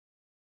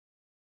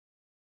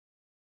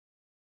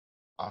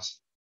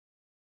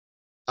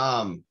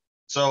Awesome.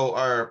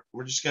 So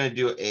we're just going to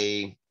do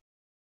a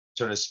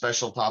sort of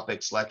special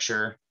topics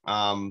lecture.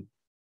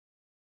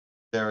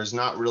 There is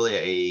not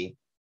really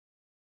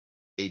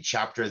a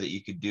chapter that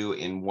you could do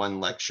in one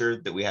lecture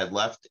that we had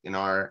left in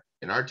our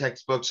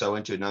textbook. So I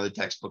went to another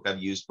textbook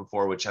I've used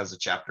before, which has a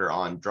chapter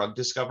on drug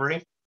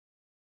discovery,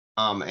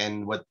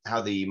 and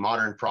how the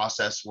modern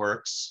process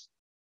works.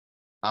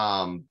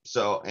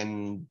 So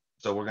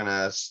we're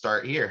gonna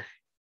start here.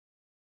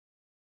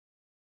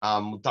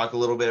 We'll talk a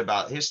little bit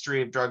about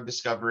history of drug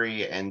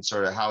discovery and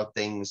sort of how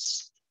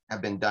things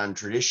have been done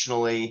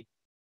traditionally.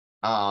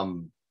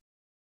 And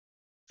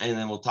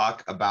then we'll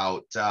talk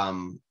about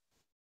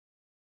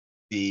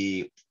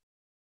the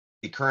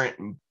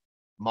current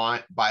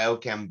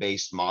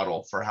biochem-based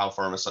model for how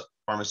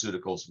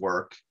pharmaceuticals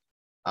work,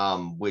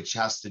 which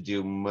has to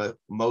do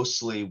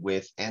mostly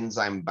with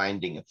enzyme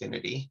binding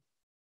affinity.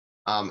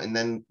 And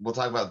then we'll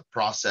talk about the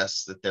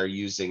process that they're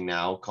using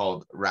now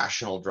called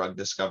rational drug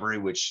discovery,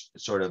 which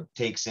sort of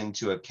takes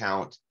into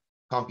account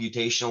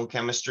computational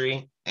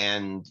chemistry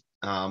and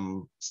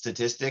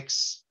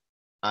statistics.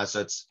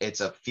 So it's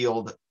a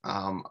field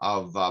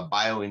of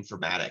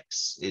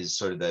bioinformatics is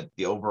sort of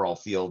the overall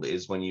field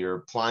is when you're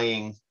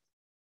applying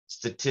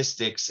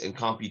statistics and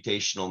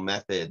computational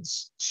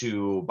methods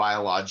to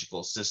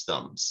biological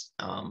systems.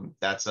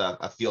 That's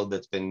a field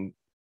that's been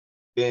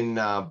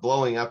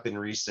blowing up in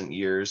recent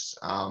years,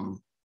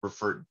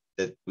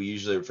 that we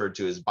usually refer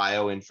to as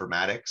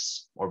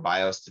bioinformatics or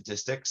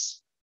biostatistics.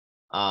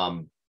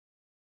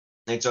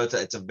 And so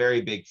it's a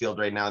very big field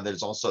right now. They're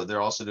also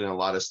doing a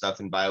lot of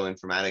stuff in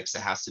bioinformatics that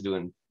has to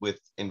do with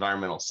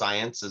environmental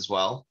science as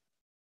well,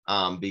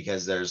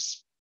 because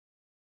there's,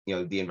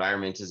 the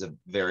environment is a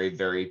very,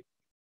 very,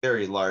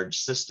 very large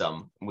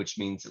system, which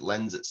means it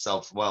lends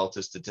itself well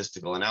to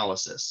statistical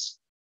analysis.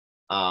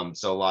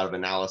 So a lot of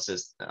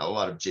analysis, a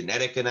lot of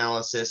genetic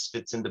analysis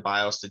fits into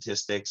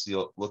biostatistics.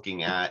 You're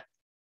looking at,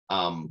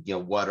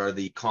 what are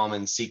the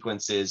common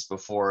sequences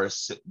before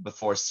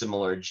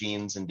similar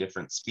genes in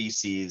different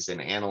species,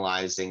 and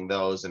analyzing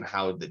those and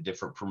how the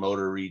different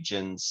promoter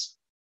regions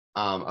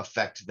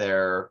affect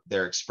their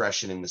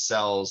expression in the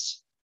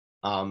cells.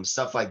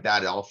 Stuff like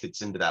that, it all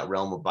fits into that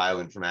realm of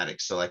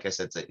bioinformatics. So like I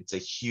said, it's a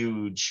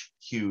huge,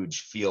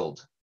 huge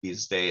field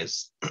these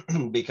days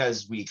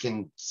because we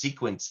can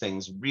sequence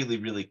things really,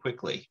 really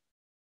quickly.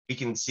 We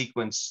can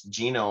sequence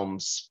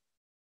genomes,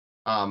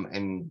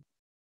 and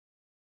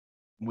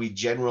we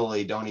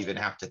generally don't even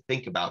have to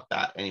think about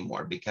that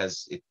anymore,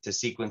 because to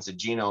sequence a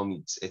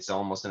genome, it's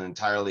almost an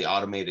entirely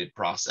automated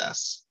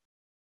process.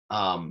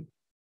 But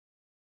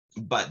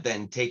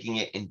then taking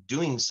it and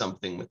doing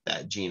something with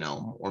that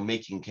genome or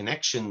making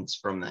connections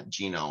from that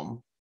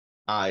genome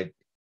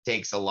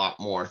takes a lot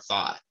more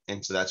thought.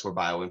 And so that's where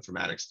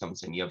bioinformatics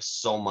comes in. You have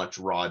so much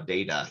raw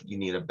data, you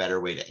need a better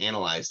way to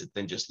analyze it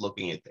than just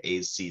looking at the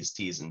A's, C's,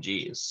 T's, and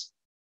G's.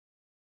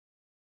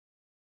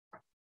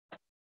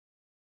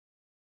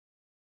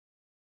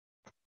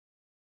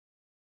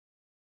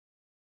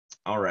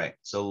 All right,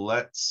 so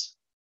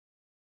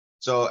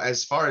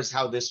as far as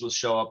how this will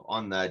show up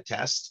on the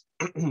test,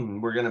 I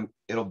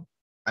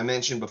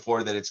mentioned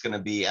before that it's going to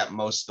be at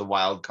most the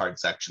wildcard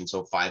section,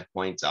 so 5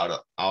 points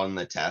out on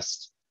the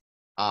test.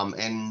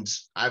 And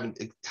I haven't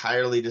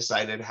entirely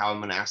decided how I'm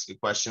going to ask a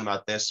question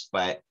about this,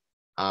 but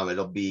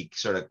it'll be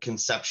sort of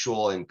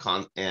conceptual and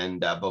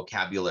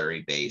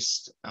vocabulary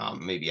based.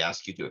 Maybe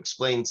ask you to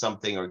explain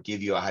something or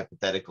give you a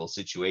hypothetical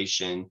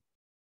situation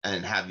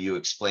and have you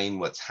explain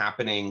what's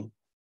happening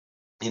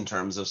in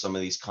terms of some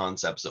of these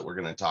concepts that we're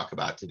going to talk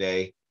about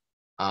today.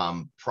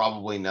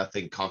 Probably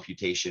nothing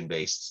computation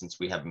based, since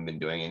we haven't been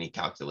doing any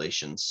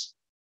calculations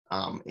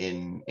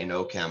in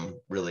OChem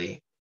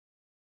really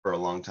for a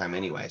long time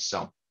anyway.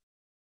 So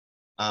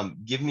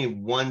give me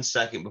 1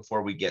 second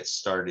before we get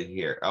started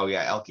here. Oh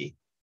yeah, Elke.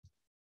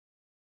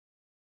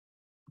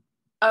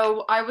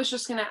 Oh, I was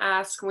just going to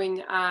ask,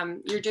 when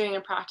you're doing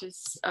a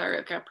practice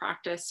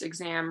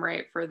exam,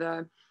 right, for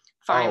the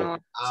final,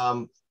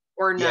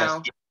 or no?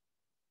 Yes,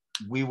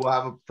 we will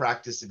have a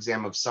practice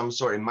exam of some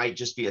sort. It might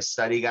just be a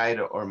study guide,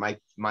 or might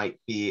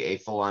be a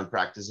full-on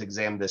practice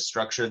exam. The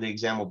structure of the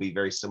exam will be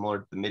very similar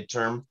to the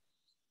midterm.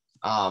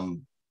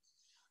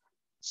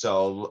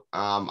 So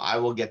I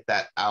will get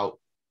that out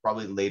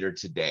probably later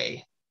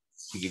today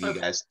to give you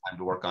guys time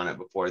to work on it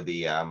before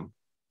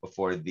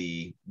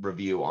the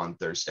review on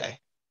Thursday.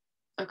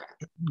 Okay.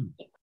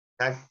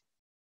 Okay.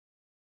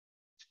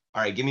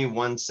 All right, give me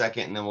 1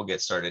 second and then we'll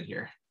get started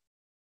here.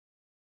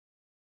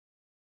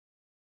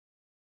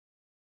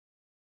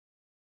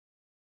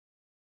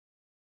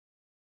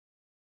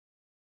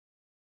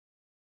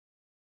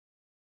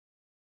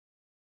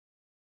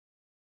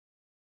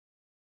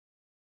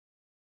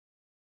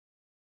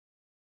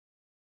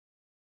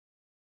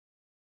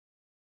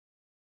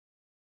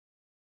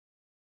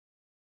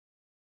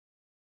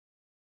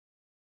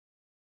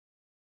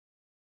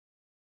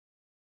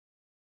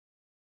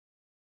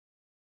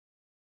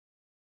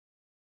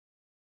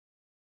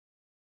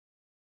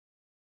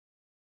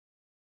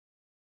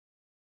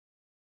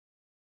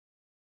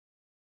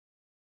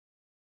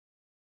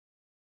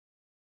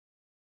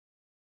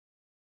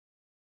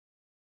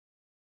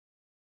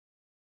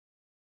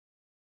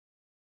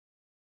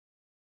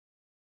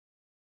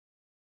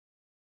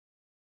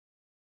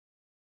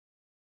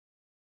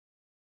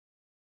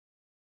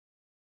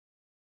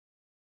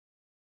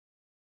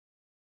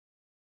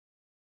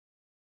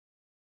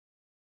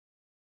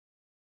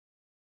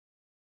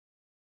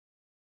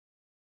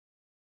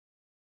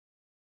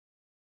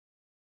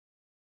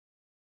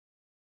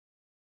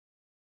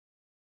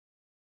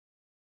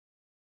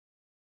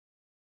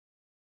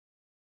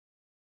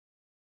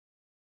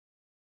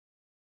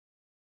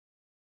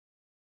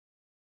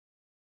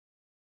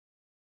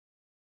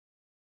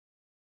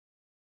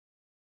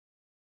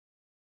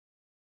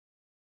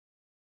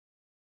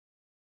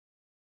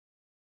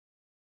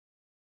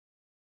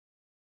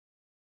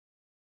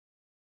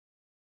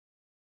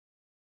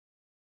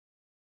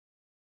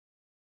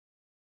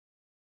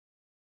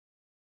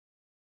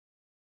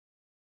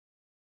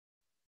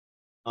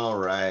 All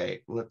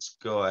right, let's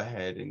go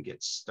ahead and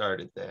get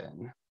started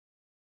then.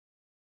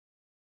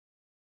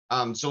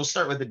 So we'll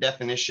start with the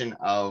definition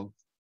of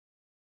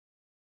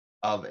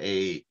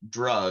a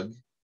drug.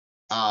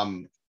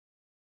 And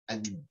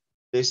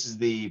this is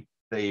the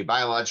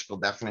biological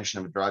definition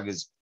of a drug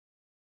is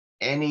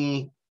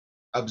any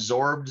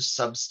absorbed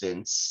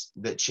substance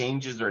that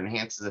changes or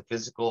enhances a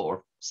physical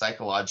or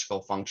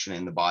psychological function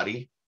in the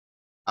body.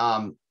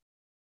 And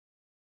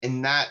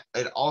that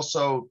it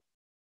also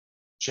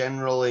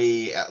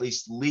generally, at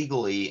least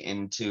legally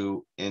in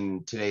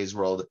today's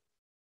world,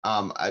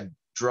 a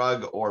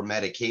drug or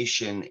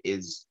medication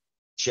is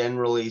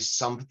generally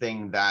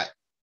something that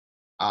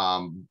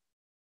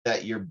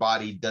that your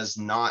body does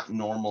not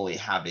normally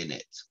have in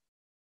it.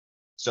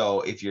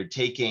 So if you're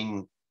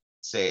taking,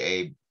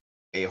 say,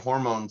 a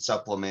hormone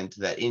supplement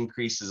that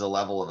increases a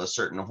level of a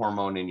certain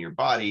hormone in your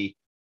body,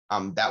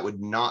 that would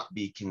not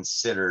be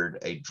considered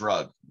a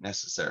drug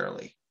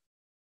necessarily,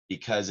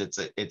 because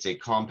it's a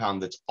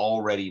compound that's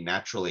already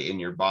naturally in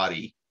your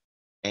body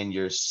and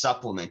you're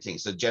supplementing.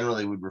 So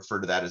generally we'd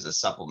refer to that as a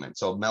supplement.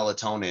 So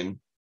melatonin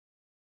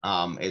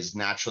is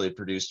naturally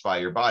produced by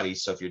your body.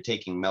 So if you're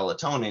taking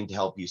melatonin to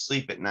help you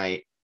sleep at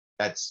night,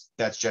 that's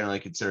generally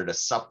considered a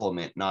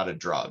supplement, not a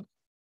drug.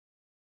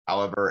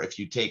 However, if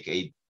you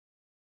take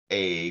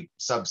a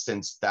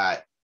substance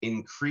that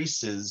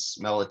increases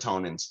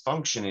melatonin's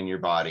function in your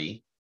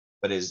body,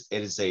 but it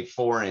is a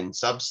foreign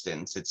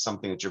substance, it's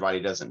something that your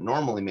body doesn't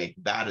normally make,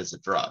 that is a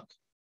drug.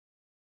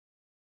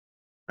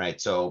 Right?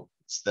 So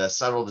it's the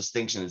subtle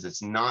distinction is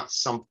it's not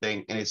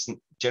something, and it's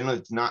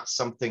not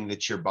something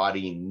that your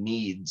body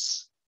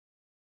needs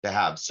to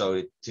have.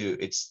 So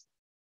it's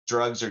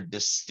drugs are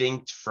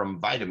distinct from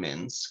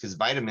vitamins, because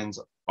vitamins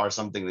are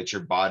something that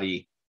your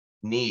body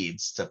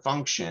needs to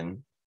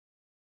function,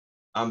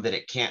 that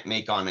it can't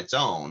make on its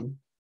own.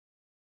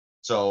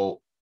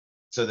 So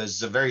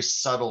there's a very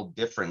subtle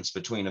difference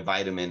between a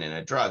vitamin and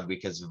a drug,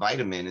 because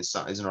vitamin is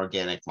an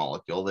organic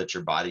molecule that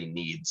your body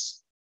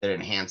needs, that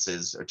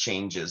enhances or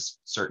changes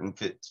certain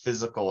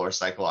physical or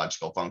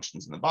psychological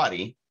functions in the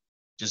body,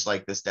 just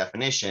like this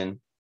definition.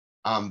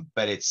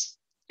 But it's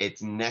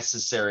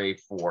necessary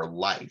for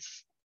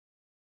life.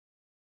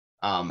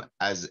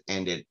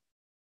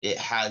 It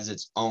has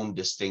its own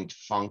distinct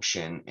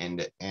function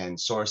and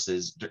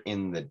sources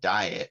in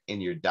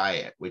your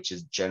diet, which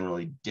is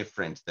generally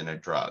different than a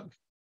drug.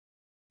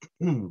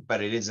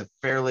 But it is a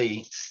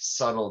fairly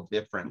subtle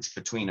difference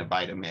between a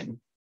vitamin,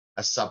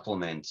 a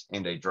supplement,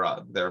 and a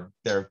drug.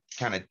 They're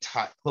kind of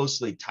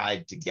closely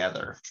tied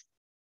together.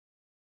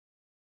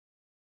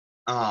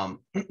 And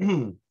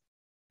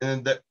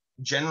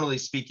generally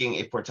speaking,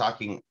 if we're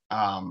talking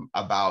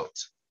about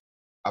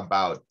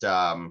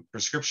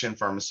prescription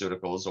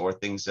pharmaceuticals or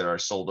things that are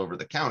sold over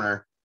the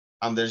counter,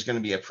 there's going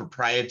to be a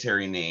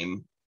proprietary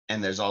name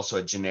and there's also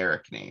a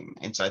generic name.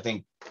 And so I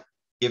think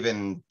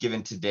given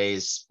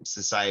today's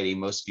society,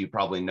 most of you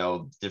probably know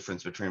the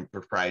difference between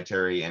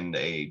proprietary and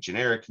a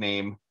generic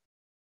name.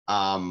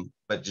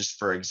 But just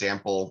for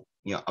example,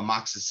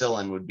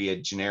 amoxicillin would be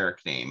a generic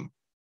name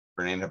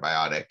for an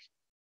antibiotic.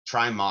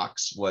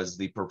 Trimox was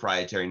the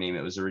proprietary name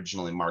it was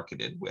originally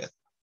marketed with.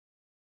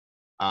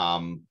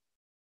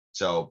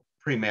 So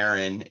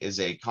Premarin is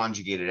a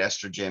conjugated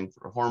estrogen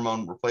for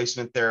hormone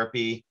replacement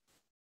therapy.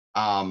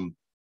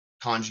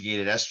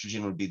 Conjugated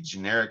estrogen would be the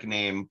generic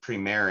name.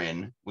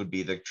 Premarin would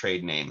be the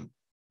trade name.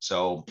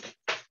 So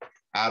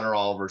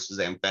Adderall versus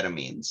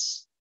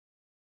amphetamines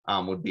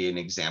would be an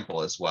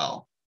example as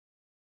well.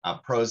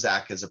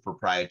 Prozac is a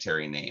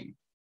proprietary name.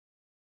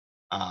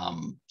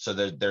 So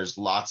there's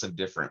lots of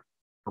different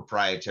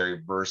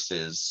proprietary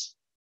versus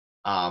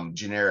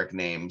generic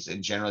names,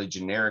 and generally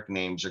generic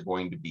names are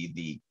going to be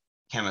the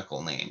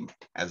chemical name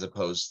as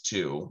opposed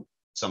to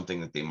something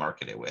that they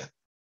market it with.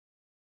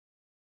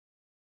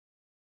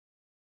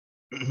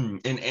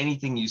 And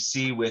anything you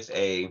see with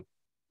a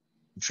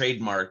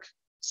trademark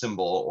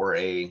symbol or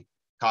a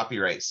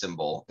copyright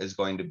symbol is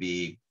going to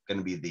be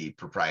the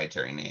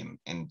proprietary name,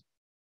 and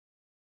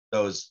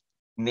those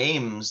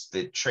names,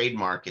 the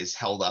trademark is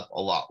held up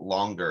a lot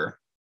longer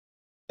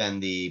than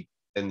the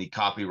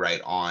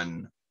copyright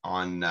on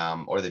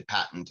or the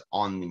patent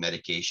on the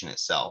medication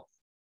itself.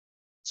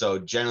 So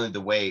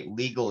generally,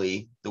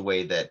 legally, the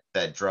way that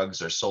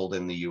drugs are sold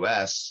in the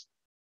U.S.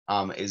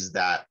 Is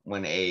that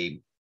when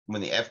the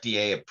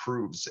FDA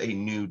approves a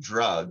new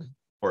drug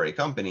for a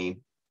company,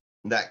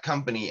 that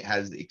company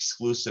has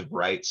exclusive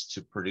rights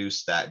to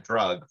produce that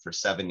drug for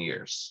 7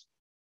 years.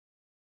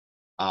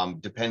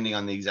 Depending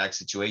on the exact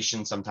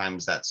situation,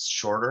 sometimes that's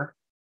shorter.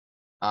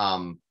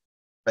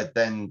 But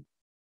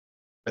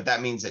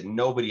that means that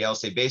nobody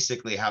else, they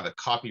basically have a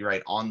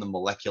copyright on the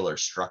molecular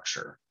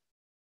structure.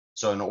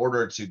 So in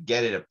order to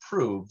get it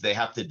approved, they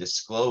have to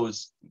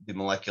disclose the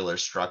molecular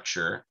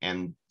structure,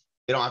 and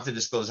they don't have to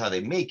disclose how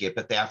they make it,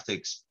 but they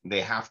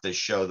have to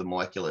show the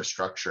molecular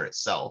structure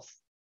itself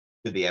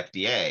to the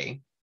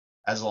FDA,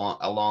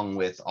 along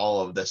with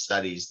all of the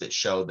studies that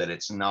show that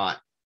it's not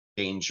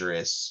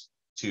dangerous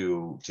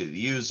to the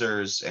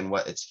users and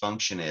what its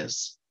function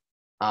is.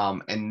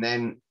 And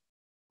then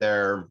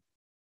their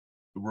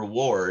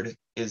reward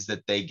is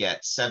that they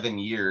get 7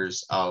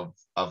 years of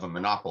a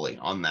monopoly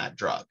on that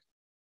drug.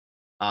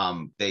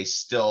 They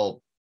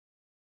still,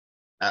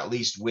 at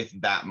least with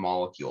that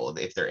molecule,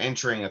 if they're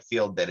entering a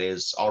field that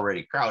is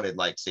already crowded,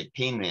 like say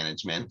pain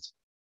management,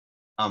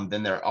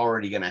 then they're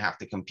already going to have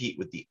to compete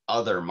with the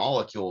other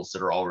molecules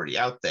that are already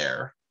out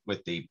there,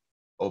 with the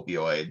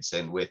opioids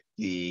and with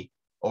the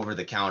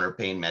over-the-counter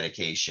pain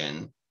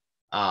medication.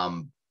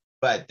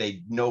 But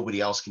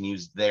nobody else can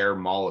use their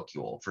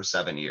molecule for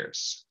 7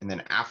 years. And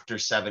then after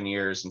 7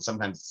 years, and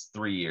sometimes it's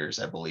 3 years,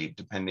 I believe,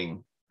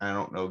 depending, I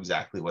don't know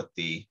exactly what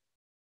the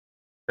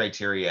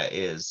criteria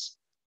is.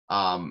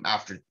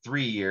 After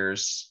 3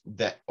 years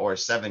or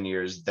 7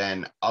 years,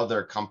 then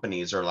other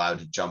companies are allowed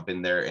to jump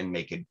in there and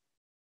make it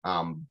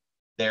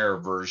their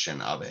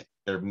version of it.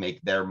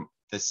 The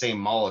same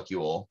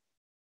molecule,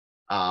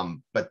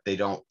 but they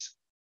don't.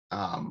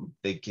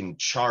 They can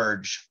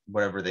charge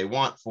whatever they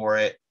want for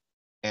it,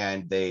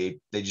 and they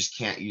just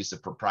can't use the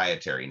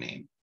proprietary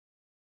name.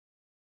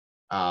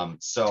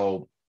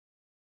 So,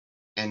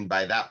 and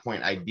by that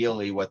point,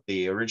 ideally, what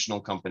the original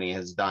company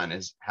has done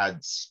is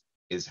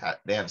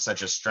they have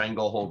such a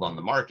stranglehold on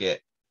the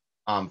market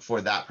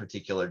for that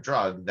particular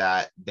drug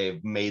that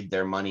they've made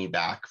their money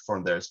back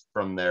from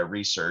their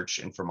research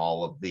and from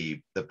all of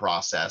the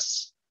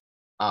process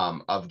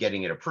of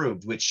getting it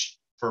approved, which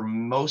for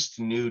most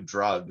new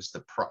drugs,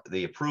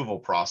 the approval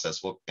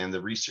process and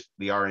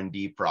the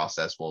R&D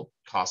process will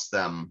cost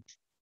them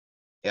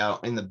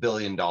in the $1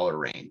 billion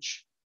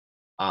range.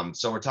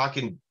 So we're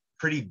talking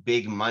pretty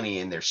big money,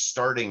 and they're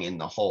starting in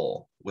the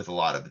hole with a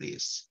lot of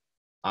these.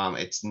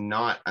 It's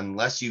not,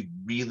 unless you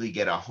really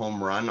get a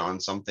home run on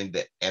something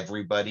that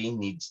everybody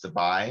needs to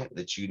buy,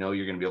 that you're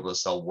going to be able to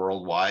sell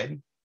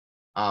worldwide.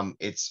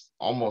 It's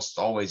almost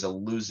always a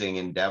losing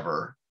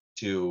endeavor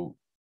to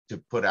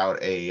put out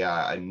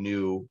a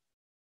new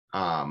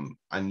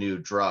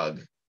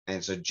drug.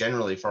 And so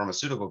generally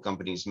pharmaceutical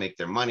companies make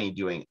their money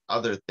doing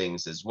other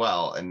things as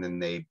well, and then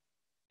they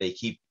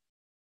keep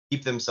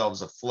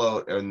themselves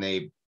afloat, and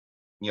they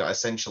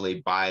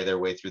essentially buy their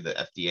way through the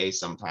FDA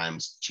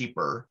sometimes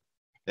cheaper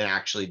than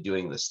actually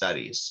doing the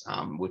studies,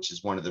 which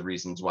is one of the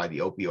reasons why the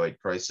opioid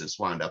crisis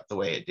wound up the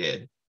way it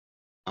did,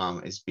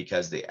 is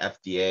because the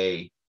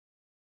FDA,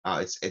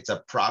 it's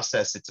a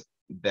process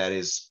that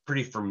is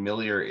pretty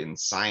familiar in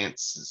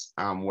science,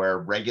 where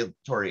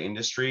regulatory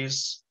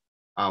industries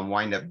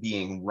wind up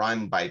being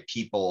run by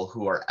people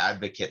who are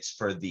advocates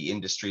for the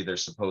industry they're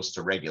supposed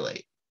to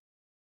regulate.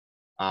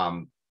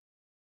 And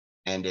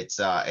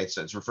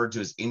it's referred to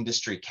as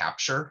industry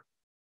capture.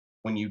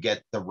 When you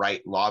get the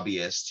right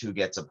lobbyist who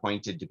gets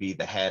appointed to be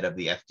the head of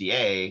the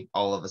FDA,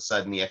 all of a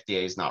sudden the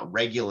FDA is not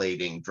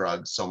regulating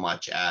drugs so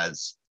much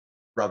as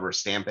rubber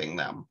stamping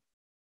them,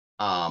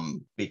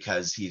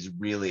 because he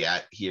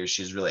or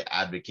she's really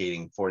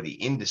advocating for the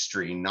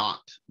industry,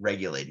 not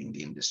regulating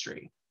the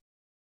industry.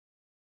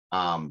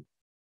 It's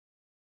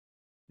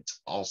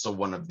also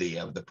one of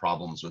the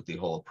problems with the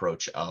whole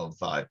approach of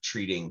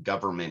treating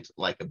government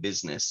like a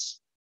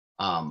business.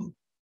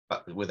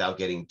 But without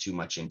getting too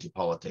much into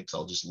politics,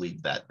 I'll just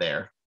leave that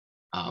there.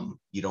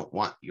 You don't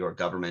want your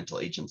governmental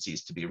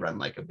agencies to be run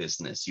like a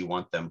business. You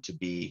want them to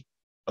be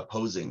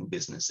opposing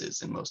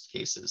businesses in most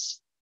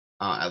cases,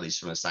 at least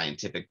from a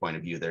scientific point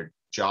of view. Their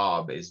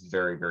job is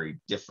very, very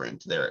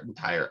different. Their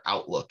entire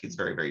outlook is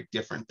very, very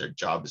different. Their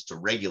job is to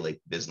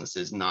regulate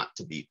businesses, not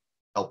to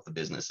help the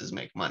businesses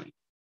make money.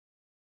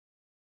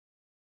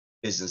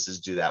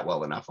 Businesses do that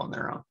well enough on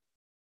their own.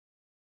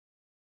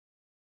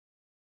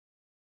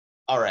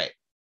 All right.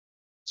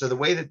 So the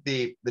way that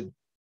the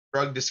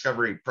drug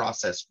discovery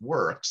process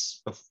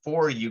works,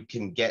 before you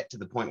can get to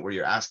the point where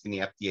you're asking the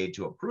FDA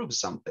to approve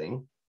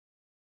something,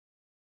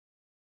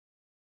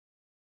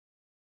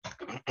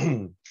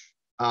 and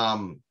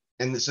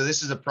so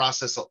this is a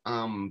process.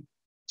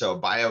 So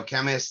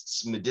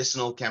biochemists,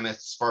 medicinal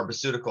chemists,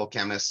 pharmaceutical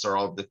chemists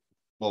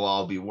will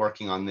all be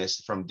working on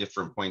this from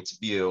different points of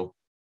view.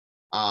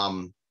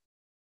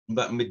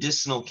 But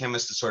medicinal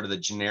chemist is sort of the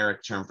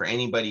generic term for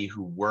anybody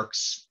who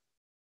works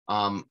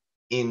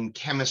in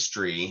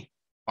chemistry.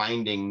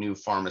 Finding new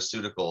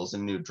pharmaceuticals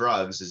and new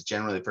drugs is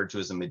generally referred to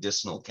as a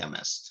medicinal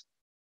chemist,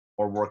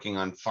 or working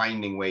on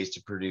finding ways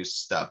to produce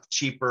stuff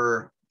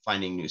cheaper,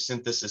 finding new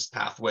synthesis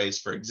pathways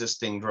for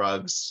existing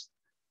drugs.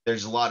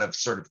 There's a lot of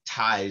sort of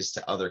ties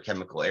to other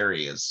chemical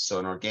areas. So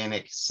an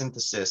organic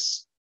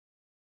synthesis,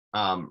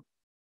 a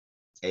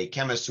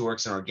chemist who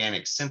works in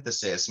organic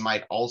synthesis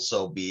might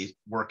also be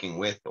working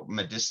with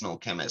medicinal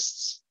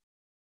chemists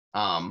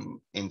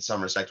in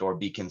some respect, or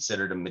be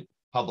considered a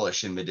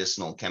publish in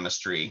medicinal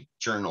chemistry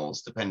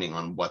journals, depending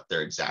on what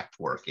their exact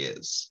work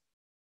is.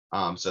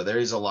 So there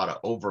is a lot of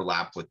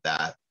overlap with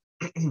that.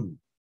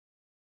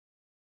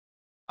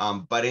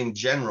 But in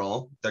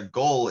general, the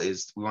goal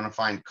is we want to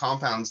find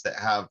compounds that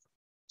have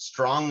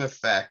strong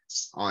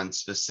effects on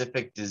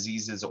specific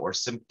diseases or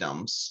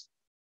symptoms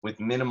with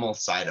minimal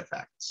side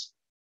effects,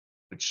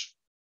 which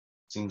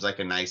seems like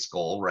a nice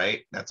goal,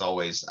 right? That's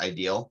always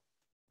ideal.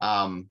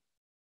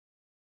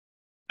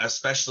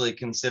 especially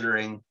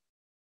considering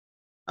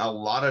a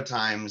lot of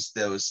times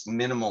those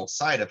minimal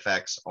side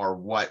effects are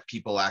what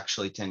people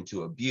actually tend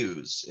to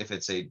abuse. If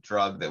it's a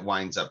drug that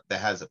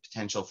has a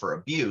potential for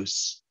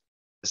abuse,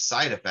 the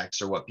side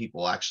effects are what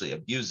people actually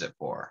abuse it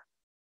for.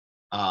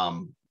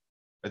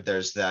 But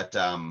there's that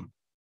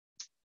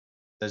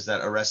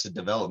Arrested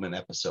Development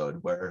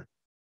episode where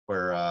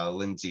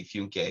Lindsay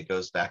Funke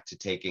goes back to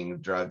taking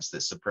drugs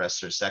that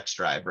suppress her sex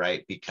drive,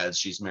 right? Because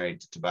she's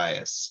married to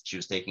Tobias. She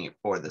was taking it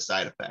for the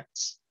side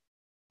effects.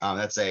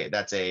 That's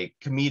a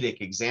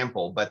comedic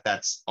example, but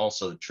that's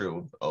also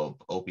true of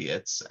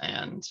opiates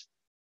and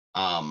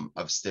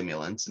of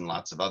stimulants and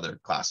lots of other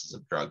classes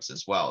of drugs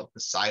as well.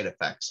 The side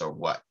effects are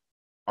what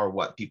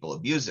people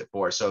abuse it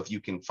for. So if you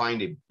can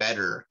find a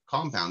better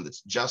compound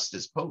that's just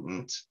as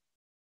potent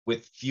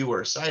with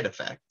fewer side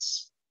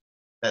effects,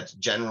 that's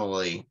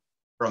generally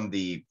from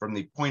the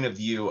point of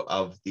view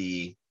of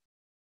the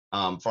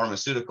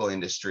pharmaceutical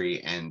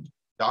industry and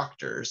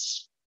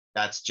doctors,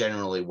 that's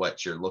generally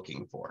what you're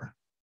looking for.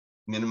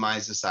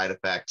 Minimize the side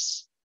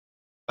effects,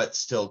 but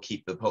still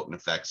keep the potent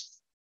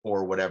effects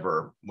for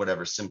whatever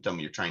symptom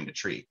you're trying to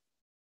treat.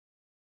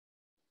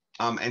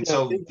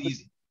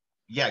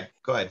 Yeah,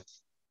 go ahead.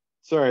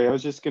 Sorry, I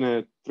was just going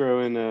to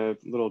throw in a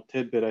little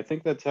tidbit. I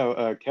think that's how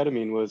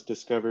ketamine was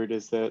discovered,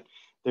 is that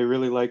they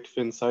really liked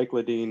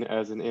phencyclidine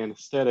as an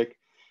anesthetic,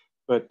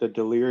 but the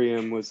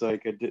delirium was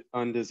like an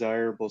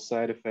undesirable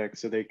side effect.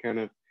 So they kind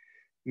of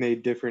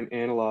made different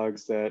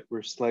analogs that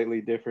were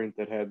slightly different,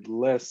 that had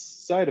less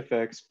side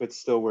effects, but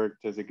still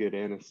worked as a good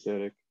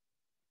anesthetic.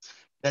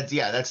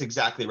 That's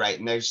exactly right.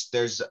 And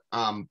there's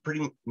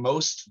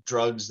most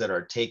drugs that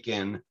are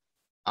taken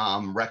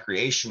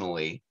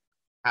recreationally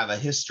have a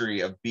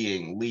history of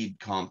being lead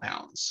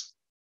compounds.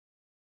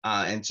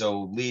 And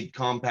so lead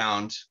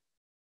compound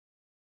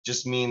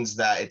just means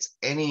that it's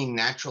any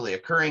naturally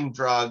occurring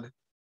drug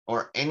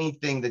or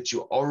anything that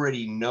you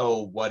already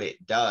know what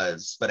it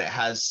does, but it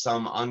has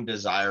some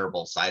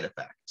undesirable side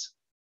effect.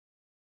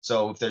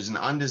 So if there's an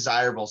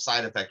undesirable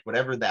side effect,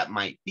 whatever that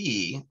might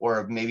be,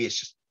 or maybe it's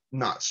just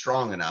not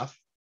strong enough,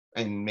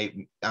 and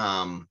maybe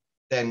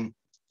then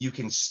you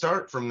can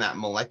start from that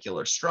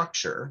molecular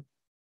structure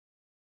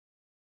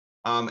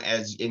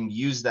and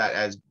use that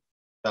as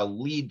the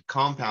lead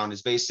compound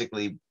is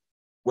basically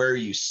where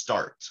you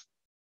start.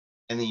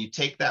 And then you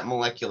take that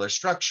molecular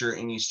structure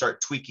and you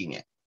start tweaking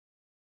it.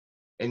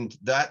 And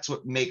that's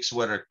what makes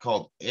what are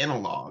called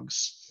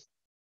analogs.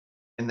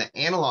 And the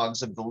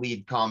analogs of the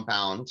lead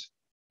compound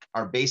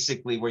are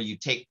basically where you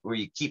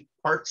keep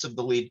parts of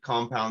the lead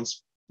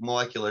compound's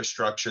molecular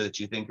structure that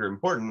you think are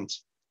important,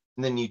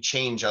 and then you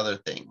change other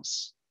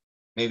things.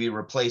 Maybe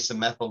replace a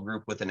methyl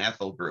group with an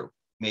ethyl group.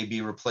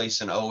 Maybe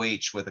replace an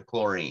OH with a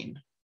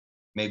chlorine.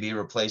 Maybe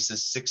replace a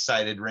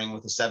 6-sided ring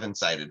with a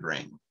 7-sided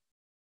ring.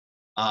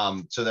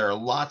 So there are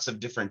lots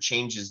of different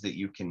changes that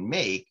you can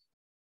make,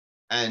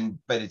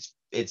 but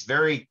it's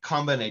very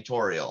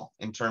combinatorial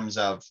in terms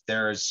of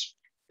there's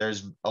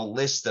a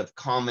list of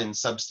common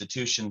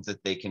substitutions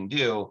that they can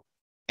do,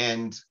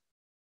 and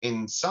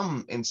in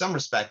some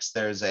respects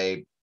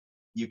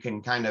you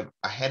can kind of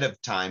ahead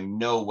of time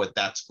know what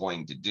that's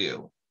going to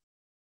do.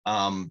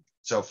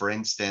 So for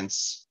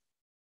instance,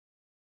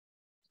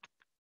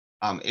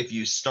 if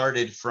you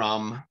started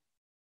from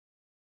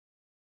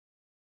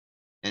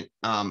an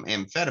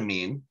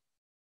amphetamine,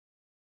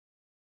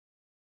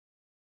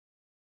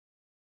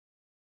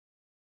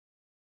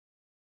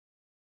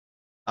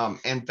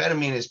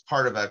 amphetamine is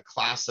part of a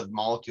class of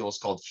molecules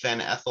called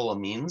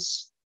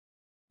phenethylamines,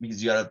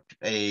 because you have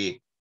a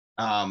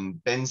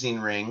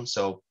benzene ring,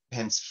 so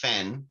hence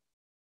phen,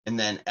 and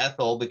then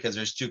ethyl because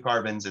there's 2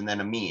 carbons, and then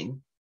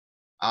amine.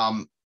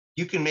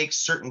 You can make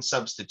certain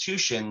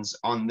substitutions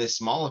on this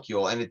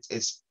molecule, and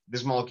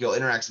this molecule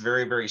interacts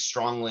very, very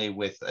strongly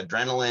with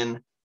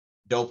adrenaline,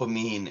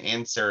 dopamine,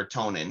 and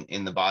serotonin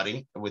in the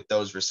body with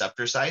those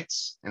receptor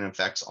sites, and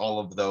affects all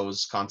of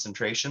those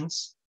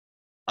concentrations.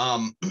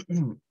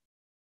 The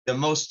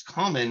most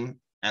common,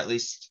 at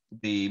least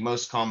the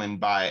most common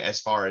by as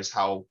far as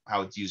how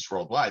it's used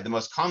worldwide, the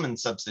most common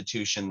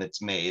substitution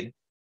that's made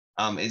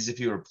is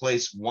if you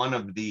replace one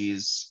of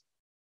these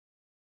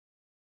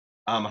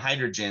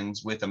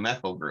hydrogens with a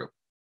methyl group.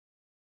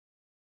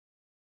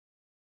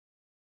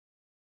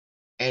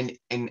 And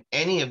in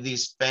any of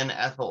these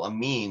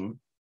phenethylamine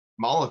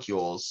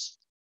molecules,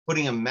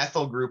 putting a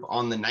methyl group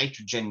on the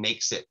nitrogen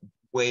makes it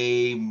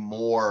way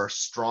more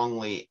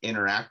strongly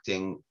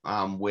interacting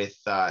with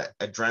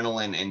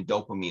adrenaline and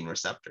dopamine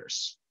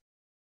receptors.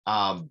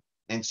 And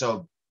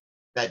so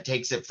that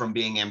takes it from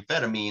being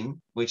amphetamine,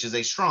 which is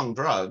a strong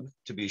drug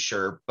to be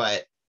sure,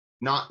 but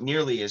not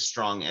nearly as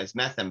strong as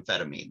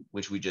methamphetamine,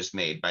 which we just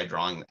made by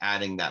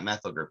adding that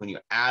methyl group. When you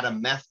add a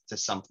meth to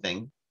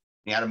something,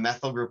 you add a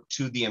methyl group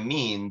to the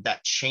amine,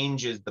 that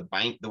changes the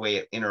way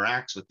it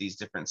interacts with these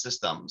different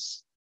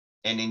systems.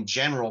 And in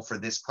general, for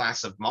this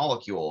class of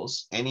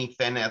molecules, any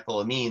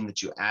phenethylamine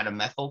that you add a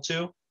methyl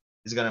to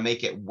is going to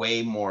make it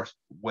way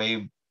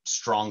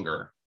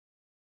stronger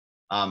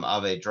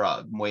of a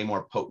drug, way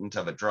more potent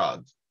of a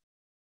drug.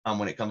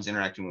 when it comes to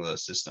interacting with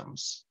those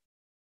systems.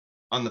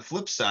 On the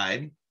flip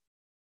side,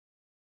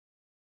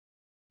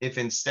 if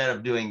instead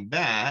of doing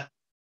that,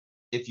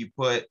 if you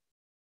put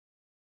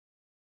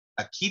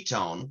a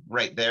ketone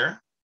right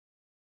there,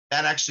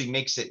 that actually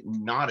makes it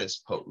not as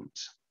potent.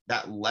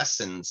 That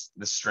lessens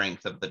the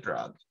strength of the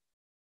drug.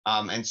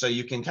 And so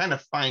you can kind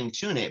of fine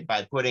tune it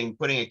by putting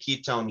a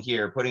ketone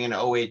here, putting an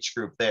OH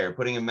group there,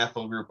 putting a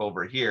methyl group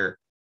over here,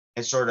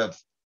 and sort of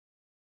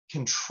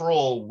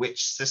control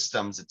which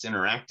systems it's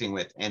interacting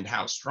with and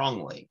how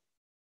strongly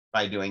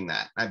by doing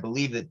that. I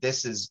believe that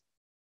this is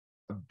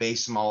a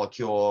base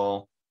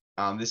molecule.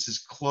 This is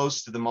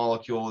close to the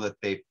molecule that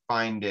they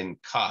find in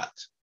COT,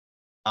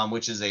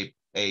 which is a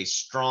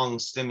strong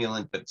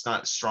stimulant, but it's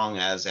not as strong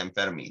as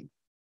amphetamine.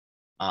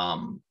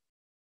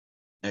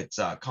 It's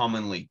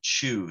commonly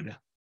chewed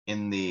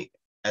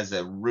as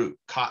a root,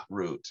 COT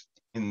root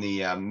in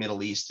the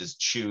Middle East is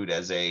chewed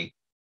as a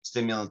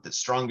stimulant that's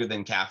stronger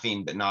than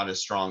caffeine, but not as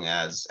strong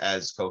as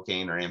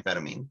cocaine or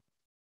amphetamine.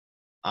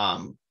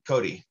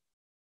 Cody.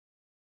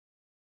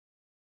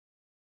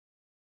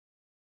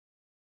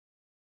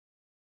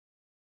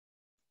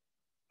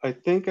 I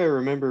think I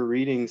remember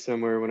reading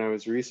somewhere when I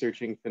was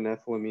researching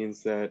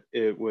phenethylamines that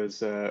it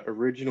was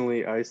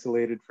originally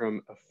isolated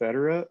from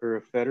ephedra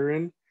or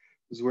ephedrine,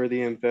 was where the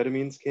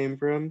amphetamines came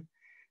from.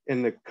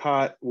 And the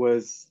COT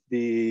was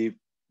the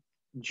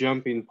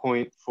jumping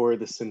point for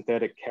the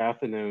synthetic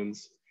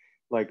cathinones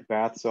like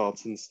bath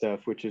salts and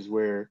stuff, which is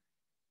where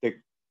the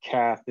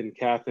cath and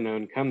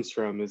cathinone comes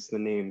from, is the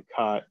name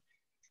COT.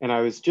 And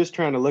I was just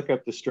trying to look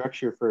up the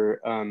structure for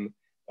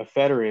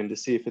ephedrine to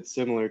see if it's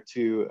similar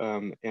to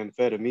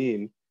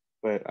amphetamine,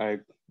 but I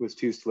was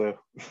too slow.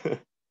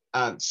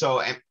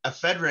 So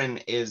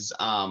ephedrine is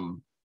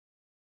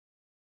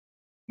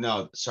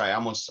no, sorry, I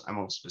almost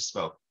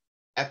misspoke.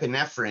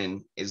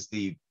 Epinephrine is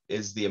the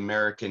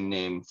American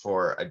name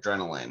for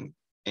adrenaline.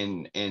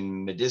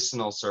 In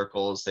medicinal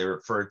circles, they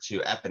refer to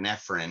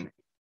epinephrine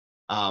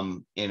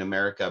in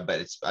America, but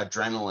it's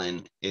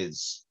adrenaline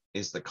is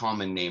the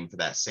common name for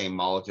that same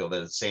molecule.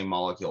 They're the same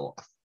molecule.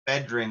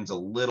 Ephedrine's a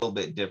little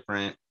bit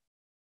different,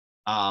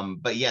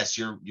 but yes,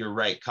 you're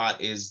right.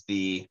 COT is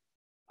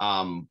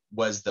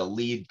was the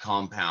lead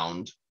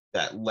compound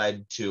that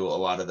led to a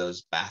lot of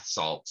those bath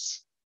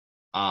salts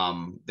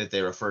that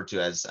they refer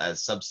to as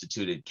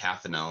substituted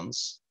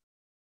cathinones.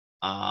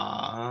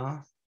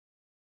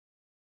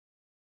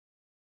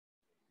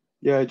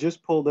 Yeah, I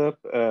just pulled up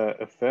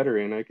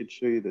ephedrine. I could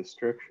show you the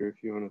structure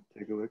if you want to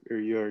take a look, or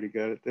you already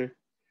got it there.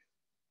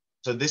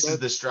 So this is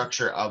the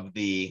structure of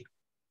the.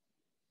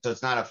 So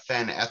it's not a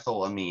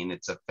phenethylamine;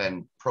 it's a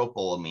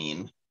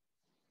phenpropylamine.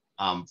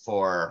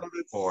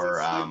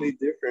 Slightly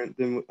different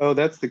than. Oh,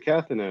 that's the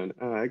cathinone.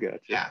 Oh, I got you.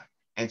 Yeah.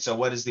 And so,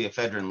 what does the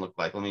ephedrine look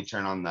like? Let me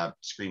turn on the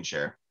screen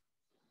share.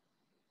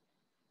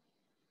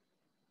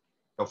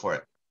 Go for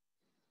it.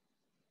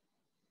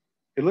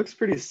 It looks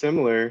pretty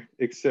similar,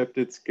 except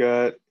it's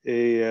got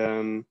a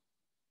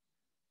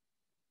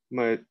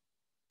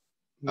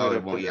Oh,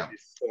 it won't. Yeah.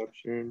 Stop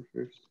sharing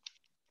first.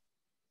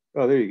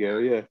 Oh, there you go.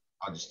 Yeah.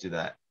 I'll just do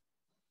that.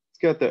 It's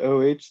got the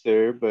OH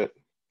there, but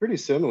pretty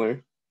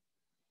similar.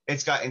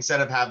 It's got,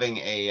 instead of having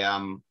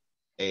a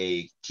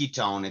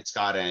ketone, it's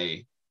got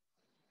an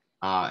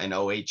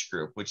OH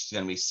group, which is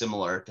going to be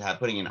similar to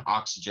putting an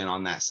oxygen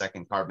on that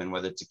second carbon,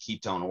 whether it's a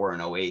ketone or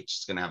an OH.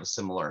 It's going to have a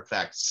similar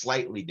effect,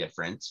 slightly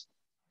different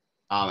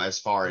as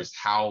far as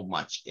how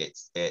much it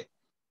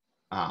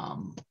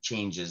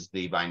changes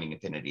the binding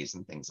affinities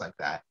and things like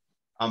that.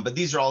 But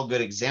these are all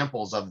good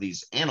examples of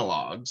these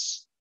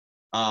analogs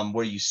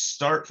where you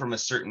start from a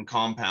certain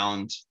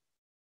compound,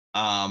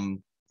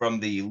 from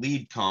the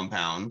lead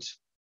compound,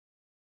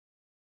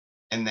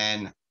 and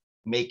then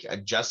make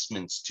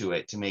adjustments to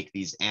it to make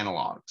these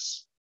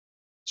analogs.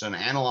 So an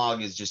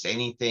analog is just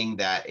anything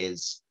that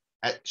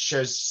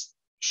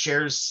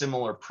shares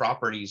similar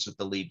properties with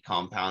the lead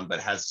compound, but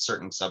has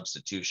certain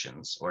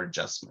substitutions or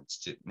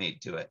adjustments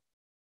made to it.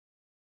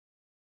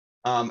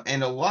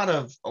 And a lot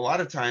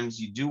of times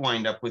you do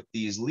wind up with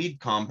these lead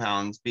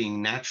compounds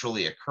being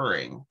naturally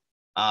occurring.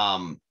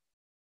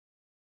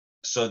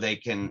 So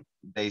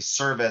they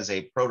serve as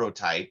a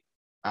prototype.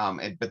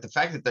 But the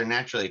fact that they're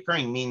naturally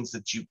occurring means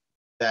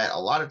that a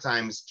lot of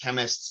times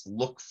chemists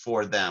look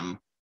for them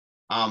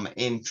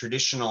in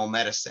traditional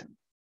medicine.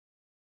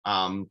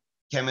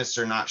 Chemists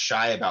are not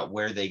shy about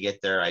where they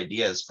get their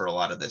ideas for a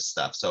lot of this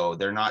stuff. So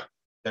they're not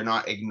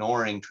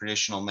ignoring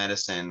traditional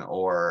medicine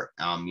or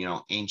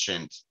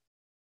ancient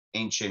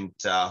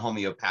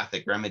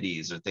homeopathic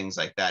remedies or things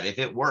like that. If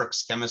it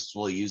works, chemists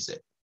will use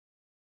it.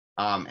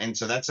 And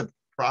so that's a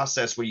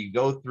process where you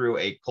go through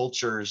a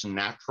culture's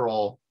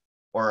natural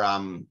or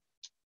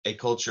a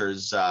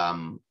culture's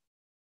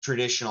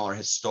traditional or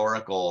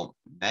historical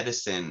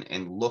medicine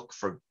and look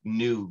for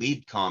new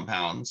lead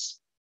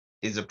compounds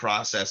is a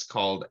process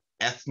called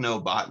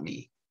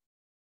ethnobotany.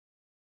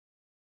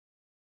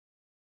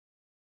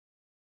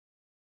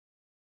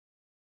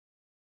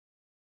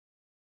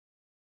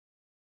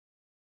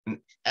 And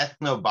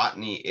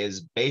ethnobotany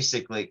is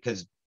basically,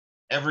 because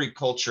every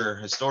culture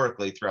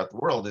historically throughout the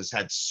world has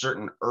had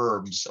certain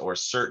herbs or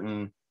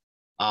certain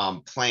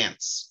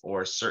plants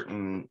or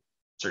certain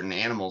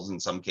animals in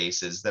some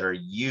cases that are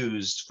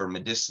used for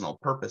medicinal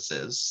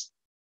purposes.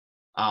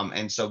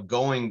 And so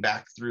going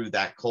back through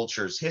that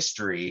culture's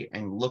history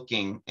and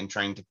looking and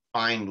trying to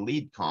find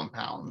lead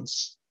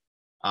compounds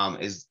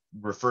is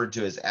referred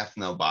to as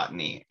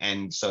ethnobotany.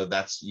 And so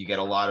that's, you get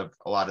a lot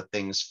of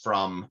things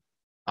from,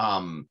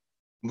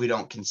 we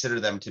don't consider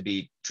them to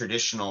be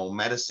traditional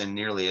medicine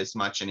nearly as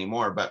much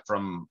anymore, but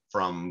from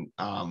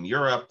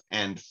Europe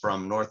and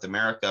from North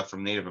America,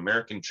 from Native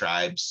American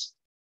tribes,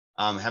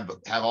 have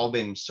all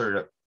been sort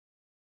of,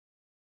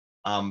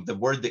 the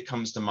word that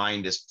comes to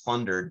mind is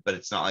plundered, but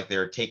it's not like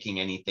they're taking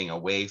anything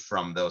away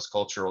from those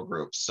cultural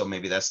groups. So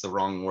maybe that's the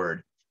wrong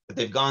word, but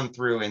they've gone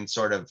through and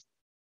sort of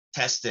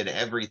tested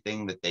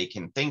everything that they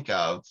can think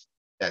of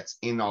that's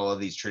in all of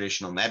these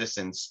traditional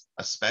medicines,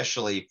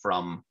 especially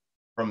from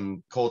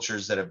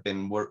cultures that have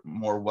been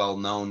more well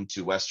known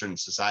to Western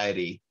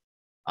society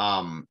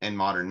and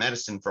modern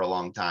medicine for a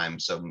long time.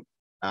 So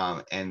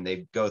and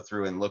they go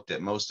through and looked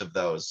at most of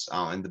those.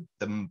 And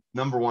the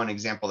number one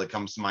example that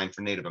comes to mind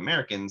for Native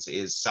Americans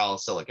is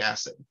salicylic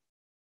acid,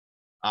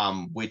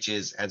 which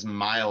has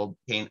mild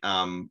pain,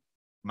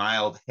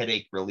 mild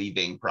headache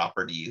relieving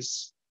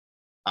properties.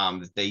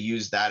 They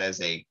use that as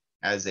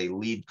a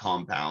lead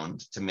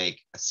compound to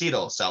make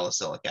acetyl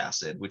salicylic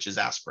acid, which is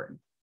aspirin.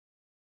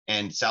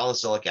 And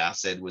salicylic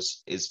acid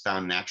is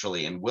found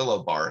naturally in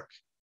willow bark.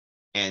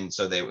 And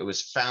so it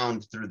was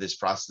found through this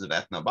process of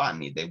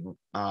ethnobotany.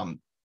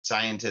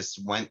 Scientists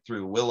went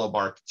through willow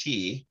bark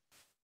tea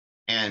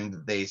and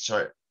they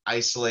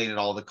isolated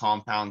all the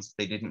compounds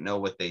they didn't know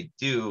what they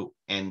do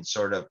and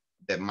sort of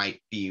that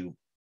might be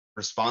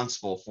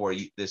responsible for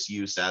this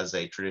use as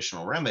a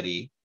traditional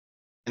remedy.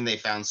 And they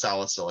found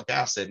salicylic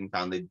acid and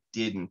found they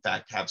did in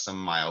fact have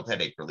some mild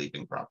headache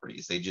relieving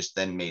properties. They just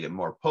then made it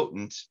more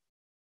potent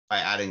by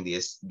adding the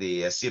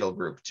acetyl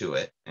group to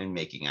it and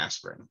making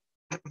aspirin.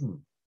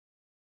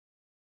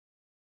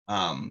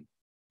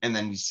 And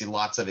then you see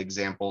lots of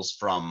examples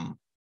from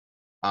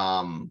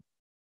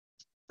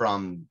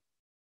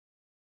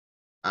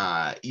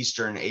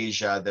Eastern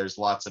Asia. There's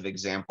lots of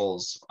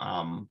examples.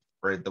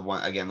 Where the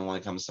one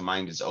that comes to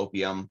mind is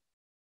opium.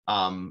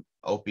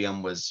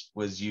 Opium was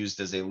used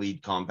as a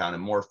lead compound,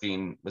 and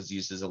morphine was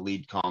used as a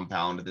lead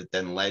compound that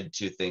then led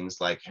to things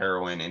like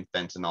heroin and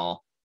fentanyl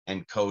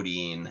and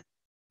codeine.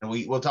 And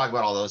we'll talk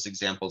about all those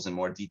examples in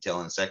more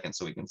detail in a second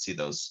so we can see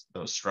those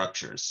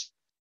structures.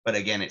 But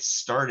again, it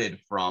started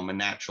from a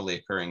naturally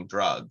occurring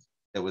drug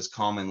that was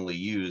commonly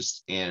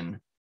used in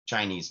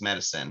Chinese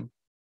medicine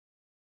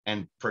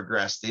and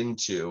progressed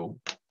into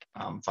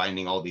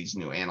finding all these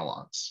new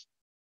analogs.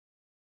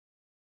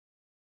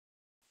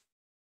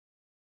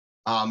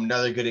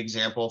 Another good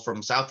example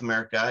from South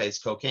America is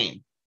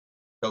cocaine.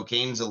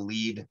 Cocaine's a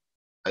lead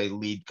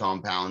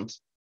compound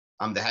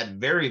that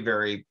had very,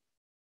 very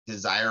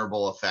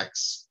desirable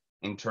effects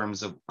in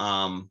terms of,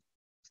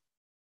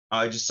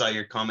 I just saw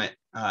your comment,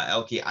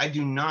 Elke. I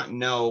do not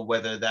know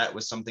whether that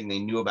was something they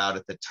knew about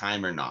at the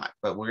time or not,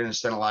 but we're going to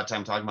spend a lot of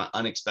time talking about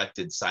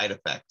unexpected side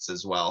effects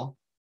as well.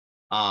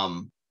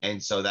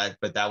 And so that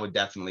would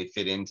definitely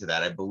fit into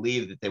that. I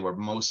believe that they were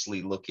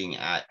mostly looking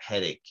at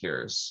headache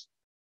cures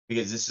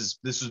because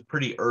this was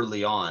pretty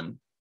early on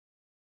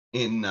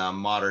in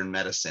modern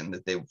medicine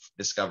that they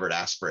discovered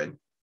aspirin.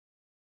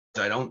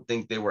 So I don't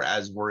think they were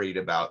as worried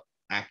about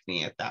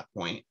acne at that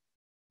point.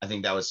 I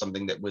think that was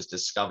something that was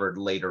discovered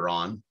later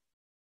on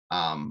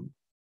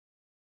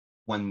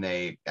when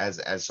they,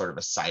 as sort of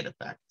a side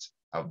effect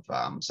of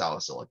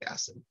salicylic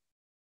acid.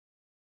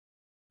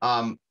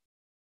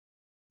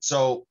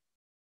 So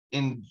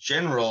in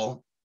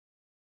general,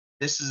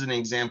 this is an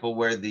example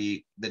where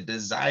the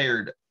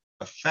desired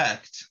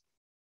effect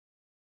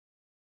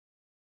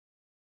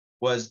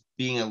was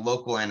being a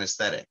local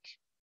anesthetic.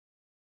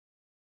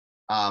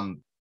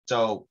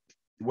 So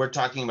we're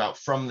talking about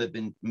from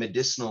the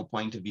medicinal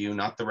point of view,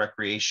 not the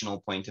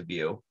recreational point of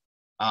view.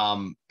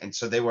 And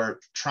so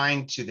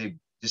they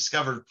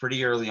discovered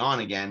pretty early on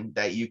again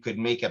that you could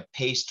make a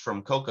paste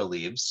from coca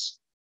leaves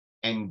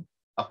and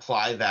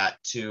apply that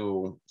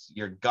to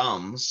your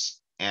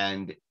gums,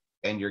 and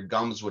your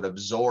gums would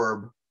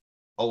absorb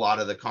a lot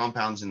of the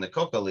compounds in the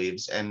coca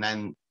leaves, and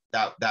then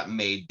that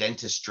made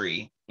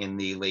dentistry in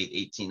the late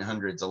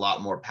 1800s a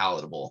lot more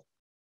palatable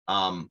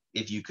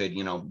if you could,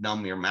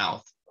 numb your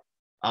mouth.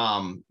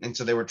 And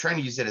so they were trying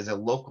to use it as a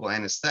local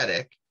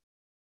anesthetic,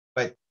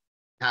 but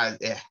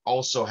it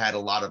also had a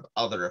lot of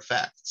other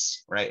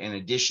effects, right? In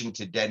addition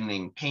to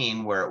deadening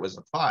pain where it was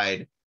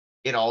applied,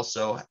 it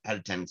also had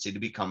a tendency to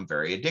become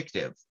very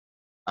addictive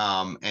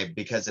and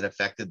because it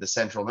affected the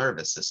central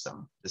nervous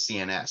system, the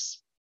CNS.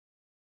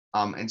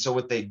 And so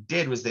what they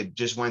did was they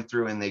just went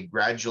through and they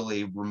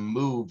gradually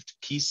removed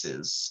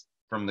pieces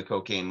from the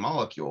cocaine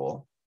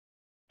molecule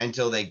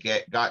until they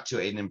got to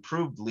an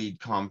improved lead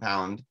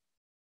compound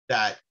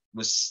that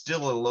was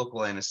still a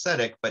local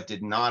anesthetic, but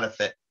did not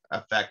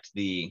affect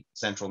the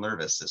central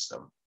nervous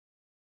system.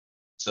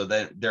 So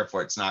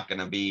therefore, it's not going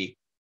to be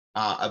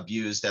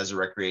abused as a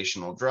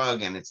recreational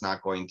drug, and it's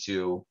not going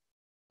to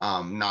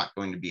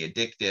be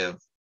addictive.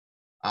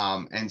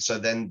 And so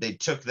then they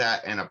took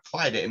that and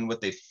applied it, and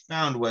what they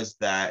found was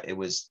that it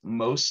was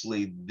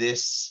mostly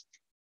this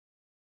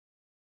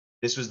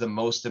was the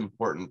most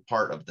important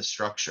part of the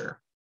structure.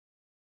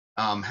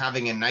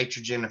 Having a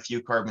nitrogen a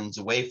few carbons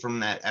away from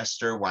that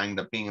ester wound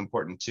up being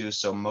important too.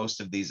 So most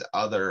of these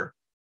other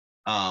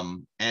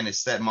modern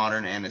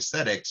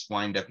anesthetics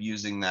wind up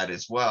using that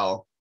as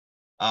well.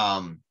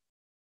 But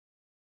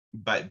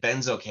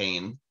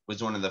benzocaine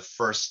was one of the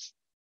first.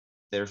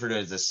 They refer to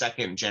it as the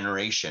second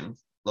generation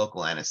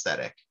local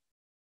anesthetic.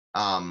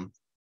 And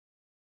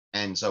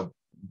so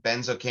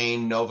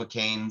benzocaine,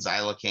 novocaine,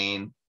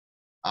 xylocaine,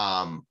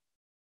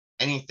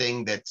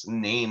 anything that's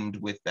named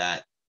with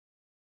that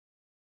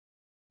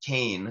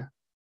cane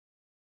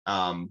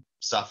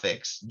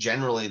suffix,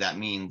 generally that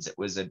means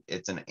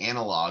it's an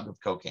analog of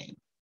cocaine.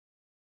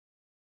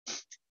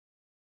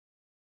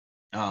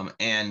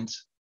 And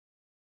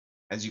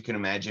as you can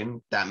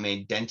imagine, that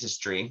made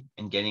dentistry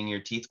and getting your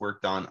teeth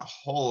worked on a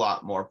whole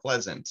lot more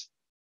pleasant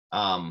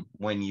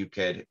when you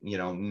could,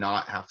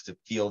 not have to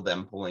feel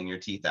them pulling your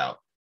teeth out.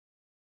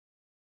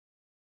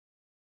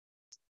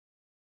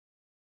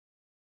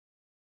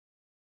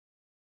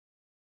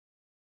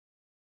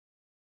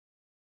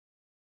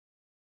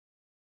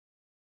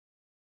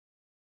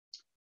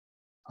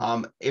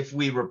 If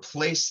we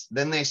replace,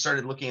 then they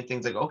started looking at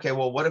things like, okay,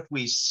 well, what if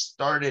we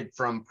started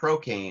from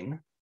procaine?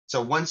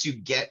 So once you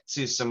get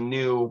to some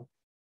new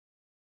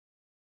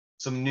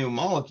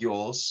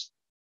molecules,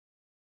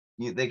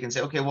 they can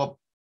say, okay, well,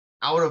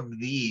 out of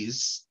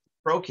these,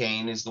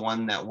 procaine is the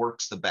one that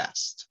works the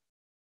best.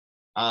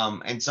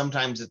 And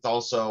sometimes it's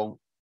also,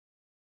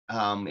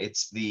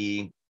 it's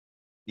the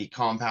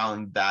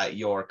compound that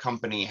your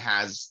company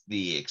has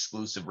the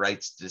exclusive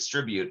rights to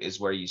distribute is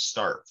where you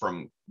start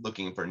from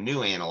looking for new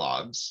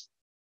analogs,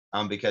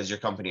 because your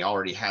company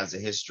already has a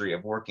history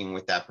of working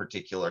with that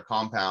particular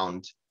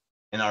compound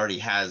and already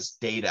has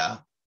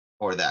data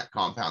for that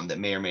compound that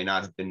may or may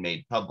not have been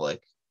made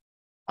public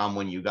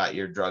when you got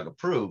your drug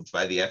approved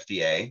by the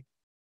FDA.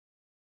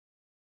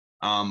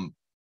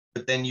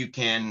 But then you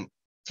can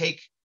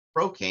take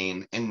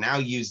procaine and now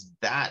use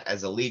that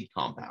as a lead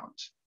compound.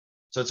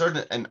 So it's sort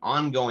of an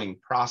ongoing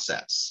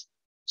process.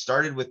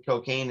 Started with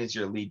cocaine as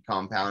your lead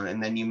compound,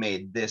 and then you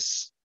made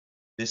this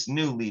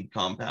new lead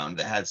compound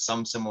that had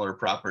some similar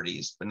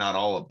properties, but not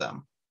all of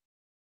them.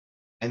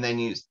 And then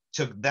you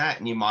took that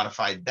and you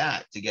modified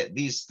that to get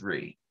these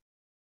three.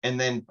 And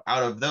then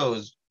out of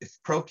those, if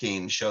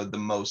procaine showed the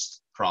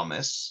most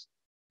promise,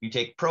 you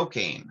take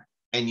procaine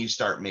and you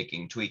start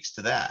making tweaks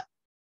to that.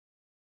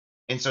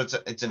 And so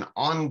it's an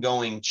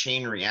ongoing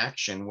chain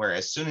reaction where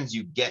as soon as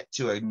you get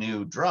to a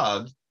new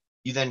drug,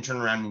 you then turn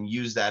around and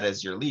use that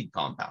as your lead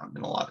compound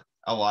in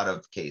a lot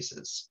of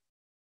cases.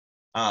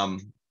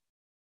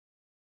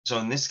 So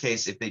in this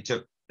case, if they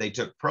took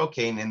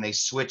procaine and they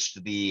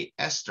switched the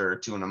ester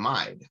to an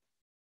amide,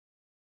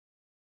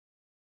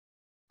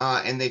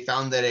 and they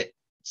found that it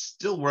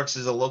still works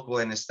as a local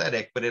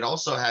anesthetic, but it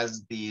also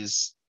has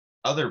these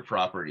other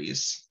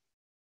properties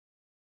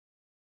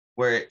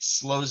where it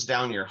slows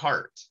down your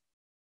heart,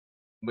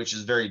 which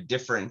is very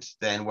different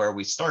than where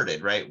we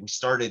started, right? We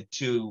started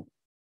two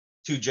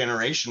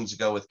generations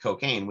ago with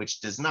cocaine,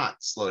 which does not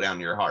slow down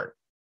your heart.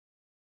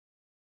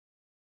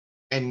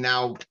 And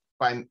now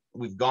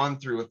we've gone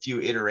through a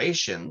few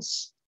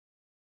iterations,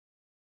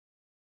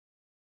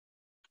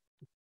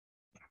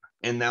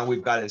 and now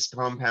we've got this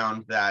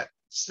compound that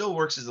still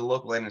works as a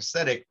local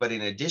anesthetic, but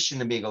in addition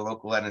to being a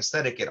local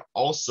anesthetic, it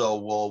also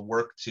will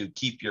work to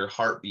keep your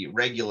heartbeat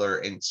regular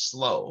and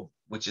slow,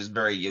 which is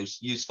very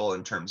useful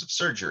in terms of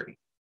surgery.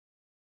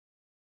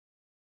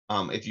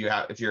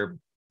 If you're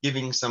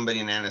giving somebody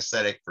an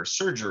anesthetic for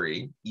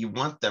surgery, you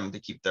want them to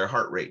keep their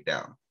heart rate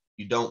down.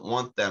 You don't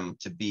want them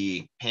to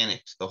be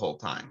panicked the whole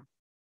time.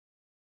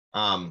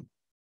 And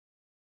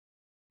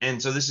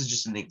so this is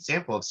just an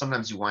example of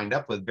sometimes you wind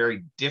up with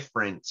very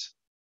different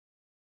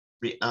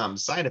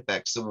side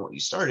effects than what you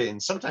started.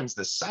 And sometimes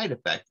the side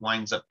effect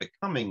winds up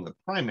becoming the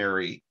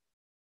primary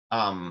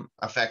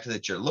effect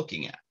that you're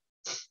looking at.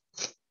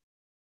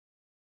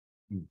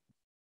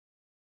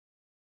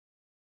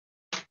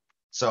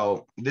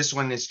 So this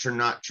one is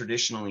not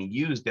traditionally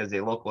used as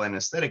a local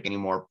anesthetic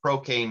anymore.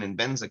 Procaine and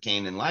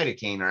benzocaine and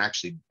lidocaine are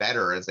actually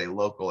better as a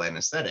local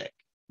anesthetic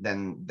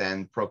than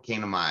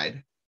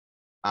procainamide,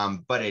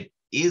 but it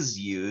is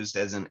used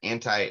as an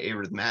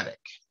anti-arrhythmatic,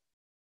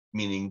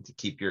 meaning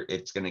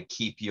it's going to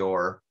keep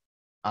your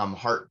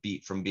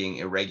heartbeat from being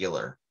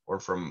irregular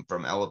or from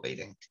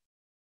elevating.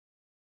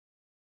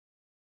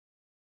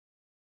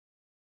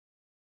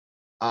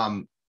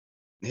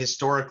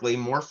 Historically,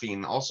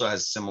 morphine also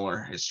has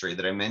similar history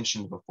that I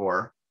mentioned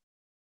before.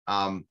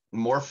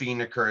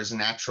 Morphine occurs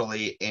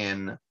naturally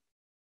in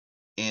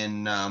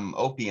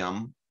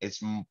opium.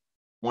 It's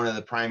one of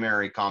the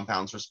primary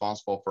compounds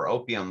responsible for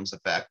opium's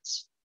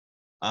effects.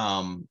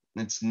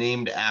 It's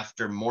named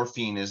after,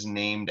 morphine is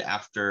named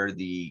after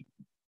the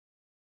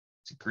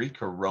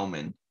Greek or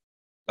Roman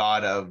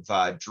god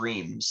of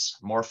dreams,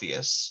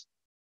 Morpheus.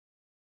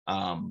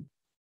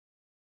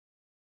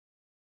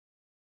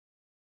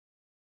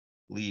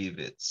 Believe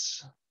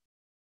it's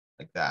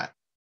like that.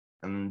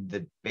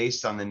 And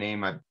based on the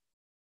name, I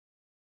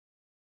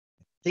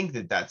think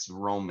that's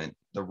Roman,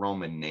 the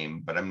Roman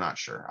name, but I'm not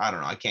sure. I don't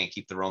know. I can't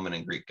keep the Roman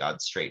and Greek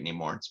gods straight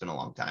anymore. It's been a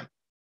long time.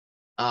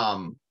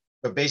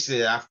 But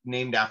basically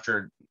named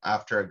after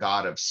a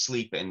god of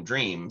sleep and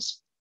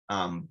dreams,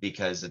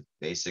 because it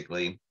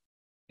basically,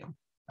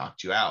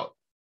 knocked you out.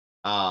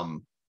 But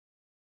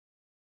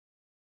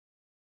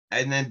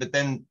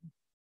then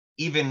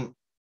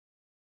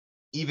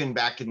even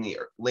back in the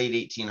late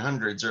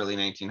 1800s, early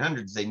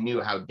 1900s, they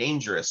knew how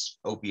dangerous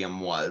opium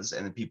was,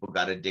 and people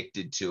got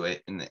addicted to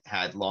it, and it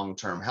had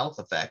long-term health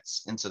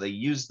effects. And so they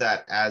used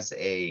that as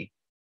a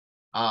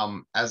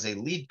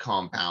lead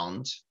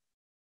compound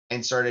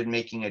and started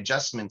making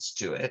adjustments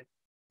to it.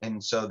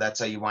 And so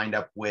that's how you wind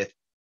up with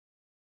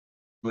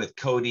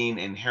codeine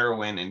and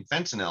heroin and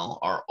fentanyl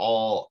are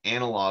all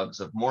analogs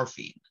of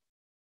morphine.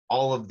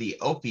 All of the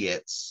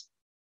opiates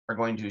are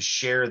going to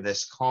share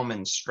this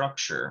common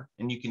structure.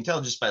 And you can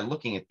tell just by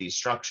looking at these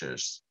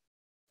structures,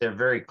 they're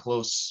very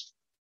close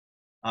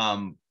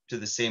to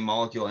the same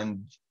molecule.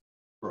 And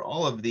for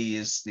all of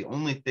these, the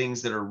only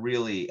things that are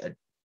really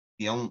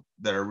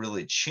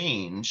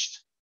changed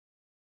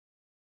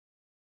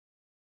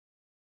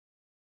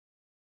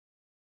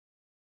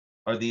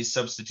are these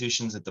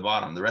substitutions at the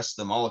bottom. The rest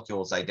of the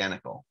molecule is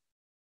identical.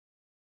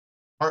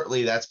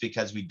 Partly that's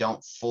because we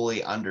don't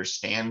fully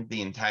understand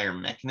the entire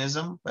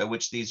mechanism by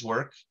which these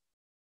work.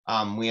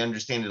 We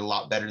understand it a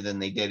lot better than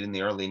they did in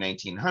the early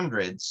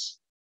 1900s.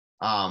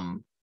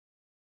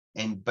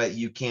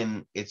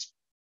 It's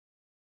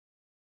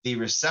the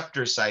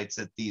receptor sites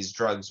that these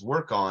drugs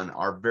work on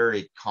are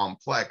very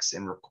complex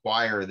and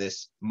require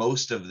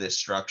most of this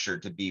structure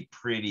to be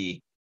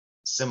pretty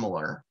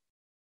similar.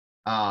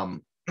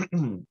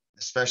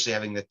 Especially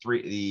having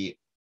the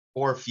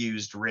 4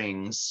 fused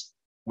rings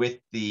with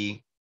the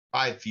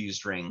 5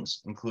 fused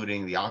rings,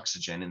 including the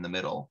oxygen in the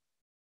middle.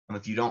 And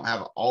if you don't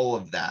have all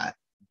of that,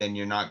 then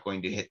you're not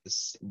going to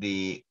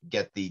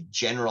get the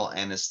general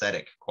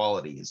anesthetic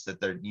qualities that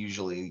they're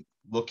usually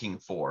looking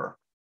for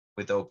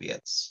with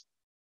opiates,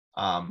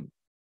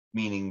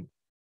 meaning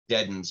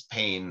deadens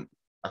pain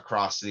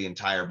across the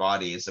entire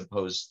body, as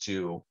opposed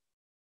to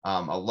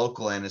a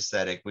local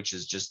anesthetic, which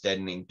is just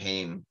deadening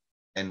pain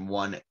in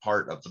one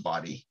part of the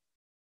body.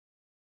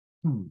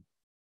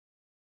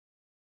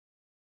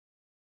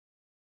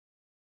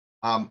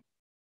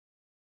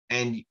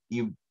 And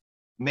you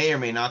may or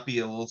may not be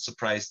a little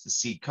surprised to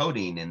see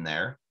codeine in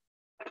there,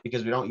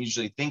 because we don't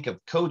usually think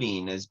of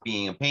codeine as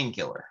being a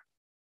painkiller.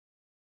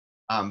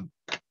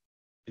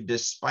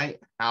 Despite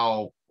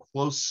how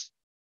close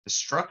the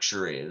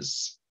structure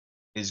is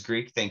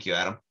Greek. Thank you,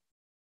 Adam.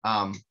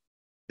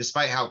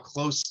 Despite how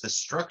close the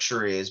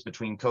structure is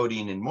between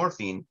codeine and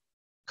morphine,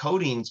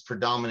 codeine's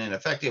predominant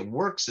effect, it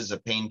works as a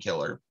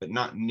painkiller, but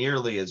not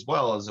nearly as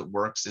well as it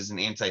works as an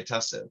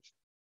antitussive.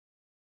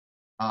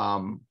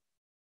 And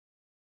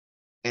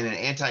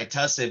an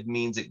antitussive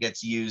means it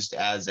gets used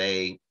as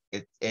it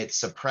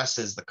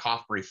suppresses the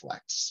cough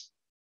reflex.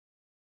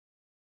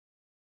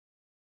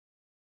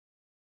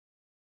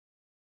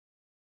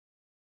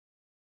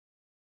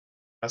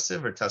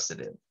 Tussive or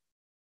tussitive?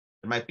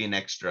 There might be an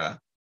extra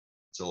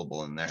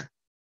syllable in there.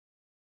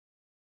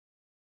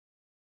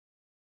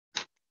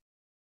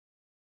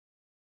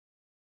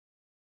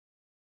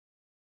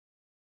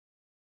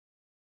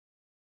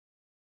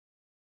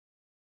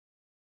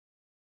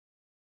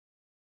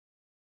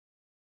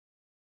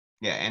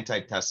 Yeah,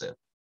 antitussive.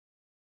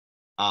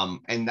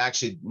 And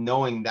actually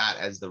knowing that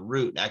as the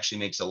root actually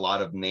makes a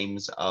lot of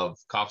names of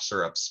cough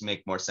syrups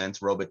make more sense.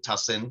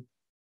 Robitussin,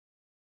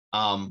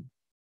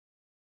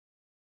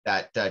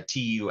 that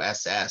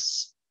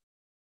TUSS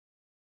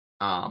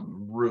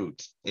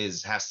root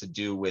has to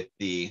do with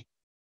the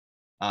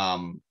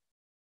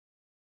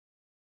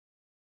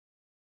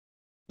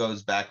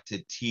goes back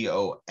to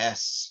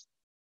TOS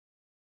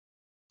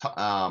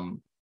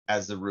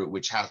as the root,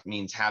 which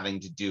means having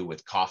to do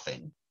with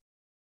coughing.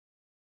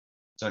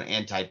 So an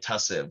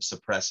antitussive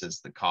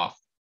suppresses the cough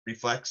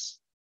reflex.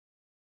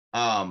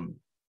 So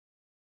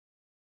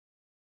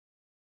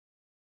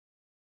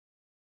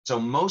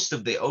most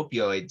of the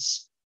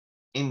opioids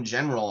in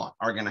general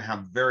are going to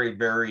have very,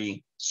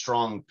 very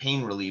strong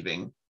pain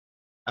relieving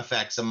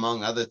effects.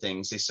 Among other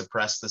things, they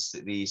suppress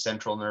the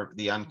central nerve,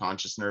 the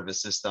unconscious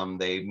nervous system.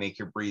 They make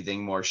your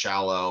breathing more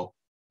shallow,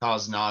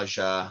 cause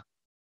nausea.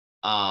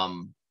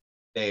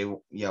 They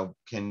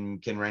can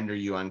render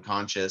you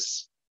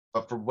unconscious.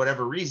 But for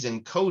whatever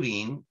reason,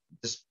 codeine,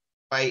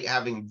 despite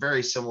having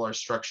very similar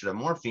structure to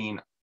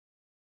morphine,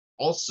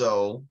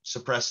 also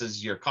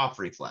suppresses your cough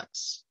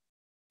reflex,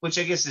 which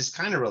I guess is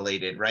kind of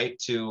related, right?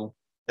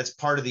 That's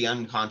part of the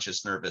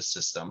unconscious nervous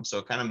system. So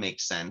it kind of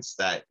makes sense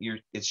that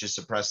it's just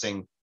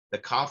suppressing the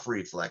cough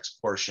reflex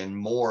portion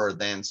more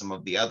than some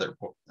of the other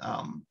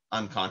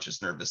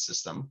unconscious nervous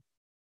system.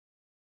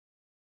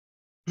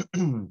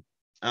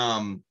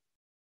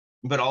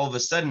 But all of a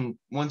sudden,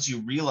 once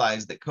you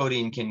realize that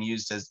codeine can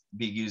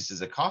be used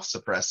as a cough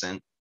suppressant,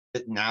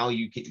 that now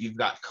you've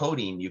got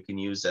codeine you can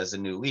use as a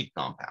new lead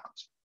compound.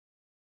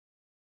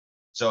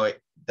 So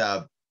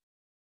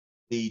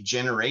the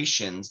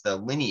generations, the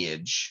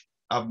lineage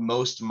of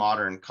most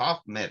modern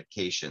cough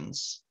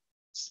medications,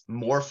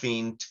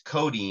 morphine to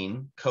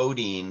codeine,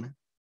 codeine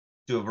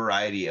to a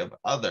variety of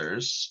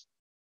others,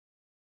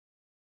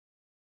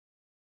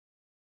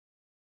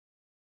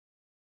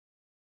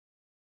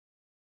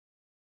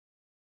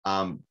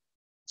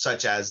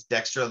 such as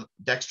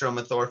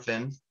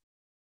dextromethorphan,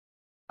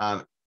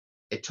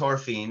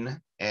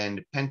 etorphine,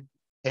 and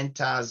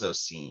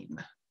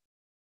pentazocine.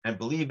 I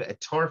believe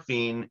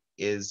etorphine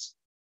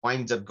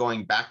winds up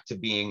going back to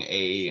being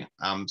a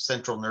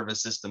central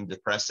nervous system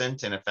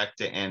depressant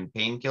and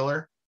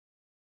painkiller.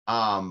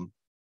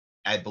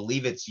 I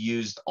believe it's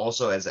used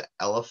also as an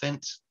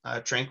elephant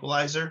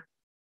tranquilizer,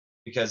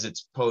 because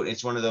it's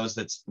one of those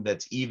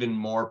that's even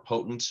more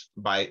potent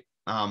by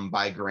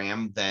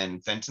gram than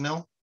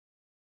fentanyl.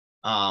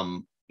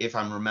 If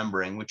I'm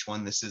remembering which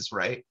one this is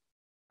right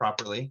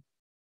properly.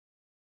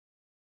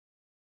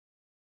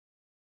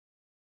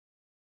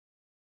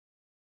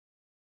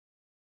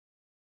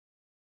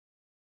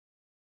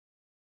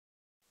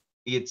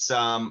 It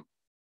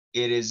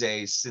is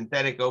a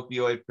synthetic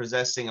opioid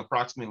possessing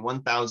approximately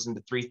 1,000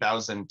 to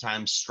 3,000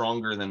 times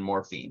stronger than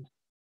morphine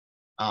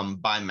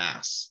by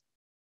mass.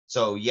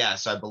 So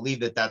yes, I believe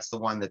that's the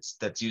one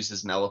that's used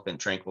as an elephant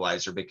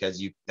tranquilizer,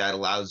 because that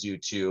allows you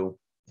to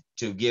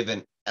give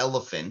an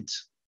elephant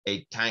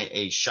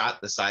a shot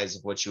the size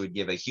of what you would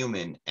give a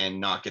human and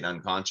knock it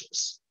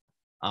unconscious.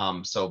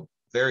 So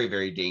very,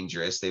 very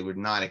dangerous. They were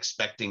not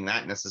expecting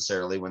that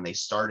necessarily when they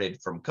started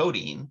from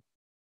codeine,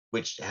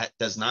 which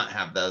does not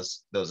have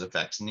those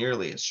effects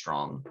nearly as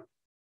strong.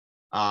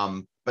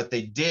 But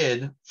they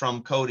did,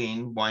 from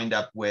codeine, wind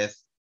up with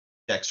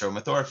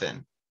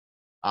dextromethorphan,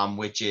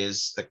 which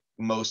is the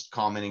most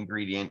common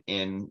ingredient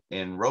in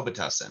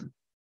Robitussin,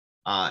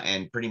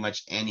 and pretty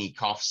much any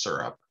cough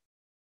syrup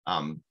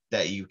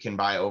that you can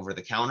buy over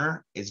the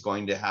counter is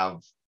going to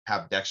have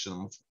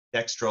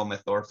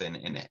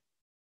dextromethorphan in it.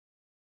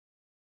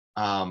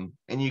 And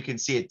you can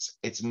see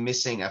it's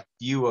missing a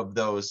few of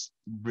those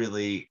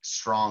really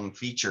strong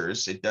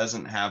features. It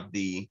doesn't have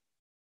the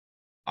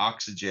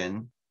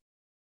oxygen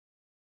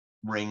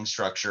ring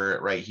structure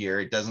right here.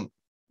 It doesn't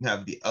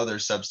have the other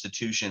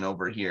substitution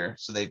over here.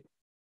 So they've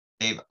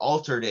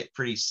altered it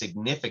pretty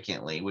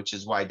significantly, which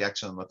is why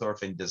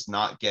dextromethorphan does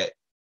not get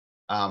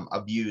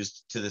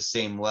abused to the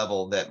same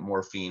level that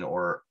morphine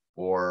or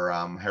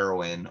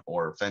heroin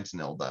or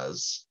fentanyl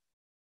does.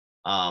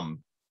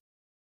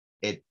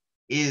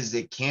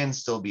 It can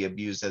still be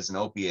abused as an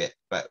opiate,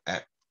 but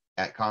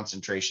at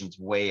concentrations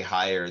way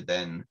higher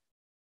than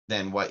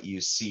what you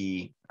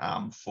see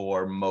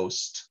for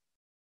most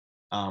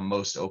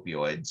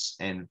opioids,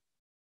 and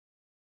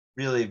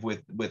really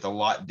with a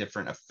lot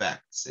different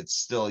effects. It's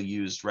still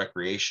used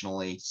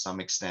recreationally to some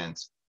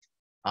extent,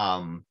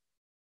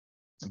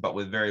 but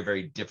with very,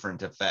 very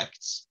different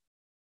effects.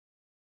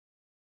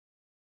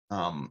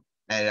 And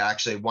it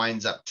actually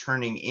winds up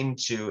turning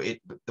into it,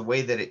 the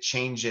way that it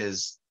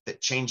changes,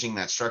 changing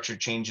that structure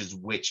changes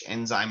which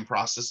enzyme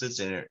processes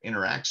it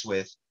interacts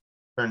with,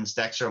 turns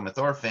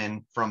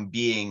dextromethorphan from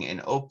being an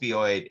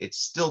opioid. It's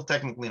still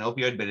technically an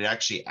opioid, but it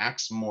actually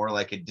acts more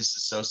like a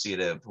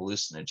dissociative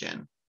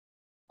hallucinogen,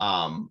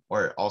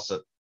 or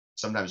also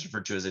sometimes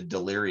referred to as a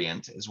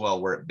deliriant as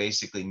well, where it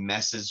basically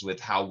messes with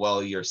how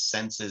well your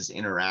senses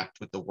interact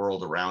with the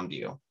world around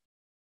you.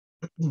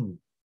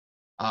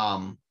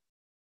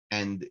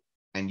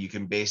 And you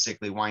can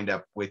basically wind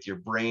up with your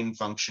brain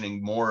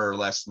functioning more or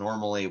less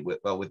normally,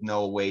 but with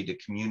no way to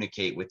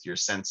communicate with your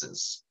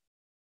senses.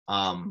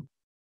 So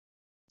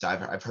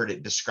I've heard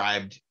it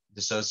described,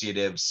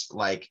 dissociatives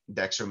like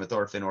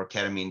dextromethorphan or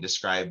ketamine,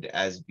 described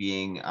as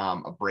being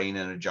a brain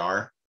in a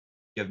jar.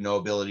 You have no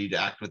ability to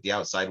act with the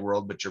outside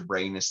world, but your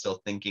brain is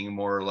still thinking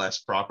more or less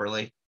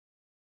properly.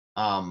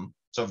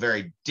 So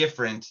very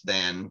different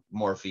than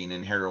morphine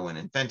and heroin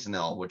and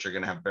fentanyl, which are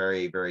going to have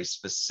very, very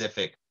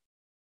specific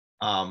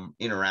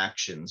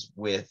interactions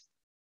with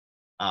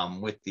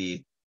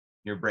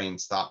your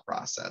brain's thought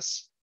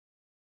process.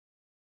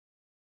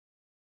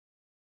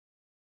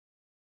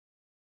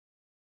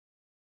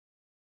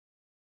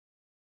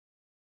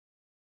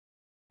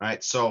 All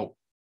right, so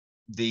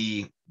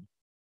the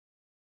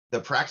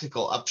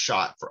practical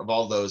upshot of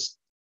all those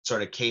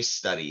sort of case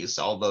studies,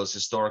 all those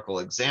historical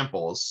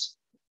examples,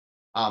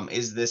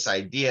 is this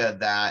idea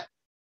that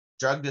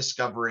drug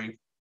discovery,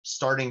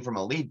 starting from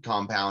a lead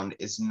compound,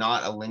 is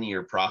not a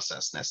linear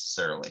process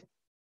necessarily.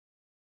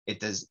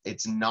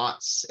 It's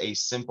not a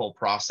simple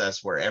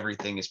process where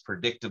everything is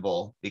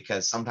predictable,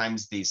 because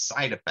sometimes these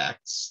side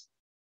effects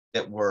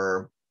that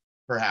were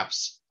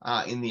perhaps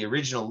in the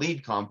original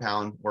lead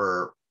compound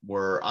were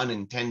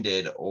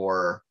unintended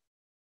or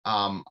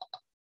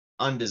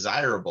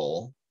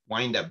undesirable,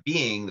 wind up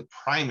being the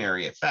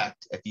primary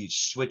effect if you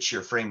switch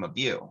your frame of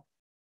view.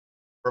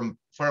 From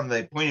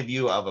the point of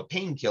view of a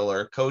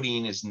painkiller,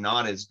 codeine is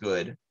not as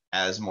good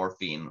as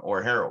morphine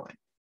or heroin.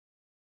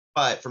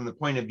 But from the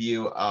point of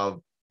view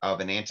of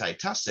an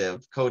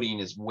antitussive, codeine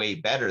is way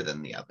better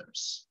than the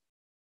others,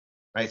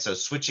 right? So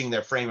switching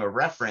their frame of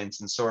reference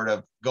and sort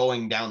of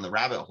going down the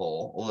rabbit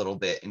hole a little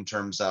bit in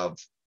terms of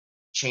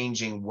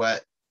changing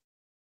what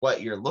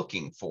you're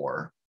looking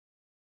for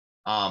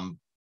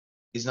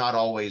is not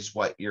always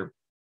what your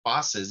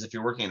bosses, if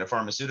you're working at a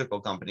pharmaceutical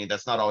company,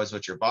 that's not always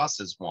what your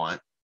bosses want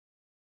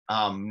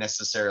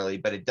necessarily,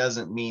 but it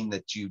doesn't mean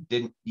that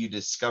you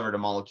discovered a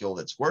molecule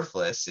that's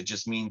worthless. It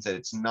just means that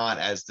it's not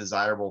as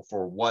desirable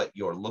for what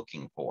you're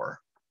looking for.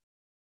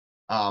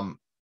 And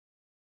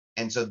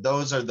so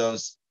those are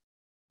those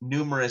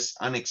numerous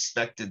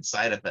unexpected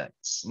side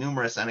effects.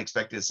 Numerous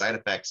unexpected side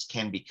effects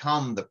can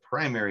become the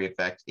primary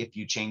effect if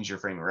you change your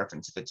frame of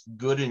reference. If it's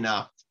good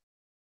enough,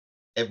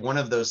 if one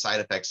of those side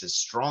effects is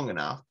strong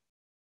enough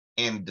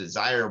and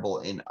desirable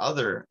in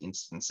other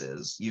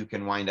instances, you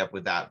can wind up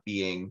with that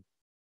being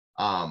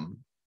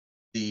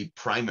the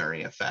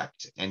primary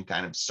effect and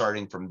kind of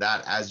starting from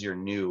that as your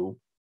new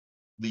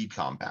lead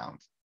compound.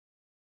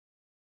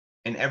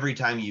 And every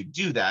time you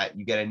do that,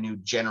 you get a new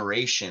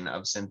generation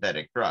of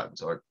synthetic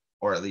drugs,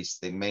 or at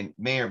least they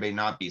may or may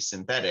not be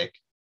synthetic,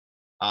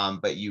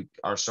 but you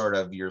are sort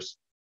of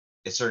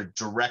it's sort of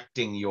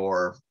directing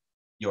your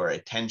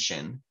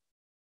attention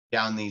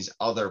down these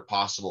other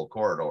possible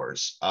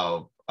corridors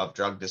of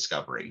drug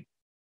discovery.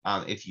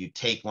 If you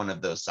take one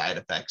of those side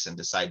effects and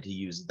decide to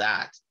use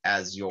that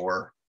as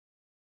your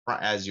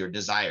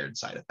desired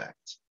side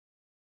effect.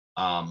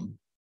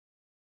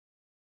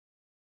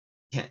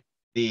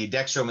 The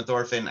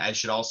dextromethorphan, I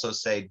should also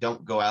say,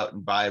 don't go out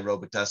and buy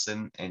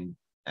Robitussin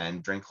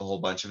and drink a whole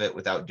bunch of it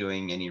without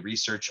doing any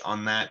research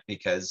on that,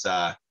 because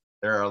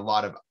there are a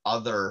lot of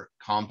other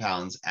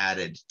compounds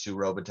added to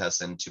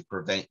Robitussin to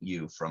prevent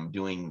you from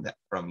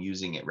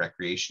using it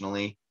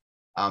recreationally,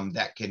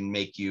 that can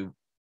make you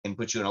and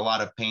put you in a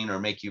lot of pain or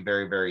make you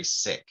very, very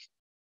sick.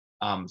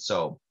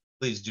 So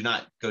please do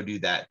not go do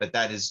that. But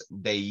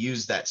they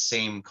use that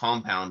same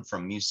compound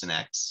from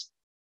Mucinex,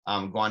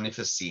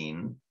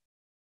 guanifacine,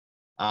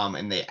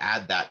 and they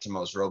add that to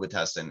most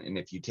Robitussin. And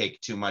if you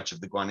take too much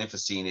of the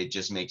guanifacine, it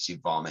just makes you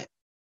vomit,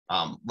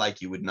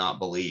 like you would not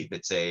believe.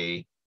 It's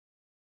can't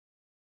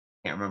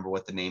remember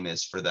what the name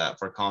is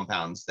for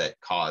compounds that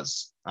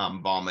cause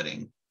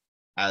vomiting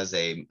as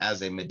a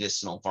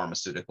medicinal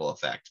pharmaceutical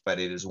effect, but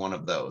it is one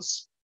of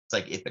those. It's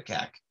like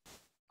Ipecac.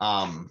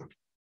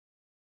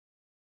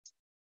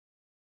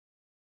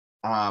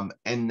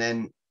 And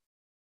then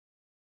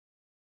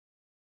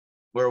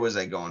where was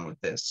I going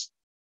with this?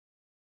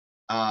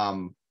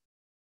 Yeah,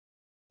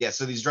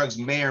 so these drugs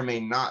may or may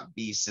not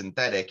be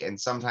synthetic, and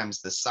sometimes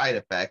the side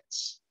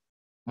effects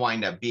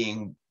wind up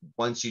being,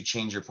 once you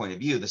change your point of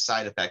view, the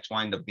side effects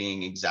wind up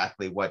being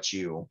exactly what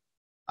you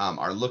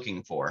are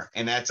looking for.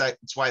 And that's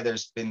why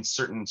there's been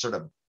certain sort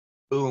of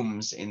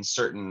booms in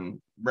certain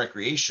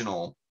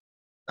recreational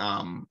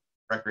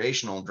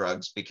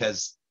drugs,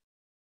 because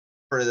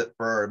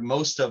for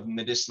most of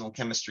medicinal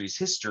chemistry's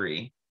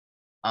history,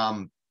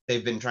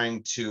 they've been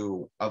trying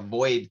to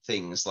avoid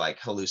things like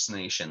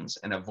hallucinations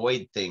and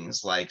avoid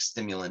things like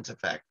stimulant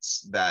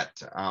effects that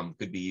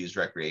could be used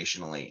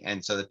recreationally.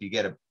 And so if you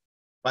get a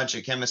bunch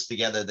of chemists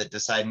together that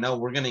decide, no,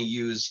 we're going to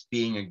use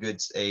being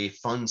a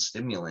fun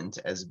stimulant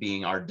as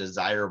being our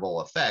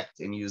desirable effect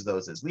and use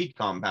those as lead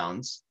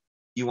compounds,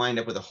 you wind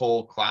up with a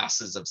whole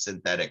classes of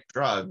synthetic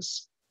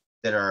drugs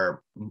that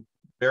are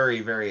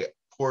very, very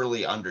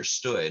poorly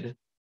understood,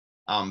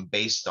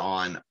 based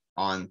on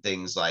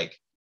things like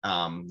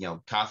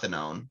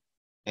cathinone.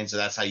 And so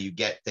that's how you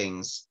get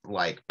things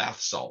like bath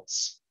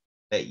salts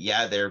that,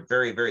 yeah, they're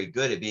very, very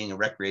good at being a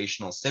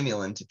recreational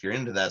stimulant if you're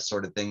into that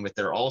sort of thing, but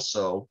they're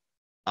also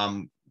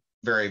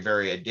very,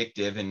 very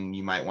addictive, and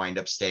you might wind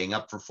up staying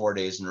up for 4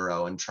 days in a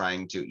row and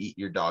trying to eat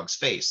your dog's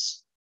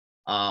face.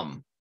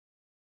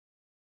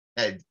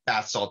 And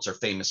bath salts are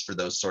famous for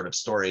those sort of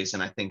stories,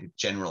 and I think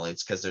generally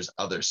it's because there's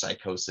other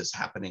psychosis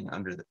happening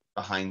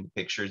behind the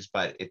pictures,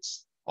 but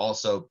it's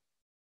also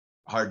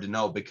hard to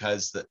know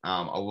because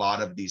a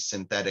lot of these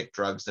synthetic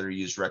drugs that are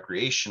used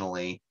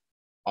recreationally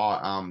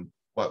are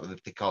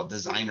what they call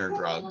designer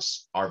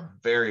drugs, are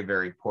very,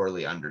 very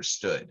poorly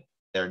understood.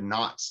 They're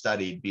not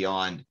studied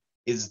beyond,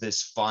 is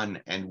this fun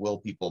and will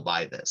people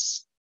buy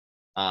this?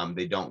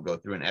 They don't go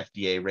through an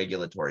FDA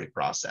regulatory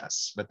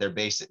process, but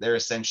they're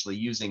essentially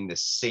using the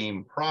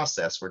same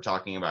process we're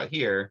talking about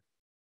here,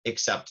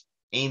 except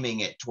aiming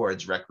it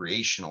towards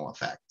recreational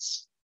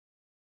effects.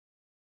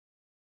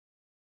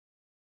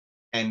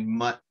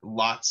 And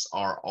lots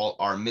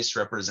are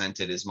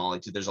misrepresented as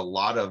molecules. There's a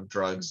lot of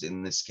drugs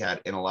in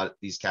a lot of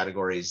these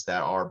categories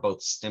that are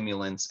both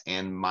stimulants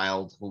and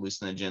mild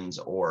hallucinogens,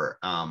 or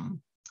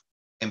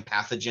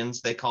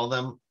empathogens, they call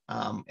them.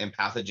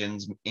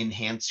 Empathogens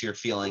enhance your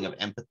feeling of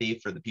empathy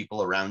for the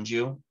people around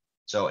you.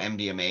 So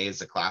MDMA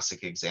is a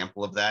classic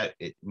example of that.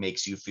 It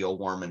makes you feel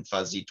warm and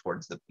fuzzy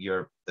towards the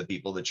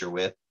people that you're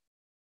with,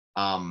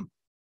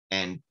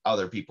 and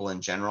other people in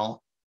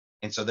general.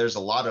 And so there's a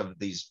lot of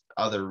these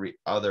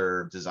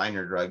other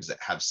designer drugs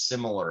that have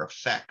similar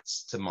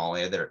effects to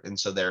Molly.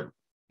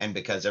 And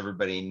because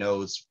everybody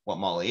knows what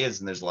Molly is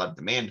and there's a lot of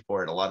demand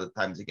for it, a lot of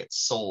times it gets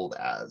sold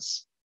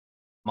as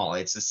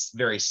Molly. It's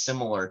very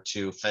similar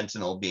to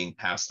fentanyl being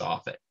passed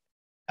off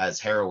as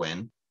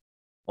heroin,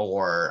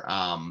 or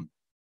a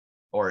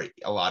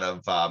lot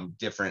of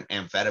different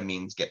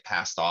amphetamines get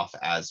passed off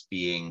as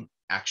being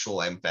actual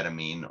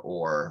amphetamine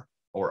or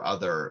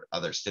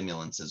other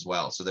stimulants as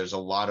well. So there's a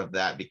lot of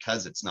that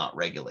because it's not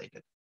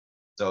regulated.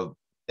 So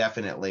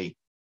definitely,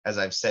 as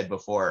I've said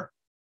before,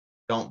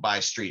 don't buy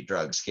street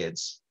drugs,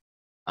 kids,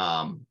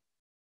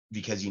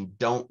 because you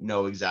don't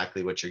know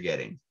exactly what you're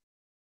getting.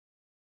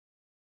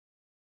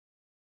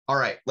 All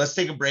right, let's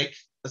take a break.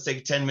 Let's take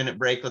a 10-minute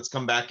break. Let's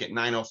come back at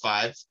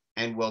 9:05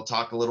 and we'll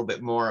talk a little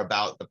bit more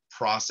about the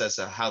process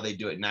of how they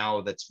do it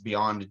now that's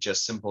beyond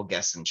just simple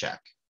guess and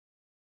check.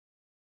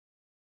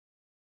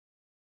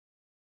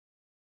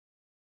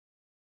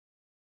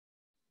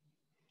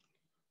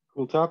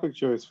 Cool topic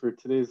choice for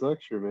today's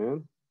lecture,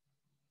 man.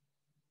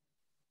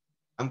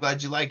 I'm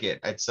glad you like it.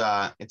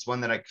 It's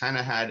one that I kind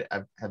of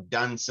have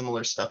done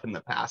similar stuff in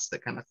the past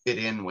that kind of fit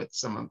in with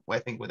I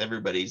think with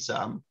everybody's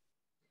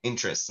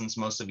interest, since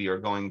most of you are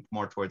going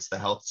more towards the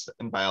health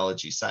and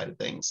biology side of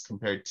things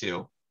compared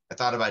to, I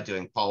thought about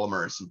doing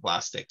polymers and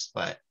plastics,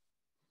 but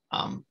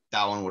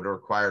that one would have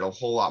required a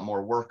whole lot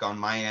more work on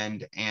my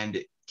end, and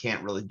it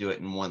can't really do it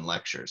in one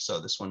lecture. So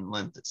this one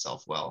lent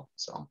itself well.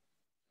 So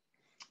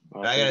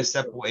but I got to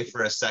step away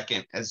for a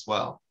second as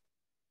well.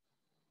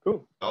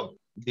 Cool. I'll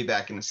be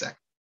back in a sec.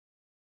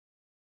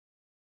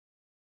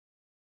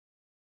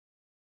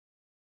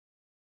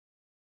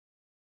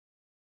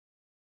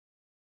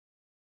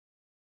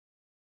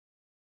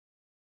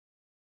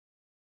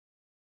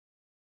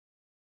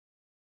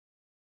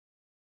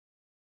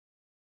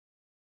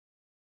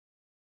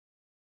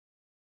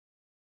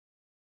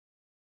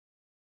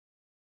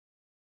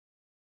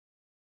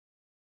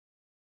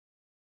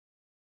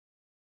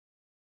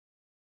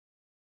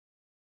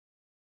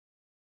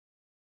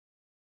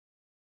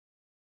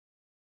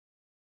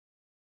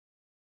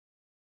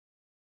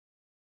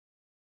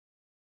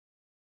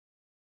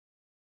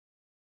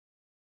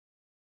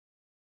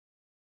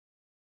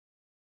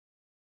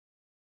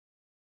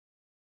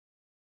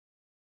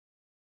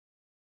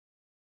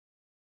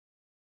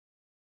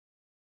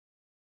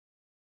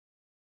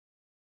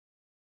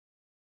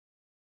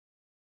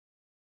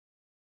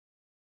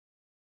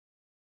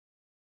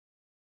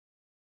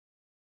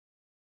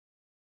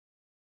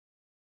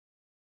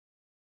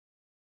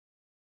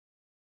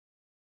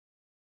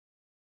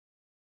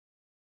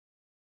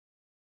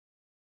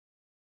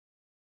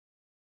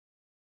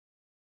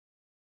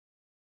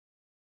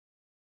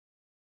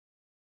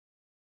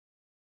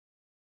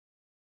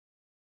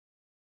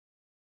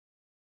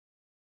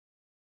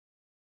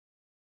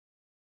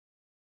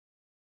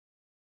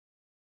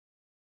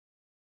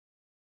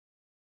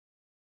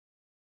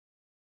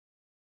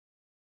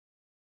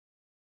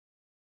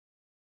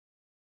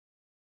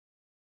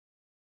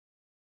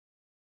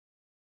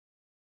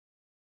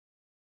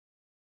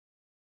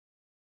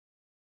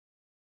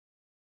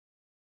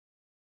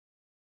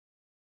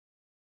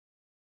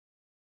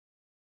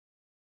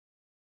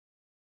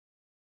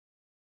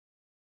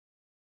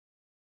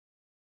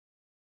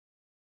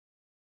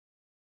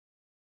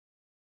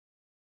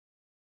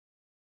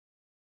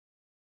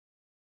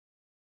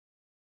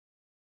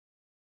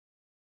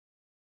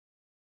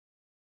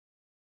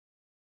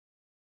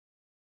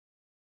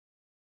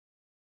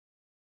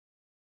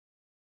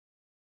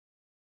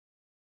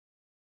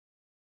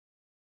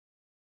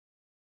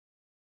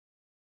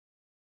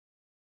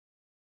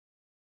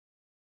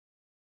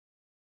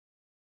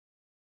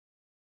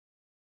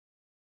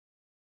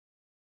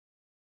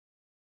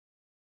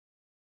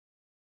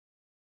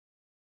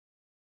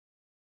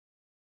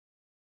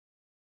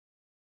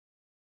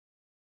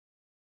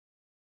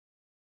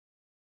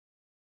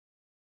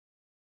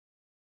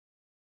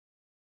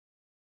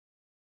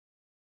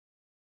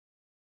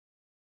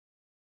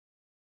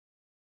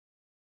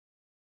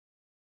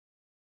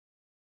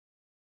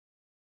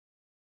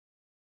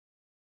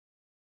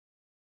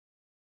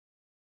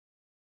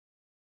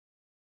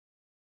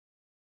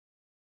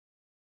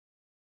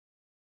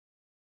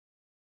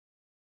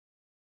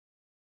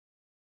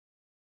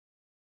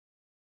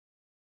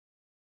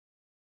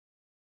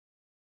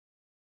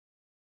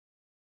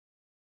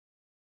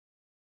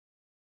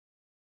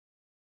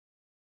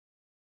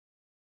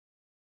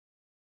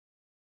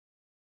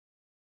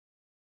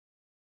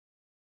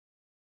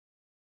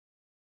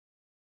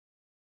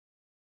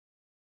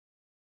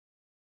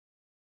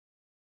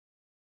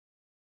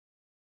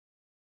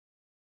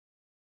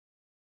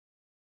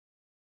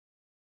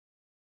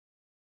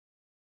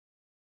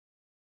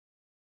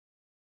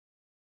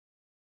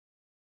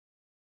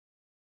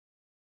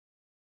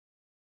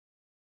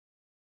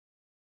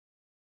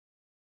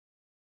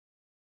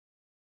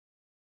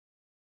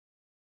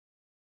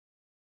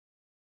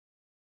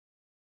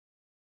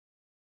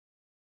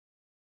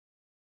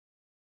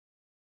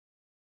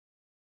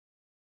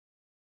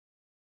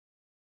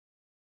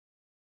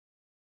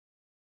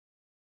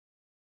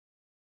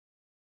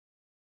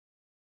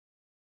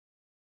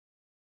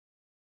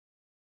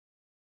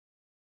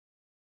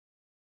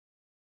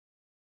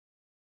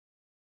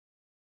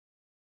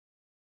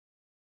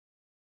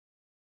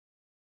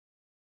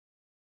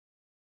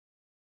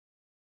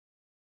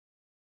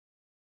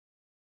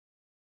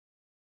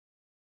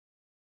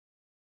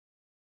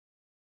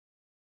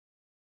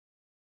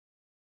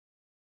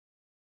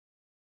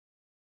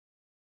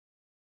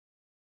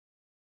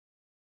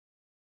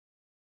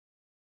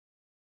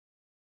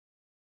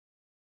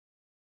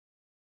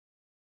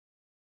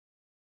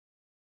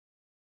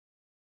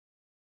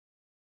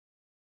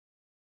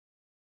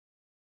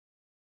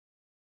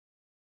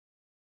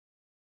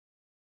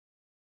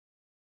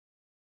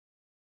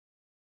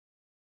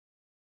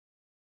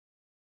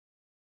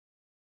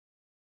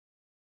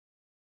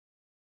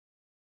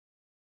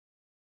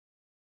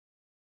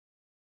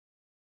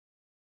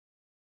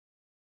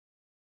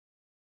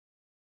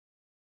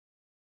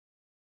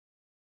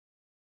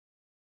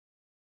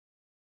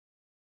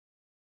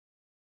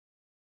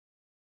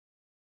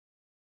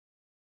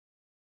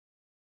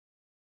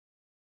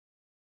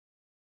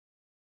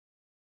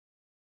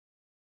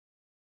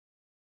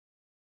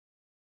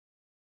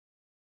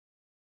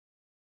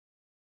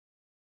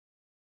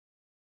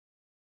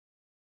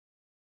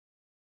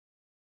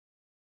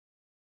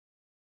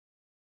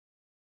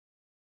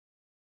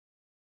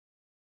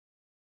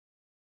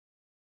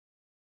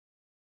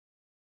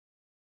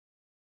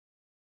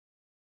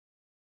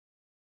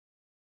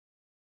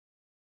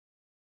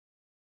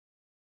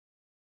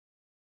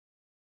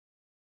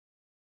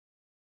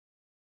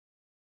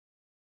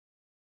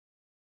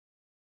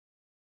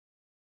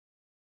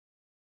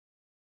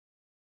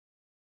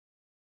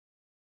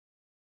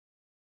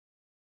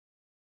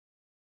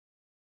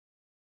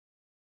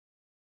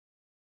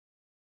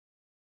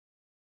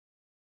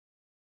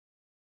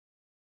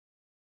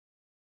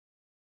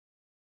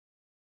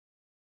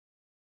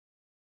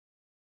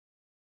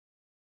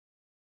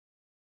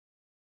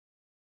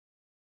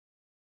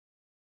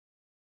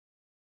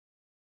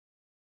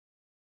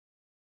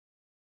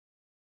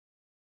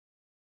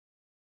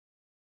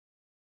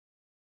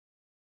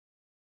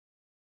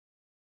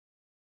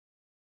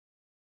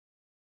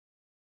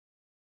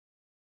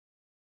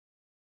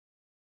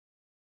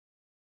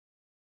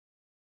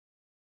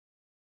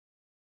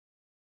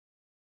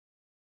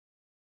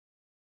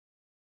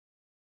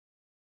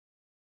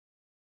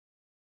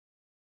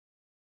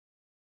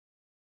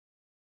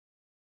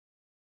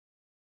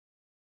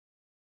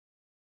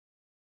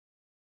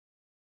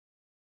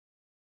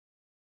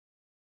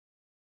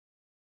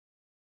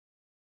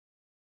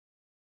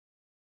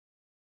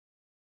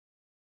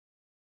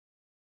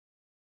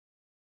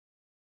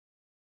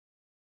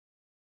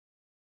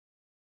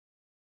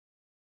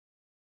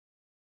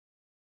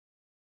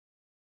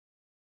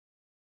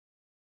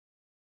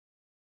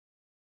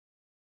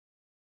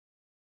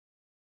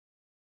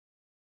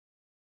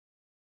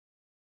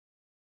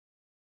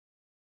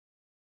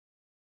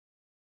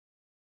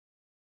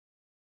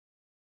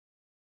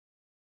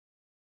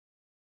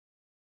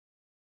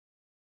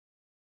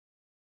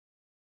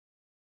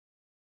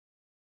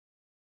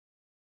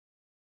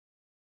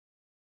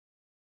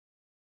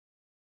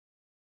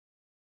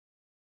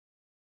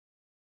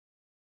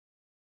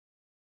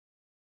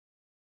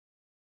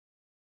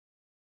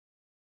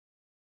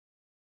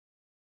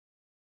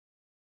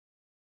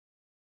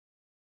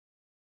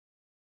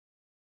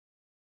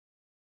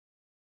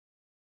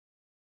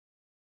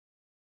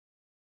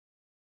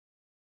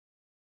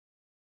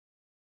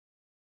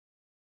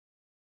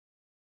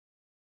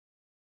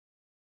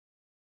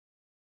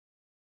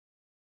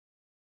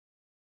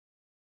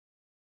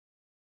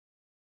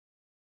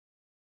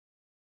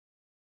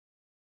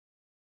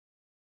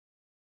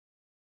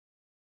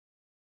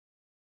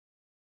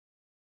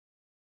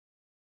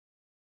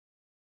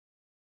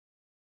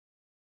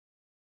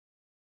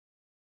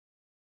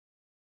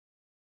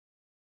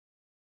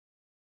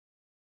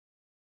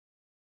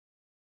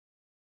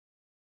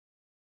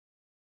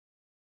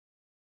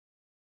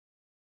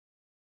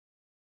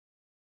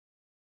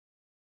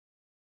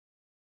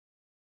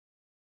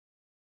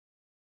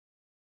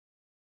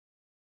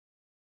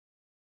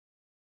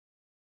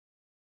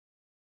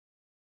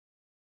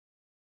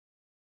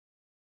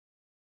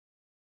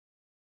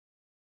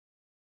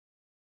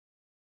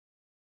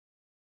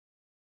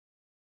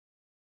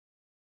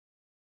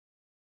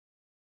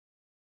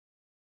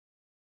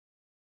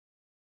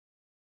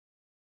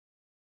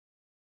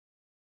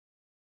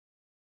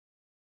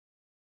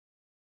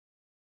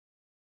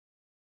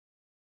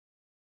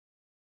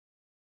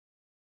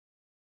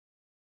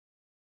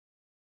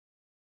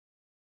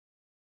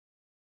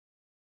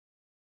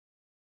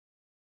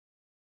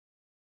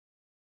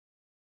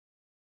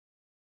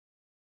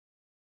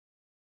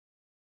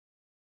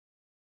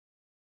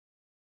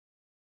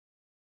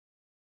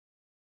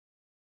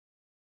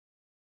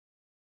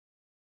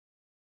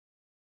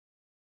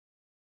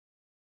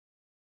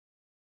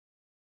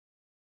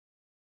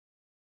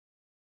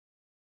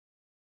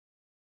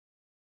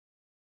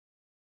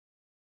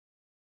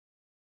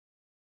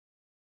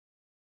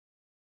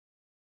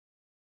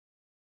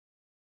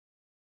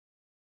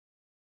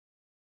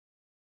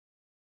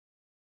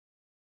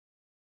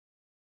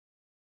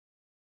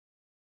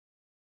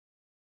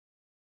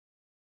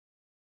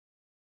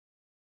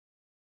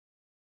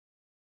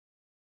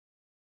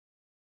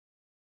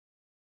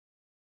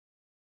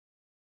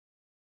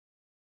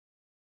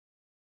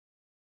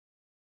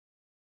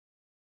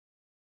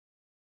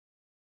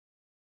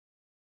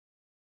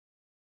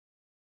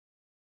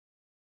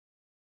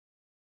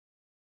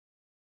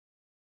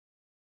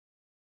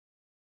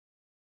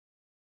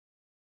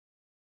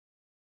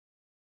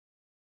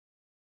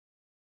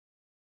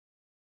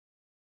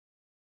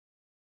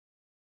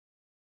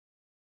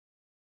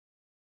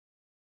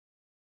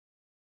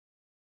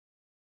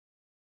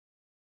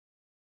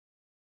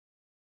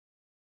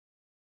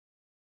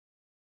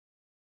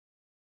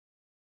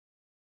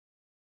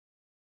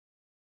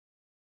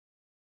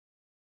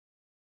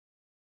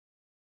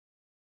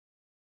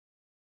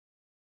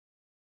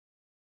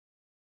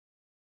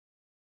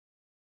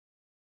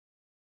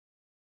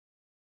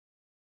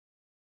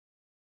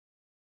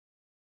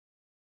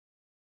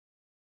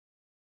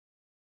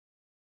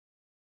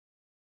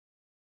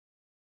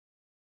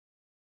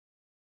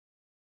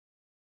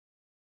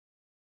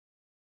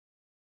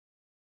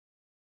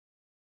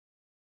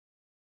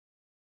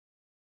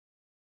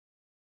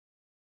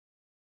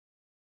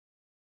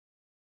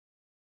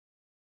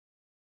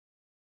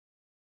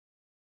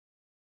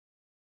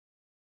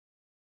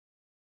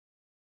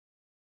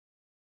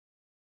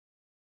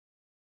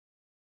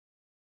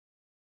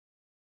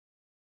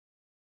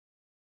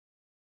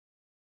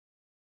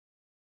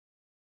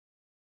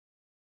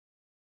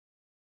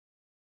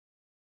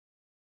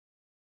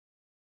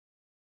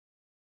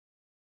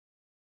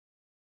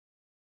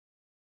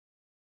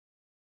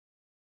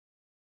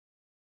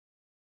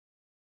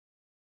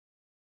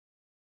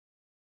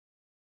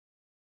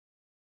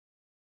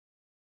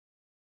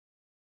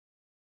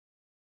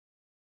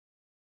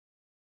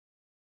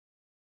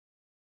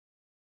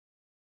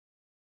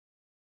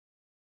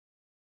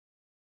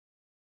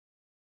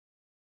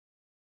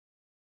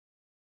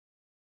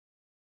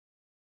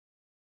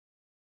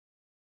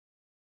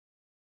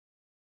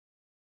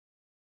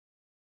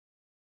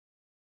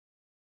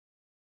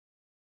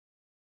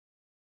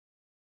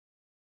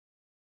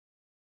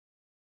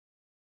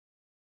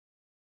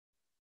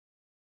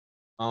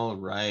 All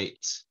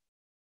right.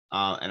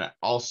 And I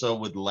also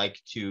would like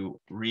to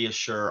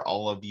reassure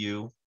all of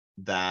you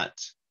that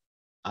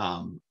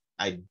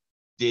I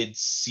did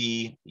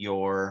see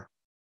your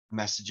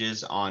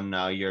messages on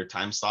your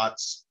time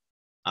slots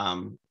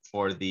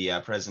for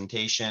the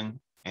presentation.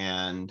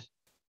 And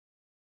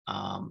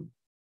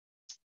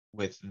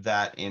with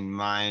that in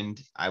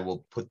mind, I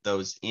will put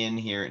those in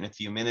here in a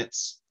few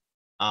minutes.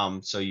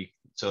 So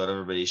that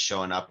everybody's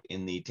showing up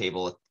in the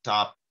table at the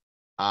top.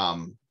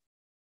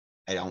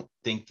 I don't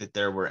think that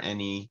there were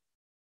any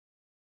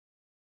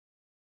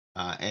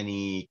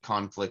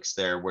conflicts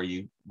there where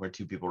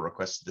two people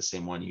requested the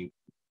same one.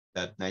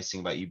 That nice thing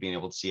about you being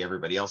able to see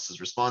everybody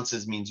else's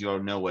responses means you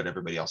know what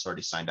everybody else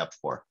already signed up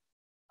for.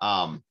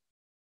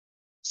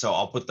 So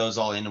I'll put those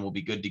all in and we'll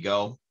be good to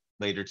go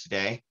later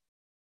today.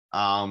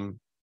 And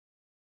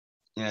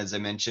as I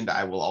mentioned,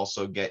 I will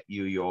also get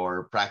you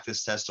your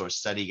practice test or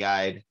study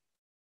guide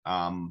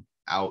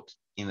out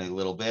in a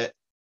little bit.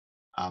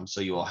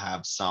 So you will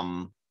have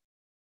some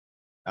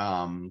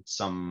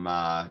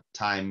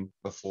time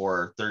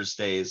before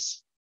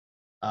Thursday's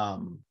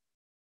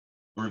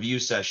review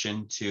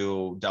session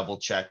to double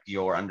check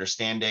your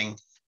understanding.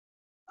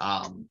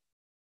 And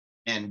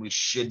you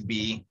should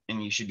be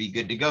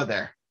good to go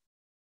there.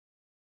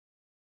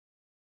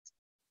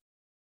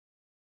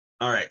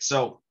 All right,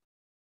 so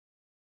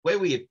the way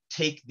we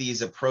take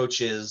these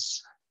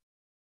approaches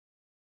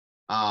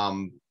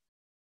in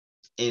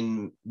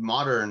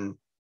modern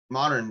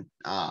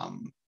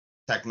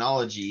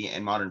technology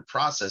and modern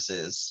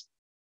processes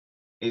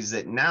is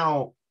that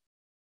now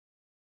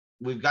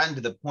we've gotten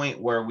to the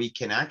point where we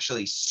can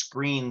actually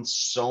screen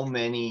so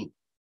many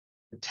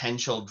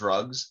potential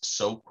drugs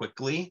so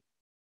quickly,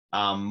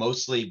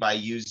 mostly by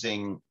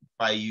using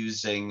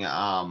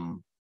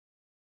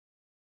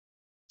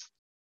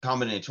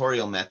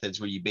combinatorial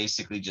methods where you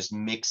basically just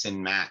mix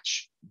and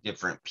match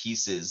different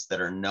pieces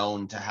that are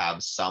known to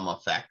have some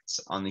effects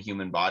on the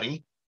human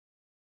body.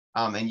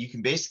 And you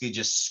can basically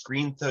just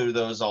screen through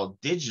those all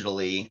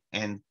digitally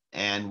and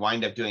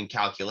wind up doing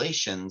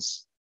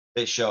calculations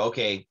that show,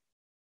 okay,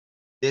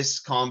 this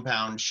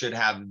compound should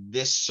have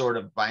this sort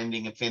of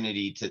binding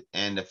affinity to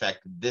and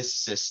affect this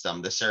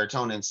system, the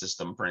serotonin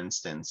system, for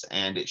instance,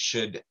 and it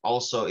should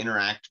also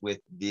interact with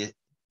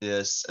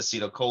this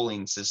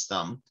acetylcholine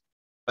system,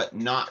 but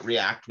not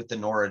react with the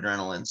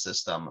noradrenaline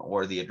system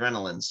or the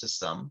adrenaline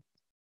system.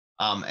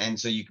 And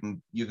so you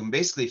can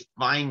basically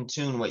fine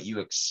tune what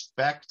you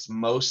expect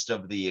most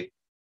of the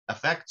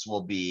effects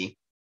will be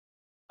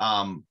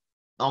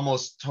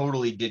almost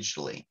totally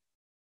digitally.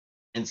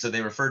 And so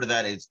they refer to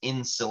that as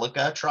in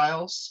silico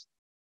trials.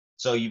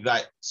 So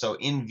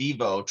in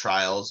vivo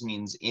trials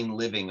means in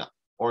living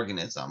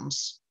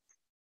organisms.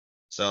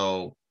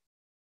 So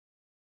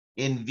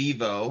in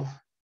vivo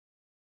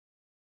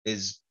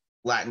is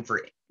Latin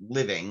for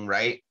living,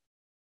 right?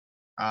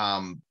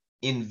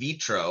 In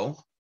vitro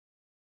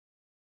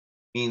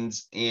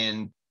means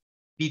in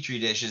petri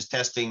dishes,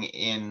 testing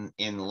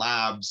in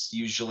labs,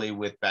 usually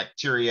with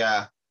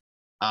bacteria,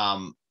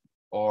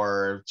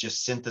 or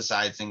just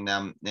synthesizing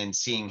them and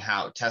seeing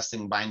how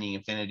testing binding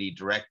affinity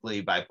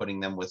directly by putting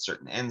them with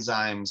certain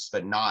enzymes,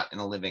 but not in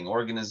a living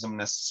organism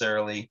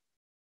necessarily.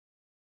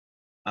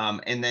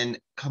 And then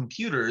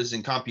computers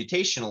and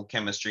computational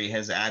chemistry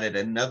has added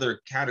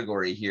another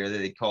category here that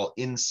they call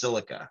in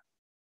silico.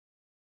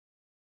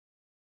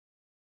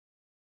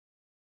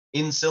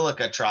 In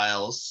silico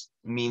trials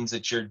means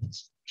that you're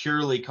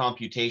purely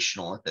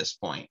computational at this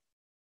point.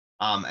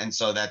 And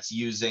so that's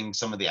using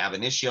some of the ab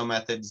initio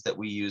methods that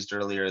we used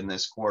earlier in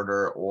this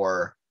quarter,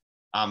 or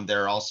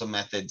there are also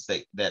methods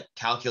that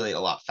calculate a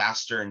lot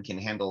faster and can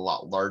handle a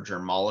lot larger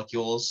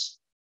molecules,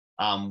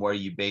 where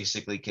you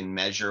basically can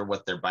measure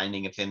what their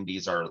binding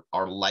affinities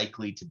are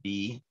likely to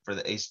be for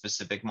a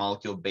specific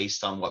molecule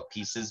based on what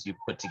pieces you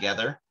put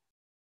together.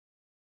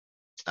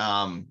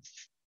 And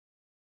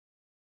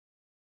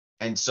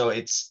so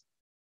it's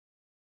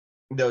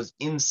those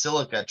in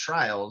silico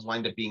trials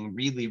wind up being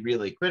really,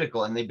 really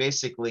critical, and they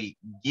basically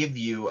give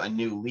you a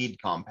new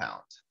lead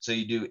compound. So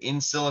you do in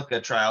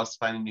silico trials to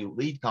find a new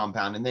lead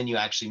compound, and then you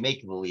actually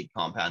make the lead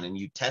compound and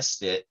you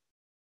test it.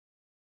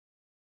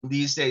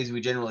 These days, we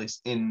generally,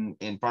 in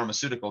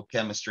pharmaceutical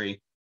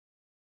chemistry,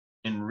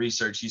 in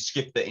research, you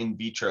skip the in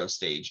vitro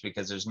stage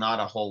because there's not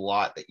a whole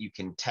lot that you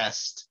can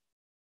test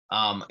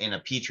in a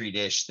petri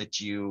dish that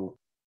you,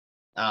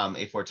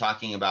 if we're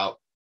talking about,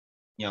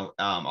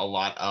 a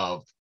lot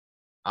of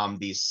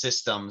these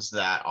systems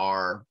that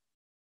are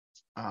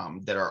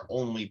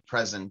only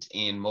present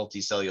in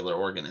multicellular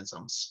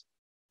organisms,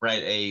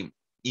 right?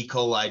 E.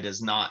 coli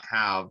does not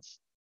have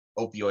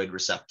opioid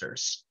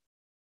receptors.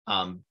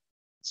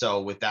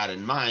 So with that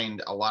in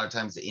mind, a lot of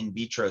times the in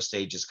vitro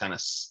stage is kind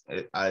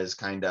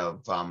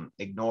of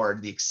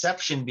ignored. The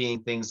exception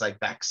being things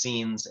like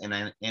vaccines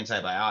and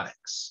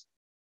antibiotics.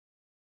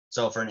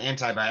 So for an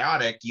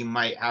antibiotic, you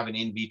might have an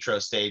in vitro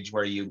stage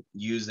where you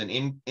use an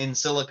in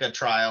silico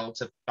trial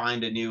to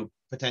find a new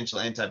potential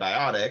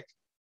antibiotic.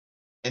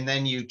 and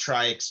then you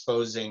try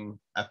exposing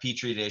a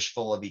petri dish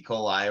full of E.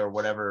 coli or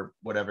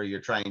whatever you're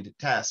trying to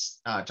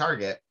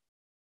target.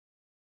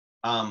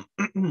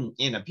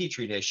 In a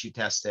petri dish, you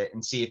test it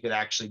and see if it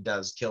actually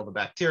does kill the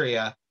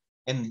bacteria,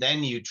 and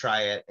then you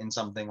try it in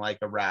something like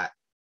a rat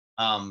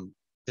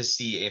to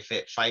see if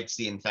it fights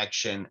the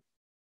infection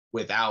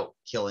without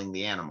killing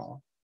the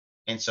animal.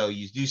 And so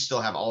you do still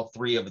have all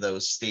three of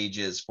those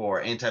stages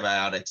for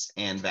antibiotics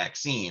and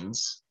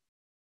vaccines.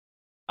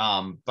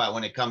 But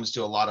when it comes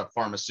to a lot of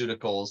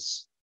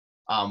pharmaceuticals,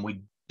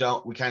 we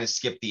kind of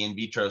skip the in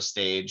vitro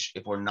stage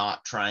if we're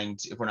not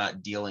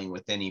dealing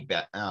with any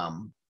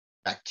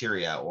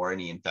bacteria or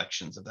any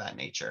infections of that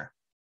nature.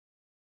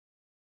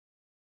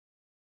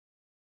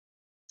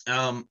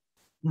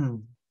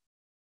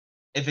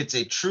 If it's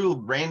a true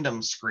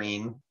random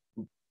screen,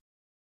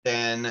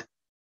 then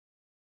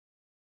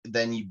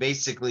you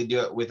basically do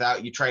it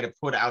without, you try to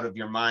put out of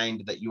your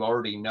mind that you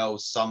already know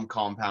some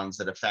compounds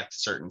that affect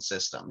certain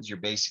systems. You're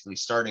basically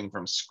starting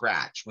from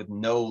scratch with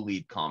no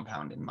lead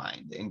compound in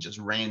mind and just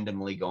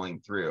randomly going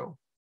through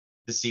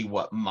to see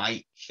what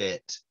might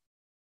fit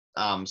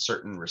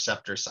certain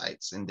receptor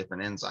sites in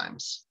different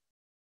enzymes.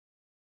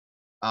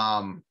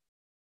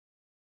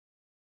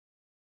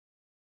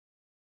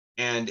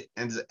 And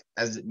as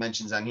it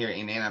mentions on here,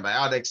 in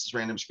antibiotics,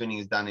 random screening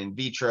is done in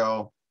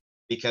vitro,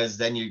 because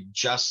then you're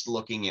just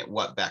looking at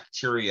what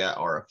bacteria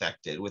are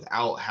affected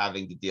without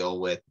having to deal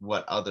with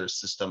what other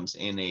systems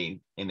in a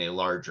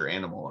larger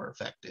animal are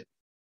affected.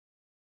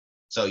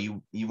 So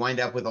you wind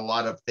up with a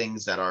lot of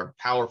things that are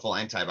powerful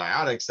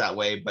antibiotics that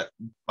way,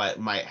 but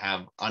might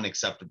have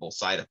unacceptable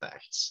side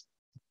effects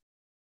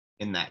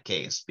in that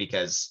case,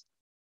 because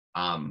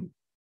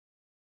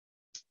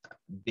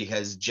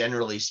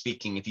generally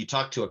speaking, if you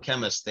talk to a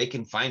chemist, they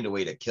can find a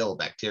way to kill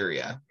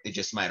bacteria. They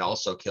just might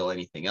also kill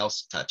anything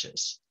else it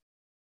touches.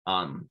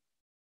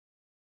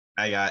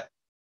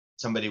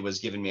 Somebody was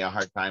giving me a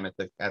hard time at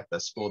the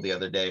school the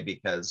other day,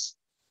 because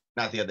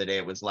not the other day,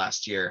 it was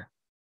last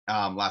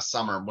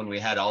summer, when we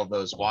had all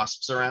those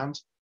wasps around,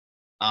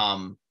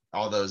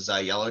 all those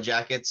yellow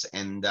jackets,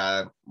 and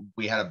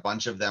we had a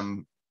bunch of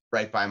them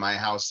right by my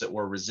house that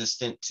were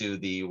resistant to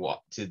the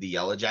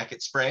yellow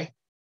jacket spray.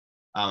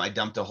 I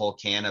dumped a whole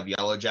can of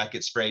yellow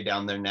jacket spray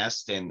down their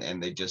nest,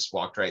 and they just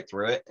walked right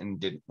through it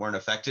and weren't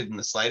affected in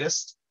the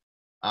slightest.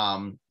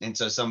 And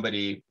so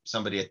somebody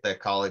at the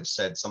college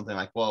said something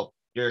like, "Well,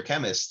 you're a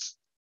chemist.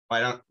 Why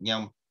don't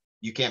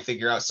you can't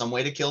figure out some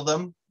way to kill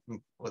them?"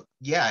 Well,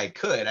 yeah, I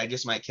could. I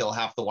just might kill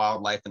half the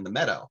wildlife in the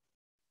meadow.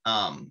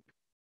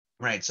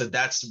 Right. So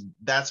that's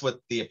what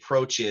the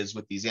approach is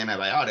with these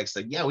antibiotics.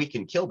 Like, yeah, we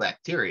can kill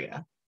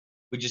bacteria.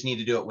 We just need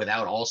to do it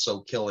without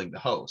also killing the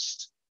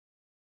host.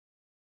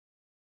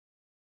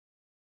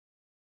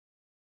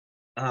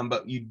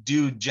 But you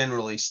do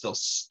generally still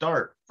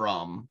start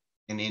from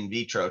an in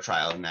vitro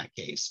trial in that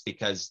case,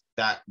 because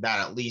that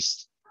at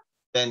least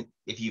then,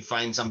 if you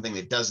find something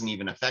that doesn't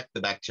even affect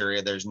the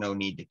bacteria, there's no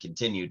need to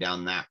continue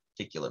down that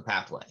particular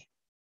pathway.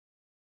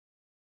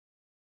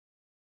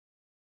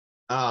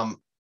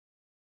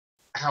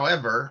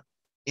 However,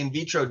 in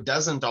vitro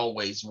doesn't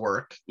always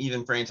work,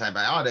 even for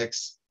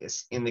antibiotics,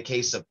 is in the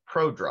case of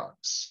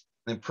prodrugs.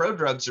 And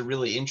prodrugs are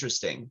really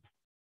interesting.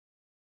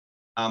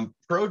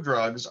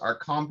 Prodrugs are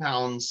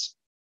compounds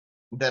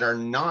that are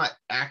not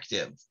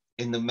active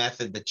in the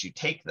method that you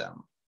take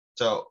them.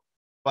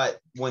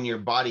 But when your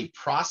body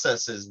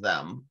processes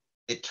them,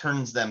 it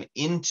turns them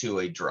into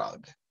a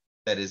drug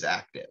that is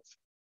active.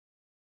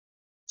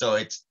 So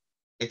it's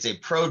a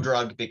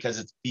prodrug because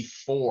it's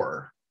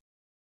before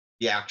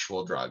the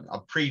actual drug. A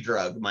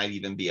pre-drug might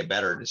even be a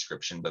better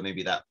description, but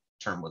maybe that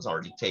term was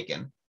already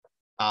taken.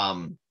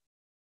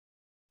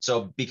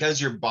 So because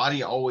your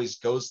body always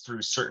goes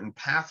through certain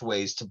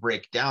pathways to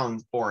break down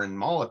foreign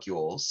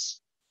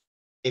molecules,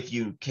 if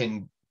you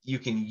can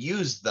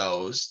use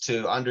those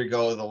to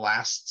undergo the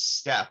last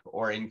step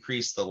or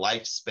increase the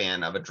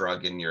lifespan of a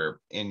drug in your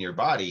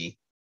body,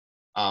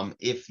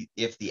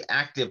 if the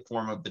active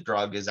form of the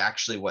drug is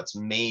actually what's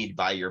made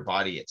by your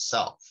body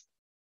itself.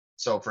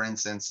 So for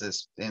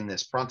instance, in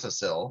this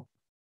Prontosil,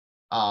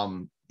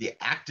 the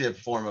active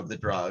form of the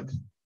drug,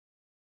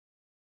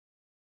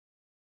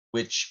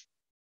 which,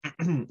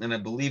 and I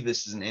believe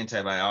this is an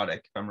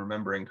antibiotic, if I'm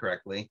remembering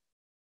correctly,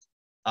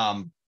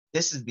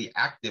 this is the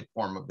active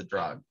form of the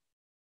drug.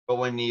 But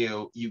when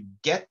you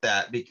get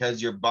that,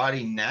 because your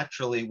body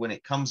naturally, when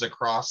it comes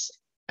across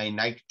a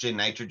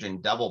nitrogen-nitrogen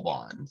double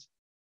bond,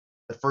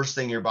 the first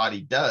thing your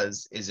body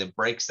does is it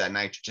breaks that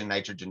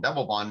nitrogen-nitrogen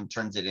double bond and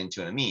turns it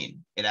into an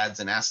amine. It adds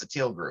an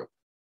acetyl group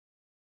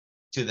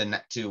to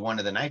one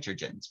of the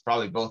nitrogens,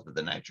 probably both of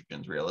the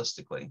nitrogens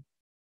realistically.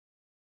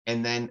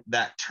 And then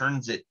that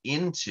turns it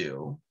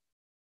into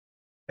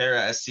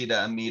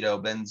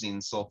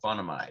para-acetylamido-benzene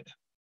sulfonamide.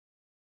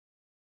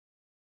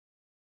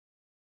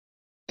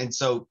 And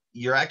so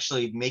you're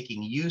actually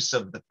making use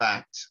of the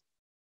fact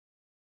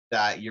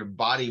that your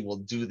body will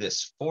do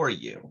this for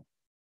you.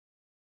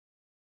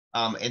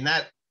 And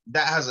that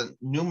has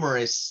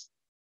numerous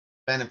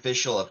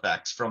beneficial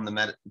effects from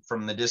the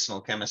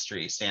medicinal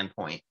chemistry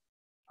standpoint.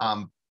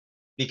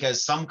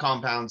 Because some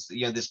compounds,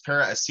 this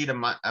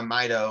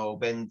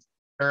para-acetamidobenzene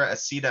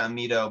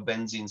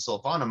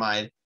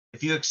sulfonamide,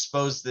 if you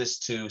expose this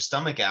to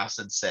stomach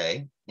acid,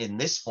 say, in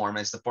this form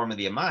as the form of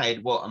the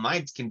amide, well,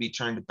 amides can be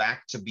turned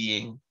back to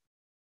being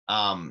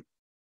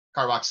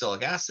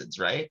carboxylic acids,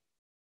 right?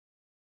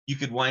 You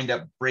could wind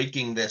up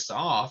breaking this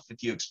off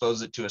if you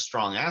expose it to a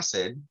strong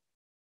acid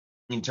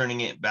and turning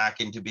it back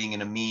into being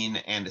an amine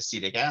and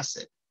acetic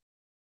acid.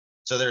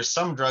 So there's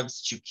some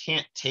drugs that you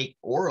can't take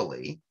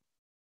orally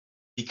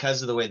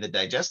because of the way the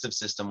digestive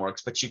system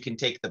works, but you can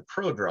take the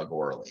prodrug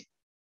orally.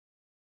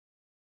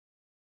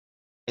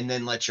 And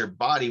then let your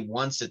body,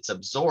 once it's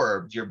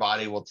absorbed, your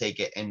body will take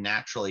it and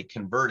naturally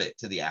convert it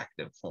to the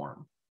active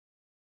form.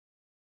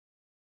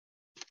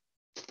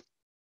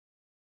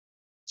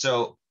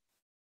 So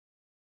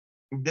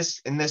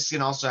this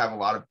can also have a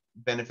lot of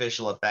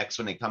beneficial effects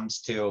when it comes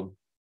to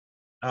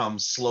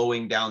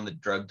slowing down the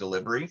drug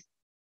delivery.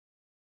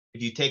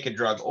 If you take a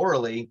drug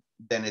orally,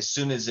 then as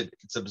soon as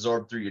it's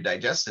absorbed through your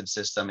digestive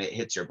system, it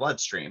hits your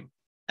bloodstream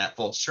at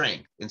full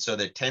strength. And so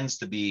there tends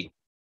to be,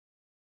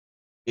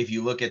 if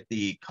you look at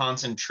the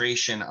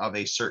concentration of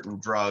a certain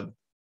drug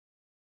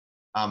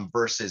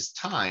versus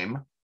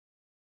time,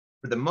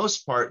 for the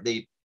most part,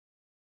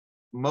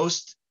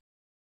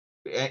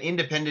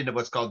 independent of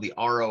what's called the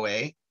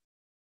ROA,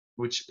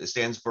 which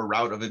stands for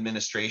route of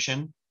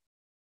administration.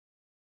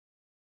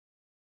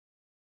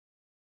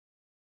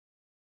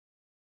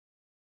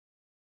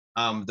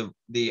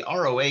 The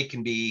ROA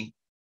can be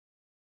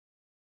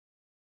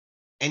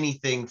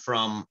anything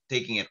from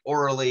taking it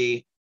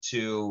orally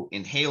to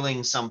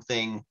inhaling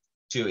something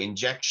to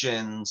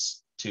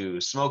injections to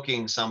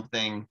smoking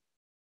something.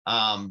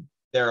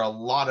 There are a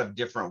lot of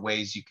different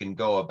ways you can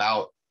go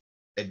about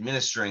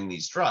administering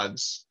these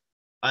drugs.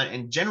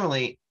 And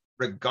generally,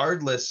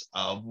 regardless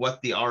of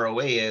what the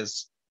ROA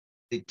is,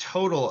 the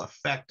total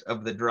effect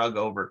of the drug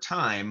over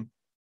time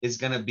is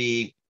going to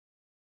be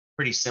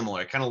pretty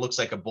similar. It kind of looks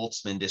like a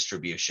Boltzmann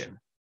distribution,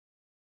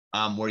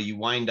 where you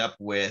wind up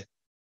with,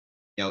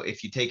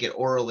 if you take it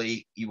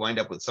orally, you wind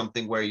up with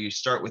something where you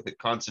start with the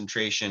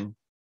concentration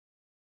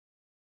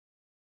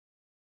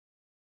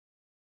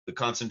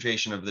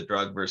of the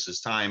drug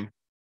versus time,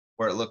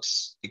 where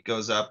it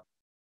goes up.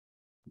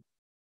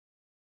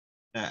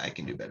 I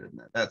can do better than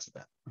that. That's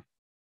that.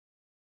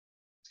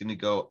 It's going to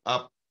go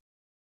up.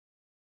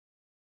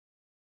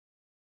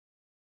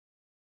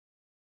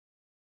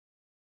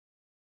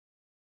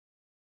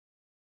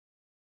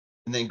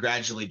 And then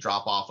gradually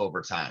drop off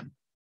over time.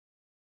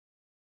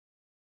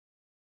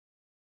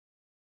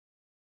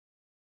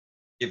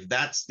 If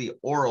that's the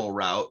oral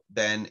route,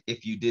 then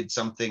if you did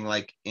something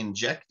like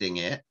injecting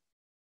it,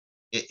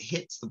 it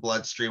hits the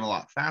bloodstream a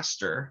lot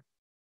faster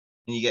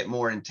and you get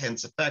more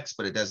intense effects,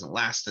 but it doesn't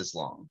last as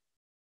long.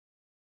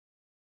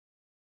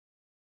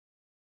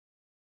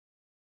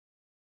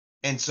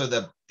 And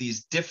so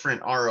these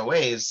different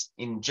ROAs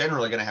in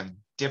general are going to have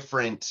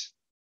different,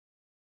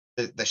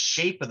 the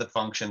shape of the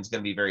function is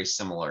going to be very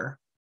similar.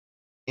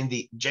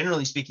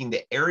 Generally speaking,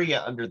 the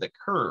area under the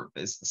curve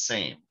is the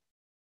same.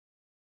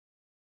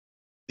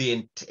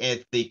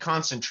 The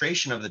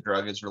concentration of the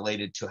drug is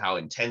related to how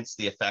intense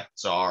the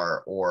effects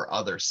are or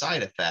other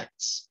side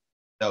effects,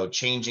 though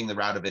changing the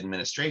route of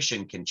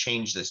administration can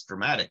change this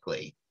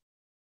dramatically.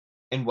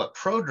 And what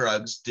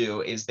prodrugs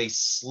do is they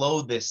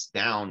slow this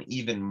down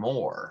even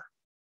more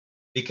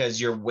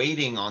because you're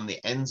waiting on the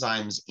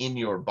enzymes in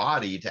your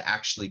body to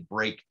actually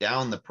break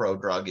down the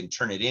prodrug and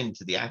turn it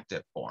into the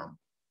active form.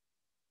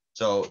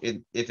 So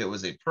if it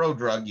was a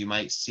prodrug, you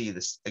might see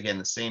this, again,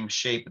 the same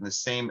shape and the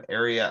same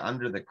area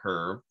under the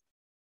curve.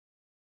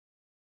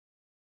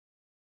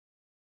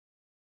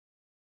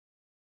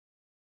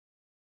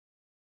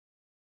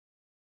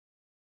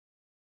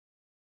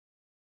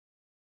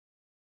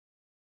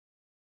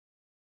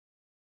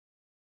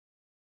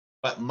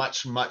 But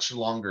much, much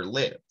longer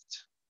lived.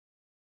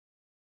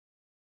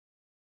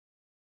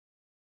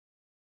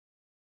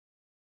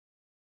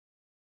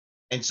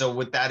 And so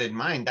with that in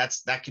mind,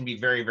 that can be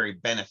very, very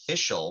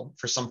beneficial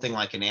for something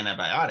like an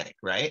antibiotic,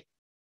 right?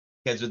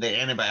 Because with the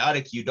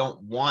antibiotic, you don't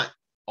want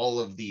all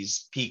of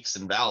these peaks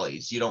and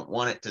valleys. You don't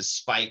want it to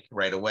spike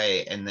right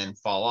away and then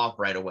fall off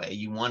right away.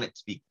 You want it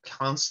to be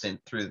constant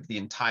through the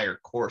entire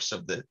course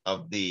of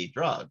the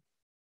drug,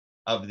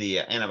 of the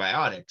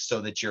antibiotic,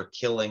 so that you're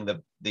killing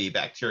the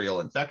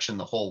bacterial infection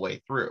the whole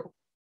way through.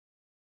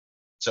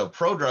 So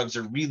prodrugs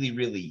are really,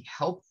 really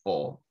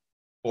helpful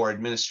for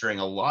administering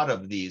a lot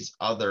of these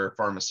other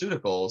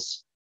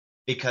pharmaceuticals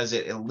because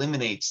it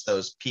eliminates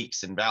those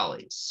peaks and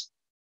valleys.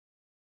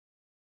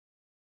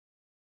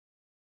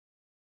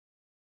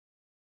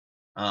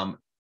 Of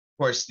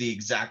course, the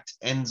exact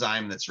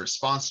enzyme that's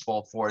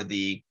responsible for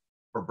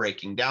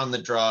breaking down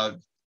the drug,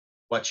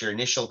 what your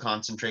initial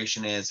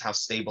concentration is, how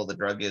stable the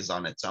drug is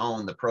on its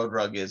own, the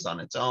prodrug is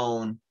on its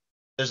own.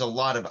 There's a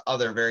lot of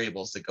other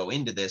variables that go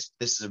into this.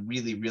 This is a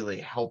really, really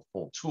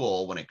helpful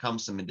tool when it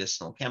comes to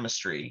medicinal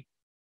chemistry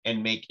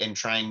and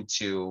trying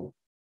to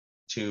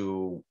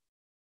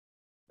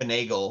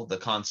finagle the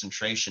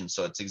concentration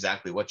so it's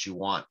exactly what you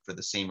want for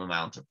the same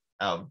amount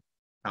of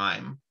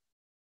time.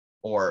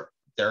 Or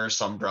there are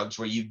some drugs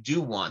where you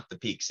do want the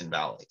peaks and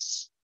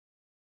valleys.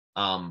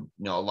 You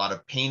know, a lot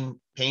of pain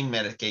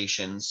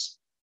medications,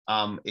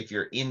 if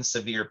you're in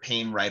severe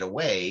pain right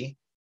away,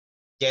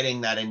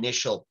 getting that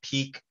initial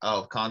peak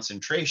of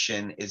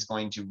concentration is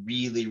going to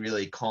really,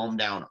 really calm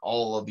down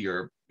all of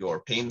your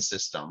pain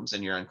systems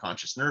and your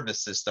unconscious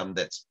nervous system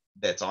that's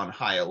on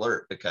high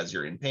alert because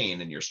you're in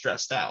pain and you're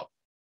stressed out.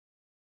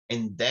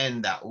 And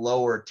then that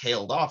lower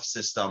tailed off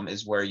system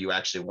is where you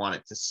actually want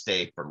it to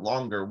stay for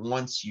longer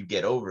once you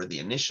get over the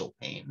initial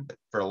pain. But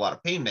for a lot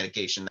of pain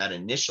medication, that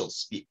initial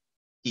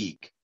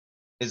peak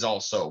is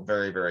also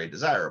very, very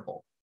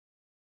desirable.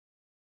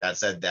 That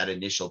said, that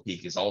initial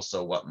peak is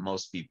also what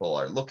most people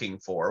are looking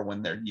for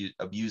when they're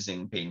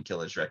abusing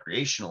painkillers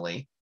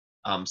recreationally.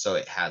 So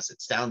it has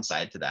its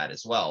downside to that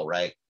as well,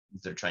 right?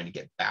 They're trying to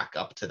get back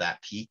up to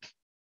that peak,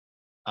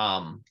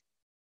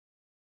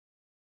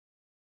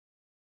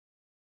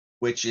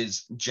 which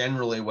is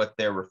generally what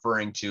they're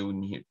referring to.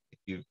 And if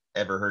you've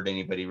ever heard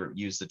anybody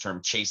use the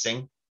term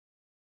chasing,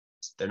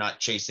 they're not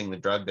chasing the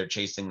drug, they're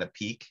chasing the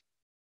peak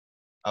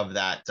of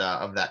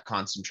that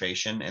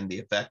concentration and the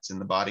effects in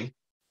the body.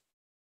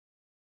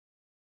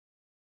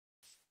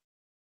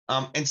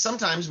 And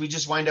sometimes we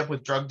just wind up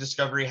with drug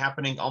discovery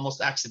happening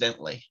almost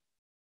accidentally.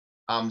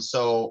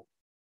 So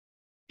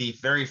the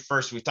very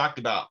first we talked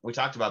about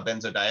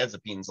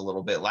benzodiazepines a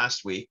little bit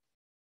last week.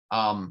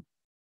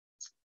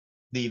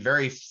 The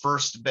very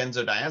first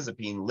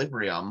benzodiazepine,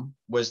 Librium,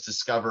 was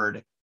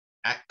discovered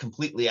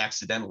completely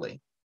accidentally.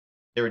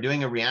 They were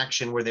doing a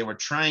reaction where they were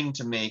trying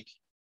to make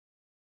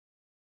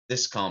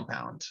this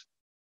compound.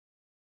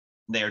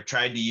 They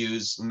tried to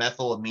use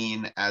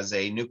methylamine as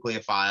a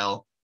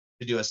nucleophile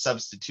to do a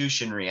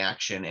substitution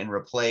reaction and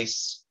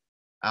replace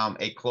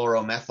a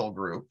chloromethyl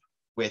group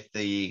with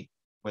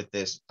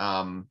this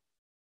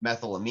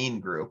methylamine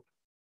group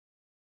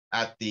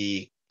at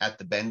the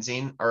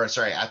benzene, or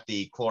sorry, at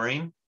the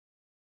chlorine.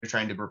 They're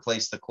trying to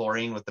replace the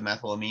chlorine with the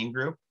methylamine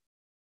group.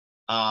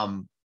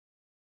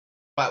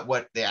 But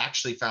what they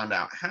actually found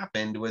out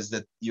happened was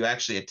that you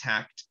actually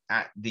attacked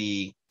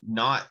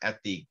not at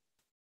the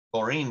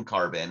chlorine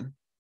carbon,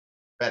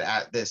 but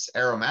at this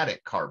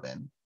aromatic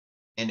carbon.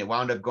 And it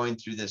wound up going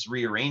through this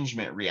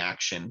rearrangement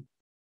reaction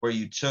where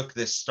you took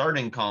this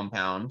starting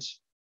compound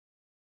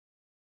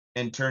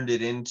and turned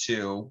it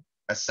into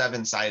a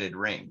 7-sided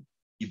ring.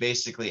 You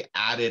basically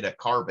added a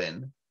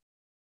carbon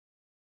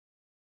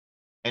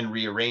and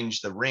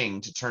rearranged the ring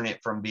to turn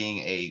it from being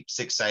a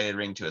 6-sided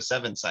ring to a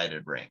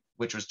 7-sided ring,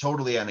 which was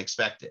totally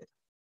unexpected.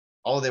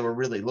 All they were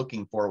really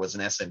looking for was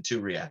an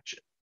SN2 reaction,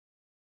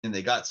 and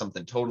they got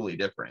something totally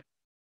different.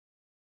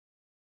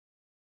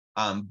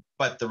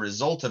 But the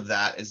result of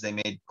that is they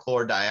made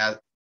chlordiazepoxide,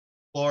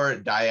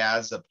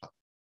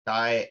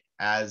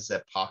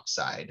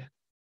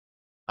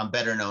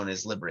 better known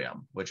as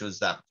Librium, which was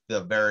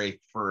the very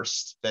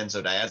first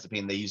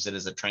benzodiazepine. They used it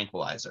as a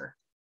tranquilizer,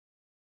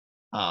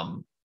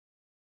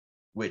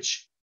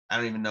 which I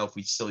don't even know if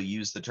we still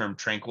use the term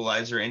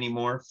tranquilizer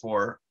anymore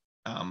for,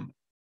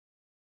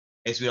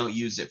 we don't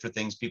use it for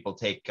things people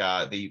take.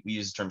 We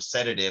use the term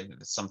sedative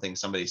if it's something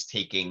somebody's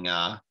taking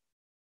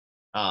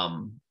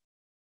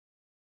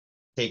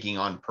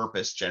on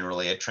purpose.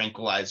 Generally, a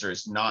tranquilizer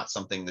is not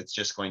something that's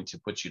just going to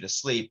put you to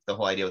sleep. The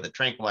whole idea with a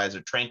tranquilizer,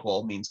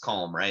 tranquil means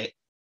calm, right?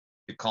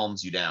 It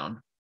calms you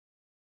down.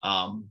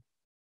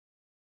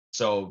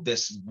 So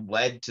this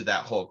led to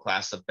that whole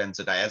class of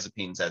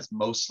benzodiazepines as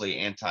mostly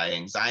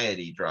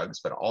anti-anxiety drugs,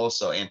 but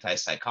also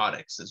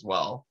antipsychotics as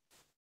well,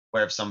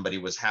 where if somebody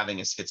was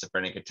having a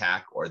schizophrenic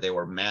attack or they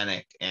were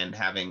manic and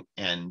the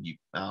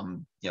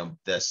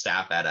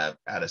staff at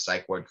a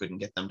psych ward couldn't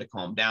get them to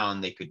calm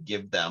down, they could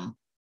give them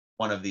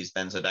one of these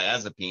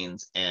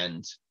benzodiazepines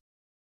and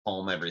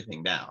calm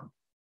everything down,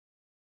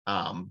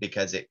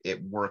 because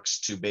it works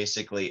to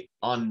basically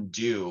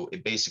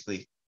it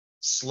basically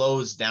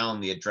slows down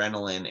the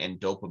adrenaline and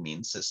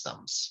dopamine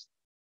systems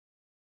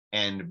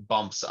and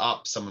bumps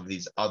up some of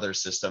these other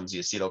systems, the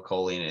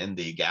acetylcholine and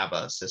the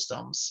GABA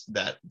systems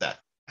that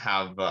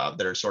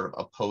are sort of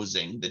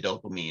opposing the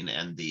dopamine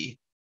and the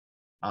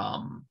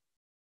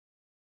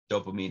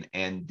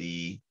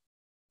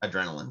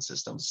adrenaline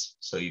systems.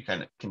 So you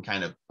can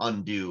kind of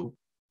undo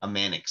a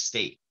manic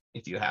state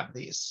if you have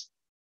these.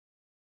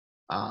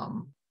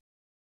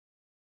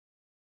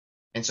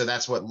 And so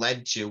that's what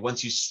led to,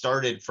 once you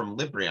started from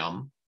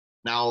Librium,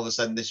 now all of a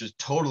sudden this was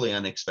totally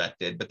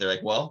unexpected, but they're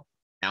like, well,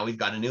 now we've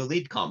got a new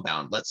lead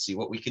compound. Let's see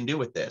what we can do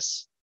with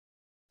this.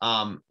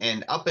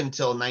 And up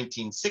until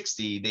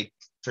 1960, they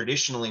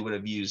traditionally would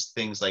have used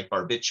things like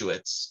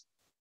barbiturates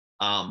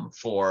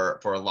for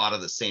a lot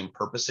of the same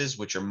purposes,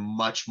 which are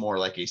much more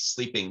like a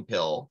sleeping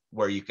pill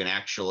where you can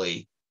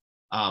actually,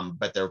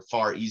 but they're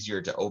far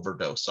easier to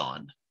overdose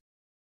on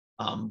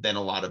than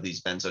a lot of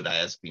these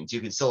benzodiazepines.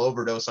 You can still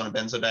overdose on a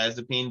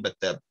benzodiazepine, but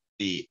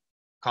the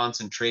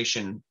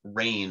concentration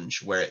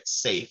range where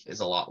it's safe is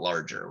a lot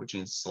larger, which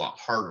means it's a lot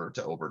harder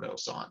to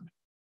overdose on.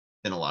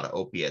 than a lot of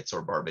opiates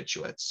or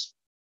barbiturates.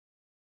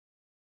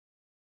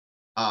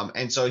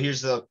 And so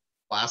here's the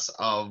class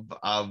of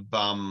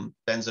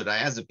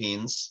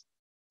benzodiazepines,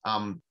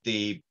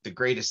 the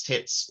greatest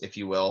hits, if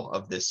you will,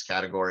 of this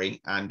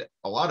category, and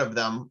a lot of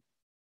them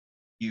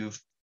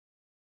you've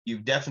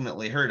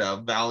definitely heard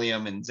of,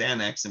 Valium and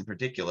Xanax in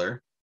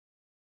particular.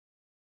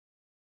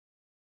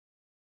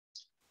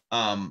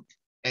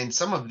 And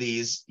some of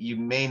these you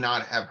may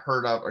not have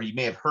heard of, or you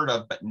may have heard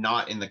of, but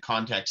not in the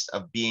context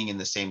of being in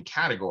the same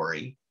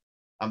category,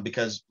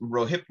 because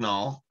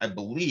Rohypnol, I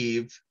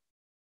believe,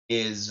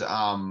 is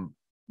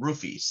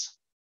roofies.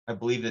 I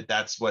believe that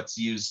that's what's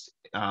used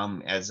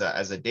as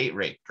a date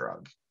rape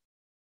drug,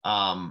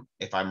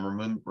 if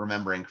I'm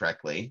remembering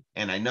correctly.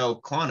 And I know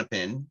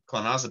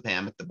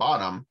clonazepam at the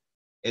bottom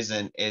is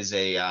a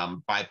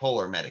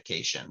bipolar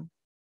medication.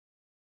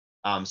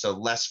 So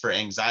less for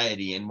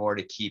anxiety and more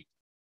to keep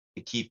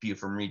you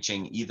from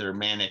reaching either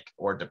manic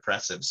or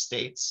depressive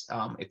states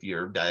if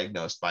you're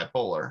diagnosed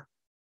bipolar.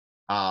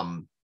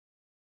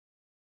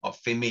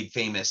 Made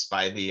famous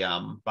by the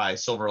by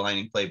Silver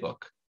Lining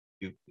Playbook.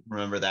 You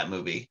remember that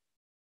movie?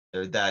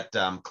 That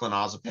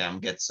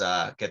clonazepam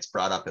gets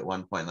brought up at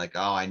one point, like,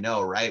 oh, I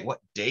know, right? What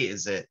day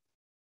is it?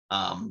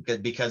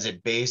 Because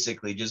it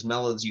basically just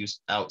mellows you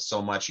out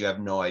so much you have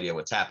no idea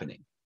what's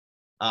happening.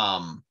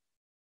 And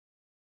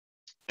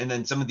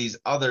then some of these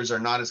others are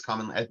not as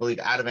common. I believe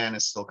Ativan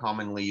is still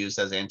commonly used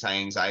as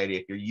anti-anxiety.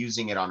 If you're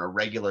using it on a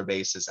regular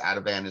basis,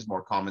 Ativan is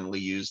more commonly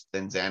used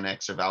than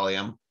Xanax or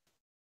Valium,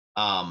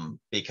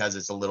 because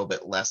it's a little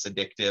bit less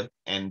addictive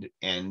and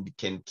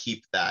can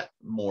keep that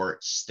more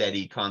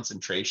steady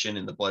concentration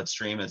in the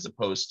bloodstream as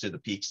opposed to the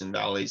peaks and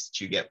valleys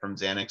that you get from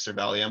Xanax or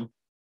Valium.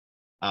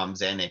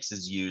 Xanax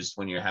is used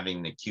when you're having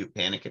an acute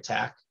panic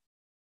attack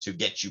to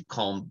get you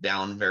calmed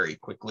down very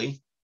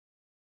quickly.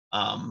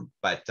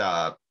 But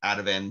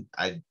Ativan,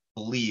 I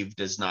believe,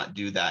 does not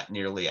do that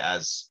nearly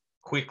as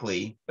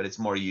quickly, but it's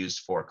more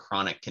used for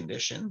chronic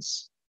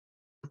conditions,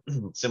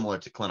 similar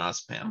to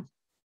clonazepam.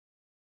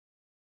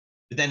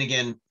 But then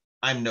again,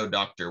 I'm no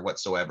doctor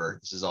whatsoever.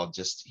 This is all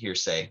just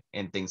hearsay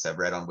and things I've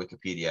read on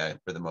Wikipedia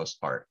for the most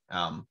part.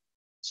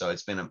 So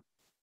it's been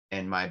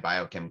and my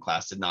biochem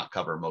class did not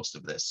cover most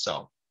of this.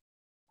 So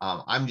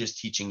I'm just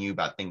teaching you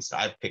about things that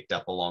I've picked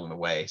up along the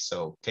way.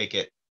 So take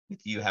it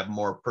if you have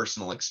more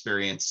personal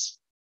experience,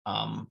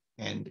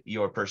 and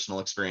your personal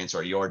experience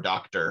or your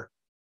doctor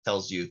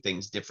tells you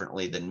things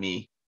differently than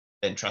me,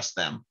 then trust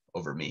them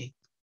over me.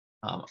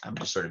 I'm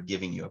just sort of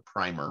giving you a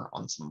primer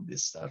on some of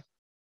this stuff.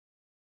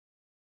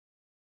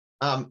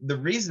 The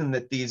reason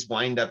that these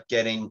wind up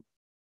getting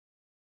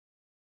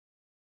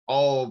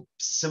all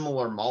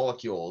similar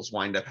molecules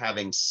wind up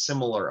having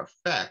similar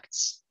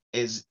effects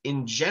is,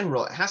 in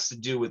general, it has to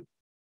do with,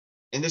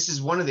 and this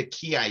is one of the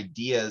key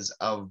ideas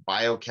of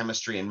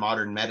biochemistry and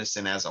modern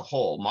medicine as a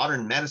whole.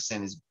 Modern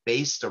medicine is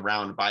based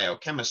around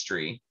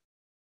biochemistry,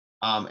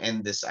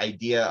 and this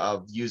idea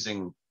of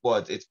using,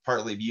 well, it's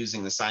partly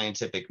using the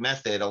scientific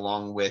method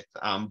along with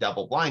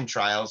double-blind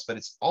trials, but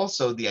it's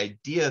also the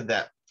idea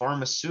that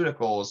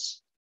pharmaceuticals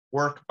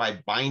work by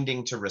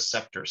binding to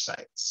receptor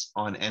sites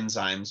on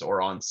enzymes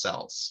or on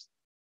cells.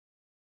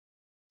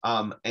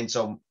 And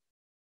so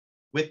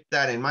with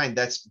that in mind,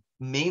 that's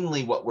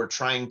mainly what we're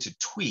trying to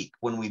tweak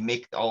when we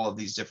make all of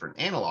these different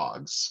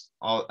analogs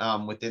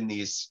within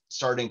these,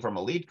 starting from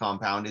a lead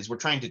compound, is we're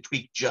trying to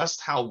tweak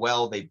just how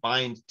well they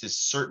bind to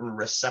certain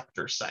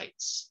receptor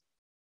sites.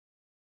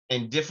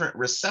 And different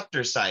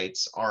receptor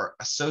sites are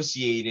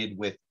associated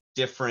with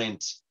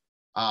different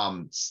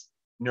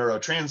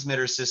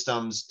neurotransmitter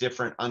systems,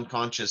 different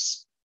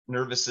unconscious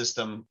nervous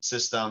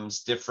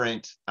systems,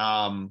 different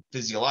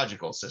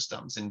physiological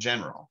systems in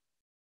general.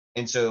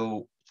 And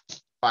so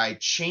by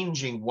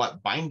changing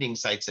what binding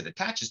sites it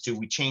attaches to,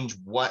 we change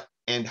what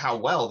and how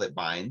well that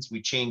binds.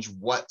 We change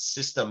what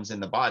systems in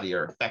the body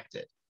are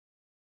affected.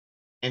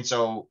 And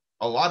so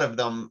a lot of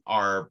them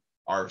are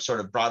sort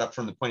of brought up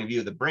from the point of view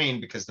of the brain,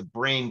 because the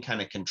brain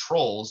kind of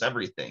controls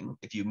everything.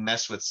 If you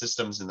mess with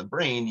systems in the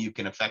brain, you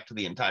can affect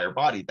the entire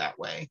body that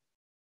way.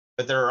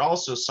 But there are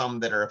also some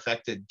that are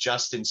affected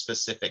just in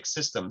specific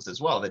systems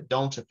as well that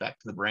don't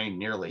affect the brain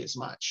nearly as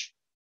much.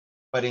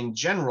 But in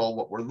general,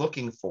 what we're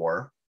looking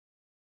for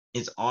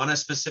is on a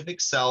specific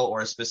cell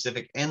or a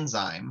specific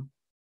enzyme,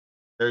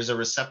 there's a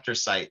receptor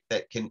site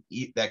that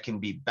can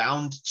be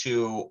bound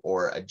to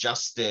or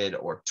adjusted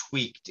or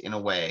tweaked in a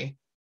way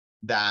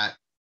that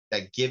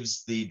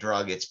gives the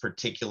drug its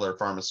particular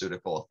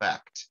pharmaceutical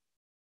effect.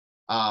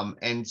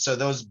 And so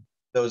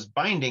those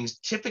bindings,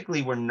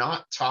 typically we're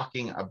not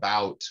talking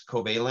about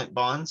covalent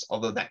bonds,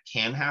 although that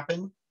can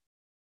happen.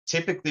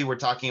 Typically we're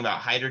talking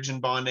about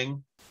hydrogen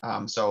bonding,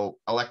 so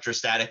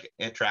electrostatic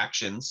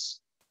attractions.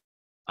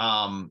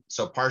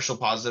 So partial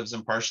positives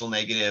and partial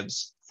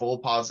negatives, full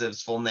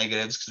positives, full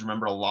negatives, because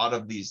remember, a lot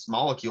of these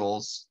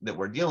molecules that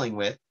we're dealing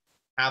with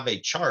have a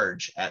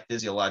charge at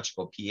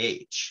physiological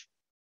pH.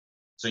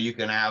 So you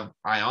can have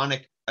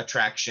ionic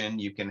attraction,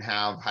 you can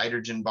have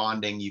hydrogen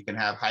bonding, you can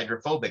have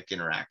hydrophobic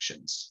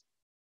interactions.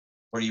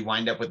 where you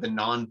wind up with the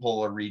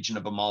nonpolar region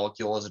of a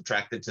molecule is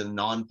attracted to the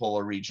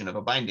nonpolar region of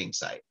a binding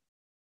site.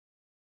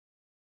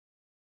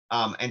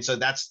 And so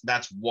that's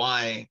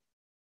why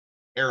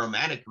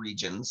aromatic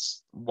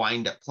regions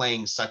wind up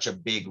playing such a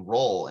big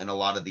role in a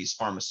lot of these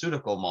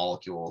pharmaceutical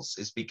molecules,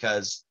 is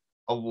because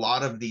a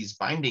lot of these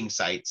binding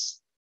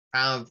sites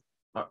have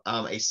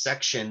a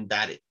section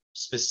that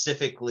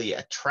specifically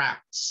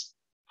attracts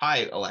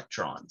pi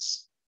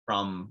electrons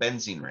from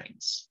benzene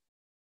rings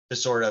to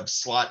sort of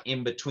slot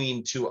in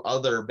between two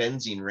other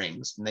benzene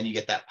rings, and then you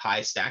get that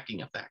pi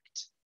stacking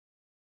effect.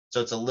 So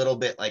it's a little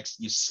bit like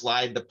you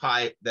slide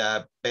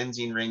the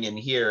benzene ring in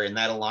here, and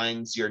that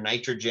aligns your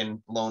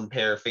nitrogen lone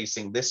pair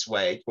facing this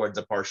way towards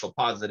a partial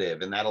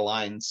positive, and that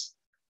aligns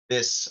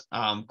this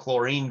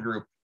chlorine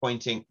group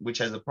pointing, which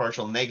has a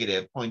partial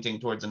negative, pointing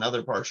towards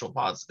another partial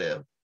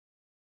positive.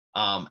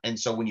 And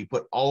so when you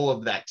put all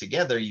of that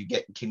together, you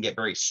can get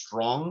very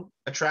strong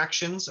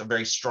attractions, a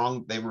very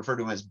strong, they refer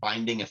to them as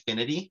binding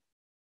affinity.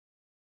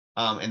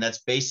 And that's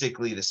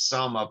basically the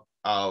sum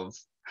of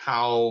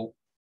how,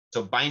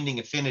 so binding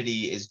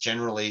affinity is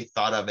generally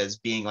thought of as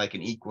being like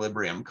an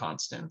equilibrium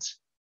constant,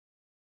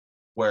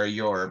 where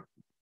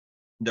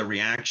the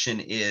reaction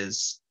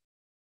is,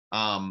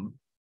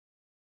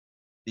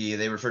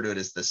 they refer to it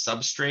as the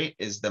substrate,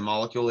 is the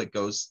molecule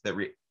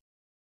that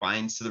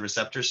binds to the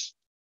receptors.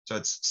 So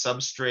it's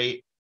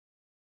substrate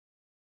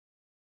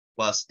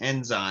plus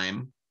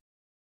enzyme,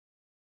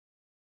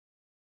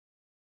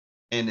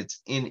 and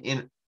it's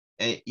in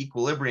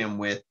equilibrium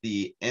with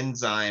the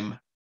enzyme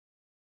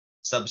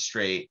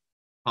substrate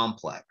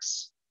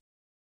complex.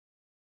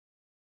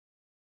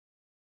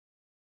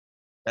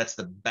 That's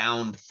the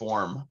bound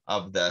form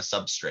of the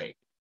substrate.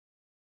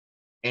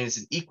 And it's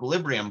an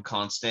equilibrium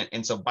constant.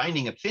 And so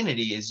binding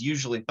affinity is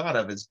usually thought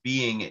of as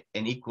being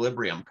an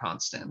equilibrium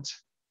constant.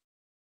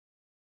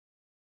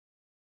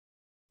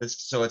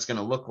 So it's going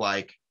to look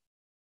like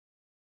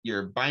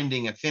your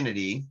binding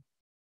affinity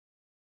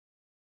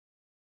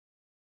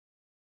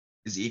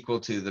is equal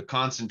to the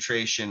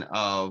concentration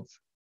of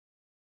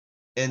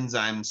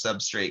enzyme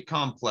substrate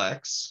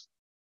complex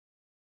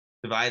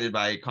divided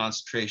by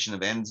concentration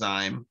of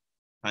enzyme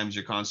times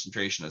your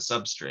concentration of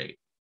substrate,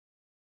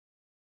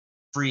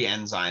 free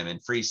enzyme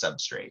and free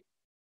substrate.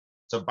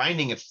 So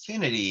binding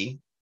affinity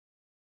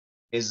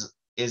is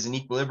an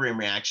equilibrium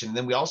reaction. And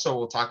then we also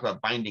will talk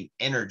about binding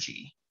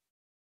energy.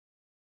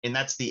 And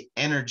that's the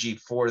energy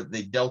for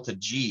the delta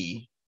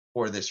G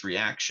for this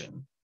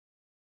reaction,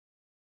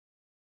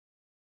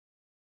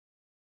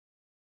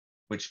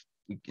 which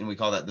we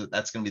call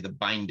that's going to be the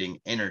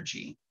binding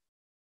energy.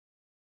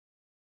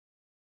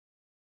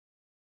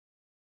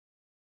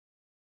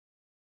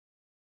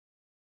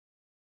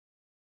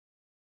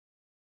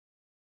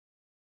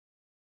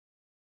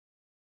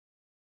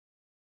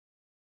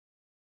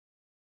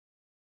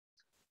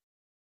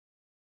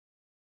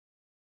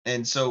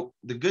 And so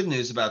the good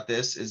news about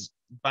this is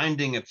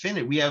binding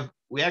affinity.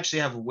 We actually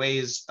have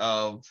ways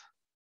of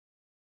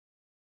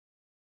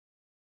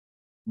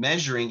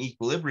measuring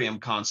equilibrium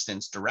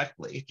constants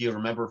directly. If you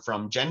remember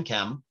from Gen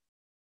Chem,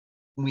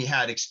 we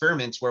had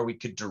experiments where we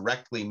could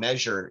directly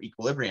measure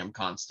equilibrium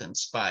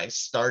constants by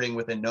starting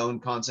with a known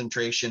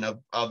concentration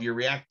of your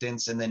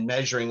reactants and then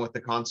measuring what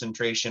the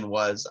concentration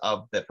was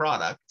of the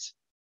product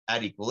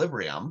at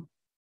equilibrium.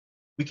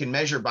 We can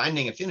measure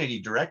binding affinity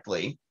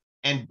directly,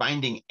 and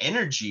binding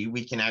energy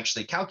we can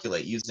actually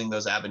calculate using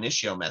those ab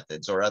initio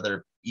methods or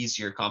other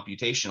easier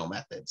computational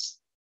methods.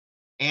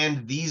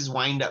 And these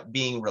wind up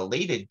being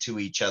related to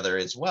each other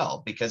as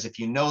well, because if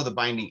you know the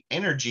binding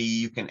energy,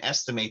 you can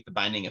estimate the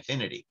binding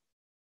affinity.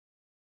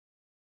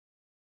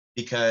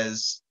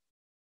 Because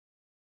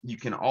you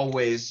can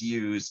always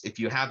use, if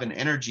you have an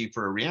energy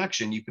for a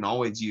reaction, you can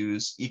always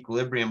use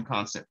equilibrium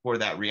constant for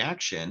that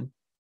reaction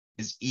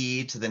is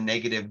e to the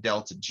negative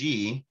delta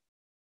G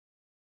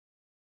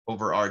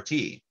over RT.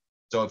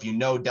 So if you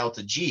know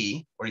delta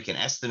G, or you can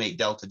estimate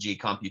delta G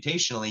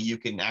computationally, you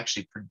can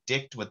actually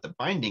predict what the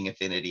binding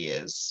affinity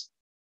is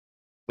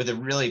with a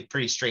really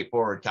pretty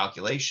straightforward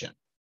calculation.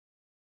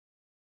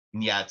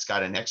 And yeah, it's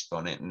got an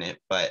exponent in it,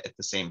 but at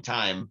the same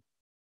time,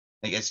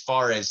 like as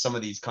far as some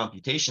of these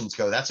computations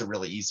go, that's a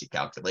really easy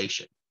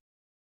calculation.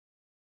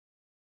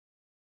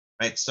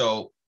 Right?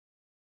 So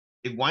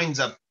it winds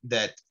up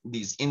that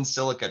these in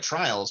silica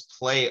trials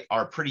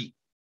are pretty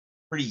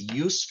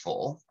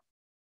useful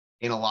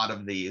in a lot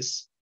of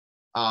these.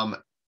 And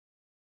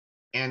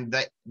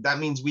that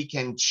means we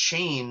can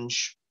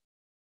change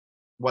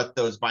what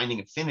those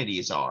binding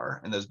affinities are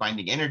and those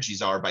binding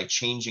energies are by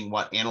changing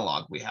what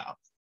analog we have,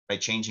 by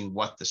changing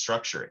what the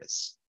structure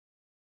is.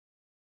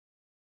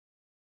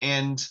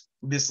 And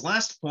this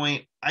last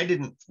point, I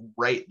didn't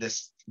write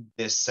this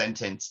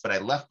sentence, but I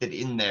left it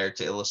in there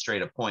to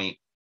illustrate a point.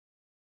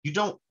 You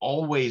don't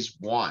always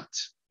want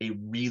a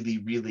really,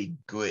 really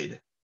good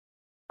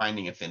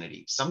binding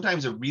affinity.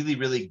 Sometimes a really,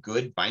 really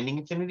good binding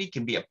affinity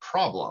can be a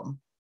problem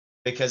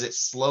because it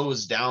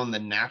slows down the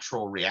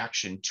natural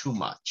reaction too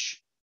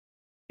much.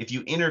 If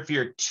you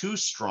interfere too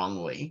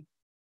strongly,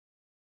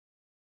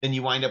 then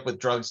you wind up with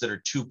drugs that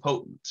are too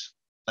potent.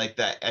 like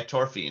that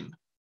etorphine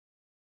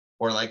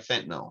or like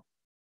fentanyl,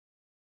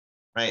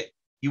 right?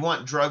 You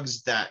want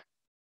drugs that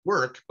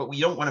work, but we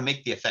don't want to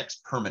make the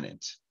effects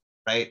permanent,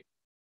 right?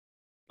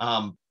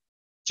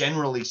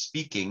 Generally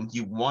speaking,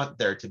 you want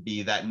there to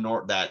be that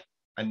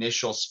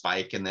initial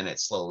spike and then it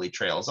slowly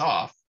trails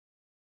off,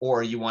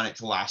 or you want it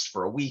to last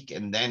for a week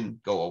and then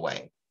go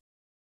away.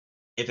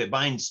 If it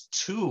binds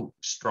too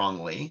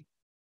strongly,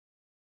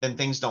 then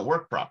things don't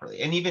work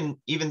properly. And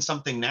even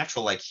something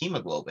natural like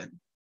hemoglobin,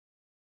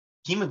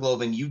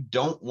 you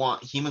don't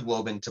want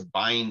hemoglobin to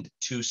bind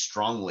too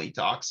strongly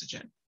to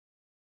oxygen,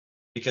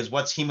 because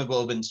what's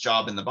hemoglobin's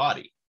job in the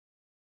body?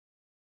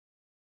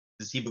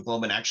 Does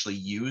hemoglobin actually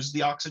use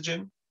the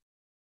oxygen?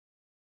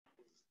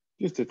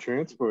 Just a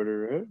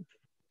transporter, right?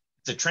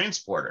 It's a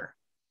transporter.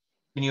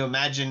 Can you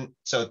imagine?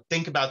 So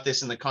think about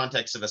this in the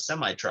context of a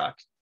semi-truck.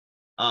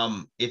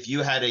 If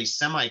you had a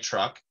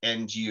semi-truck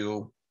and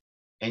you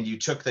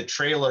took the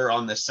trailer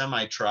on the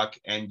semi-truck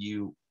and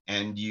you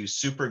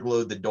super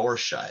glued the door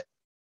shut,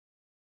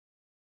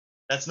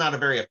 that's not a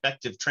very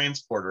effective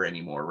transporter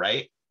anymore,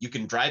 right? You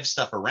can drive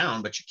stuff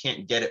around, but you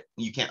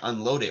can't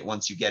unload it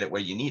once you get it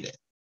where you need it.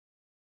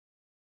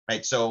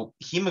 Right? So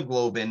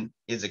hemoglobin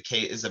is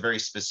a very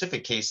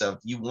specific case of,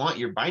 you want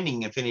your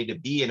binding affinity to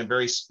be in a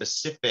very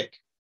specific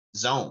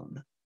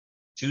zone.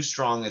 Too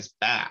strong is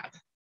bad.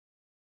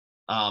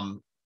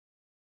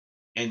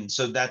 And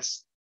so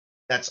that's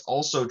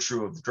also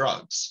true of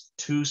drugs.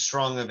 Too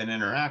strong of an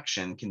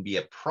interaction can be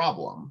a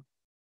problem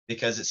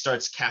because it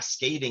starts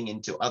cascading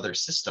into other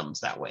systems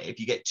that way. If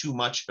you get too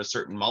much of a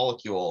certain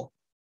molecule,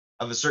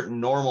 of a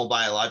certain normal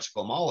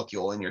biological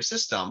molecule in your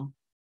system,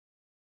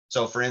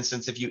 so for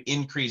instance, if you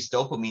increase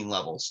dopamine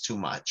levels too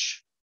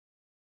much,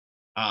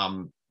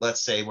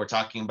 let's say we're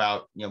talking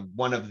about,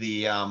 one of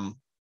the, I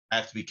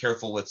have to be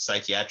careful with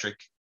psychiatric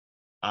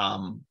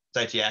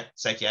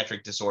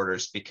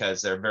disorders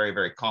because they're very,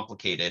 very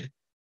complicated.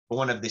 But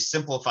one of the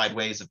simplified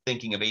ways of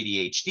thinking of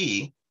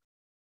ADHD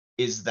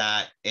is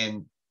that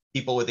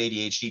people with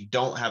ADHD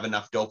don't have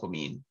enough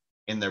dopamine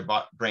in their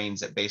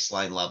brains at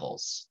baseline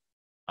levels.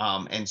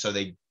 And so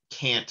they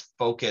can't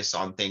focus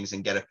on things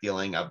and get a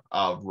feeling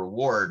of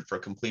reward for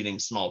completing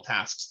small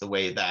tasks the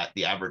way that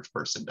the average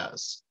person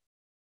does.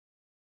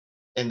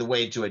 And the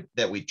way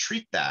that we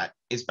treat that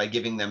is by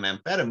giving them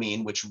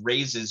amphetamine, which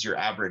raises your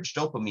average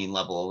dopamine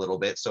level a little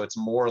bit, so it's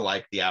more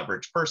like the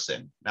average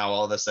person. Now,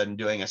 all of a sudden,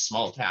 doing a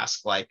small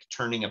task like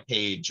turning a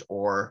page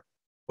or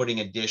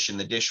putting a dish in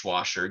the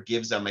dishwasher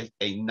gives them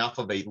enough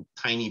of a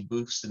tiny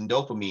boost in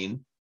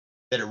dopamine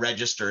that it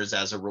registers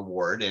as a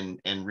reward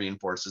and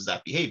reinforces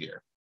that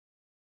behavior.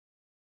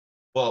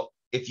 Well,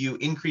 if you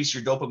increase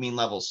your dopamine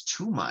levels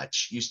too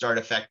much, you start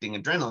affecting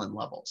adrenaline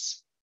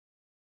levels,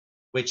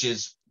 which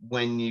is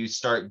when you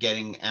start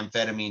getting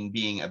amphetamine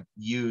being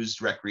used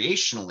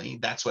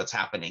recreationally. That's what's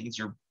happening, is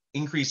you're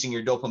increasing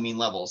your dopamine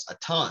levels a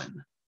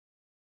ton,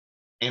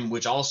 and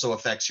which also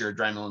affects your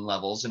adrenaline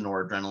levels and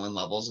noradrenaline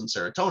levels and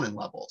serotonin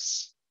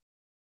levels.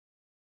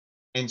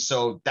 And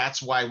so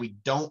that's why we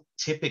don't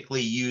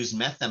typically use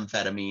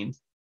methamphetamine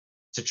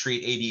to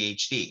treat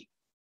ADHD,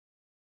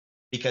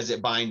 because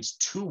it binds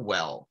too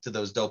well to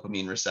those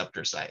dopamine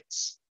receptor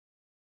sites.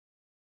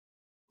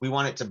 We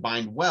want it to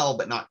bind well,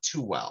 but not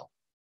too well.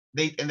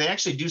 They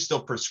actually do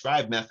still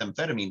prescribe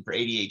methamphetamine for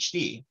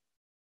ADHD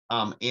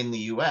in the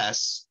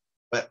US,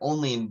 but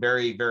only in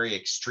very, very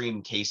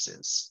extreme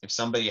cases. If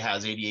somebody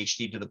has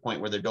ADHD to the point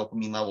where their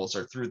dopamine levels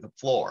are through the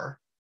floor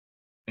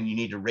and you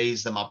need to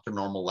raise them up to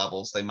normal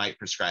levels, they might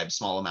prescribe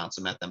small amounts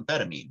of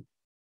methamphetamine.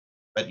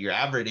 But your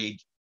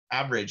average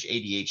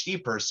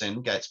ADHD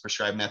person gets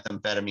prescribed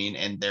methamphetamine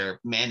and they're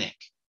manic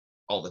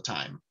all the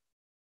time.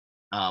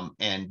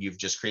 And you've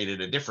just created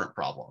a different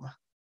problem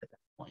at that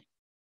point.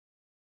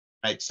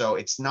 Right? So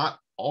it's not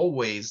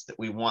always that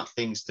we want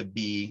things to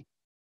be,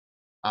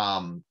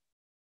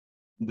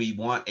 we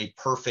want a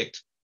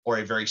perfect or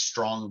a very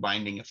strong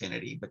binding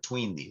affinity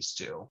between these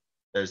two.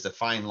 There's a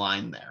fine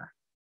line there,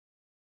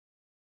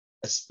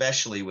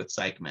 especially with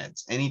psych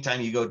meds.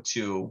 Anytime you go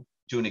to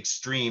an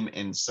extreme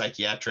in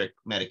psychiatric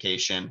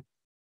medication,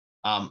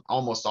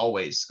 almost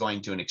always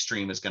going to an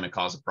extreme is going to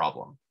cause a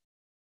problem.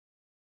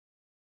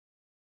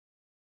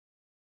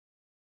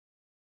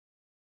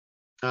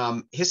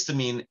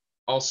 Histamine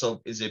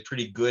also is a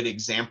pretty good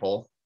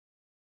example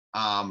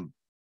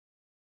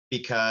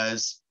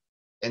because,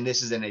 and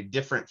this is in a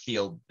different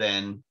field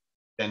than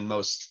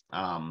most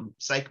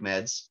psych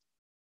meds,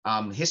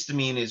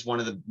 histamine is one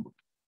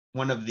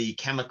of the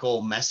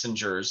chemical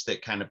messengers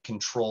that kind of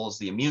controls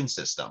the immune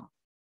system.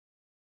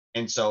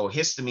 And so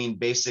histamine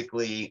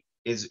basically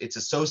it's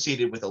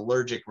associated with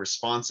allergic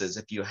responses.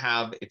 If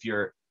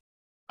your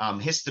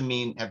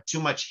histamine have too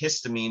much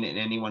histamine in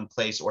any one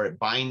place, or it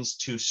binds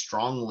too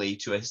strongly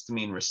to a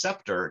histamine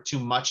receptor, too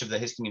much of the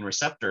histamine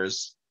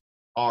receptors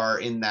are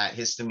in that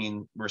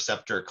histamine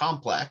receptor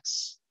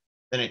complex,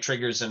 then it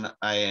triggers an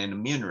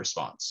immune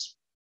response,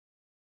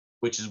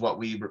 which is what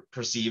we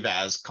perceive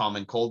as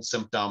common cold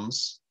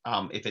symptoms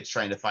if it's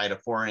trying to fight a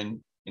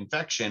foreign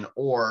infection,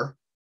 or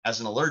as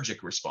an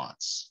allergic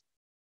response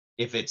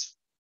if it's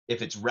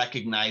if it's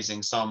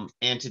recognizing some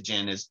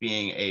antigen as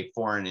being a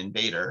foreign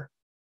invader,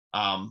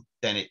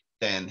 then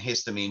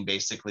histamine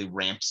basically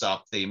ramps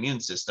up the immune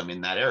system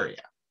in that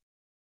area.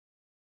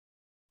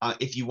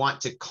 If you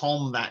want to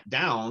calm that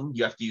down,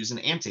 you have to use an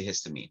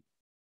antihistamine.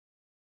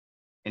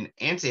 And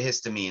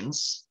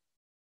antihistamines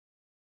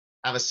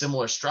have a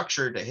similar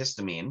structure to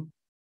histamine.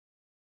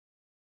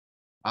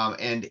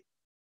 And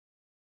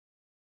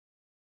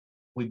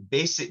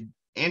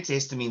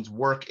antihistamines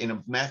work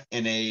in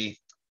a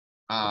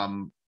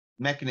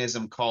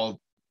mechanism called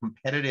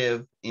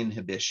competitive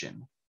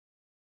inhibition.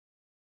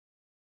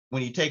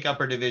 When you take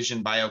upper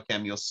division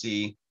biochem,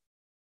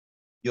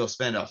 you'll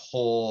spend a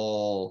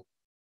whole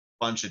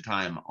bunch of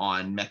time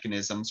on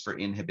mechanisms for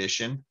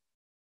inhibition,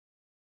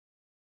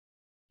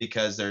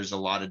 because there's a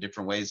lot of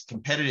different ways.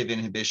 Competitive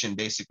inhibition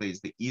basically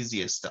is the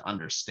easiest to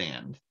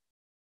understand.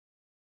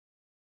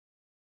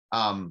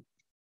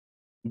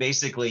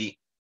 Basically,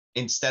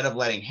 instead of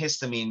letting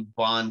histamine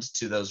bond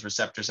to those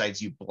receptor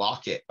sites, you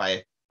block it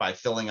by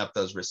filling up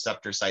those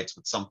receptor sites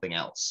with something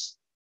else.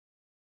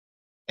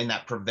 And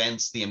that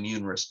prevents the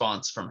immune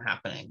response from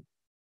happening.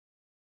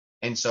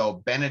 And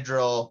so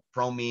Benadryl,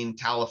 bromine,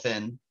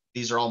 talofen,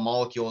 these are all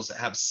molecules that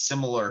have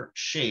similar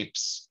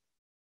shapes.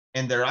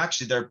 And they're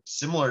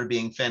similar to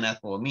being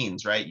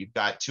phenethylamines, right? You've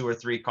got 2 or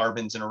 3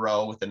 carbons in a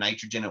row with a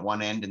nitrogen at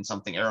one end and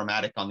something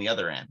aromatic on the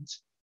other end.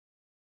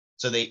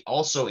 So they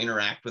also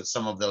interact with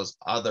some of those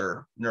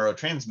other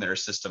neurotransmitter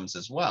systems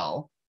as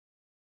well.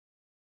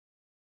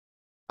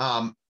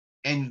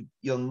 And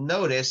you'll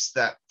notice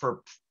that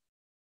for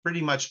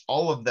pretty much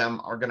all of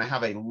them are going to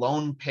have a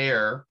lone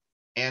pair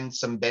and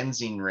some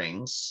benzene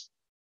rings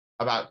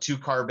about 2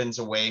 carbons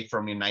away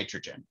from your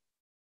nitrogen.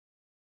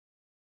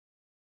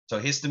 So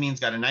histamine's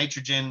got a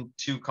nitrogen,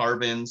 2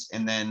 carbons,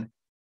 and then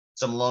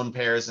some lone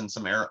pairs and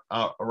some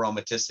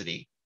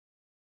aromaticity.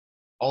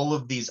 All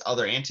of these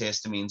other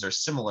antihistamines are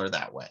similar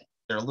that way.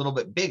 They're a little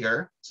bit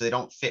bigger, so they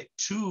don't fit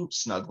too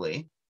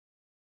snugly,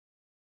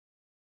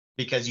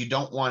 because you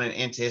don't want an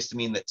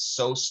antihistamine that's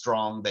so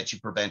strong that you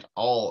prevent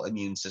all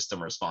immune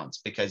system response,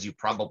 because you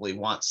probably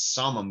want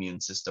some immune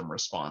system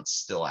response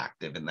still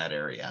active in that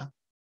area.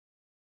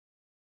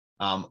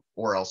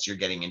 Or else you're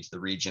getting into the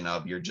region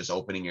of you're just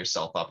opening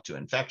yourself up to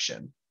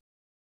infection.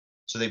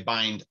 So they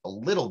bind a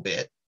little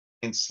bit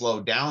and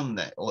slow down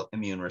the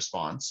immune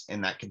response,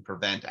 and that can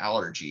prevent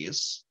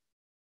allergies.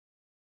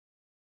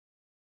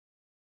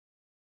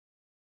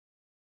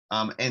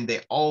 And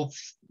they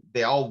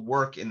all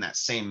work in that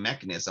same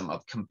mechanism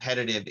of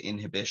competitive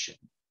inhibition,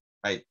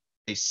 right?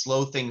 They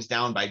slow things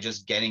down by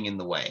just getting in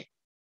the way.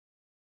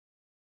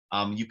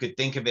 You could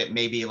think of it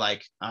maybe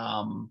like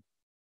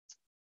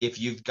if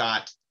you've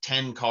got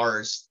 10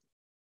 cars,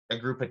 a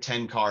group of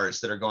 10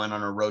 cars that are going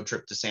on a road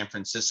trip to San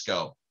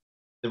Francisco,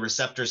 the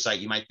receptor site,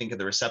 you might think of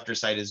the receptor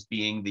site as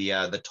being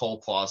the toll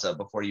plaza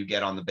before you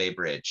get on the Bay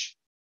Bridge.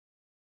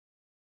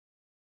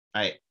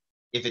 Right?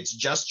 If it's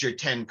just your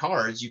 10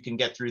 cars, you can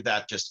get through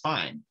that just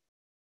fine.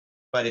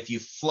 But if you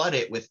flood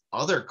it with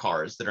other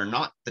cars that are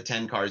not the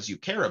 10 cars you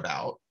care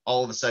about,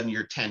 all of a sudden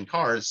your 10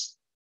 cars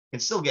can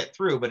still get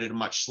through, but at a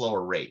much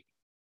slower rate.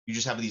 You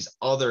just have these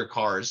other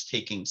cars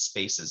taking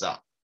spaces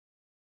up.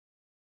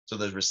 So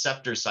those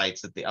receptor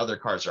sites that the other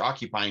cars are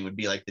occupying would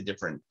be like the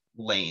different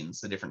lanes,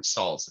 the different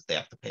stalls that they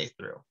have to pay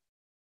through.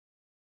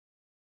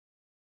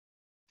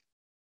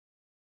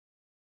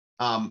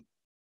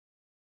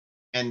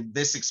 And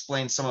this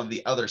explains some of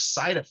the other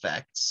side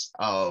effects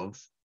of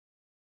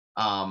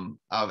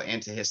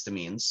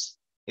antihistamines.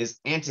 Is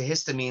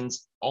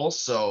antihistamines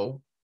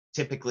also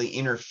typically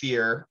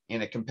interfere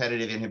in a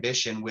competitive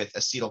inhibition with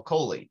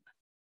acetylcholine.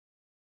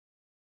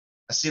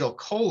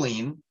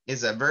 Acetylcholine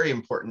is a very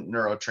important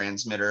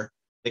neurotransmitter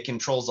that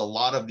controls a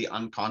lot of the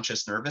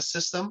unconscious nervous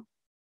system.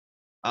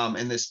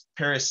 And this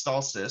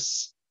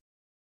peristalsis,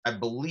 I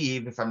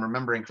believe, if I'm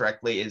remembering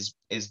correctly, is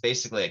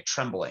basically like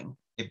trembling.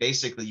 It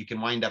basically, you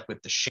can wind up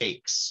with the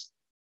shakes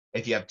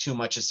if you have too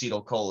much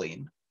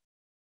acetylcholine.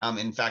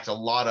 In fact, a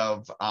lot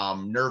of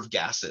nerve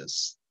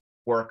gases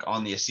work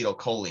on the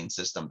acetylcholine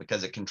system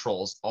because it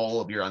controls all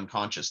of your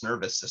unconscious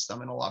nervous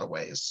system in a lot of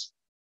ways.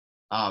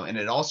 And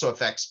it also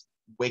affects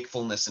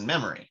wakefulness and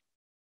memory.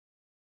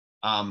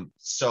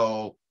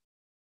 So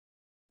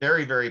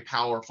very, very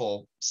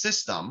powerful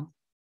system.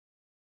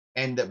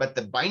 But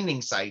the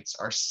binding sites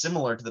are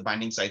similar to the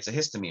binding sites of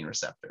histamine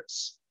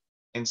receptors.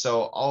 And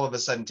so all of a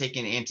sudden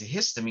taking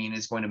antihistamine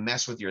is going to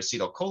mess with your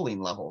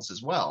acetylcholine levels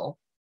as well,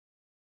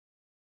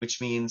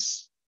 which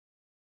means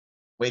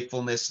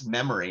wakefulness,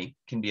 memory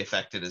can be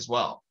affected as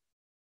well,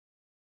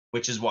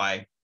 which is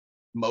why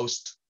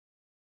most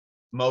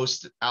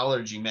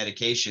allergy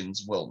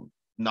medications will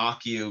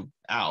knock you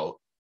out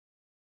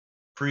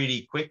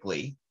pretty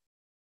quickly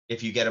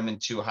if you get them in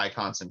too high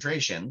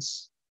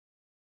concentrations,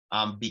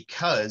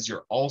 because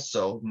you're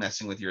also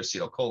messing with your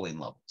acetylcholine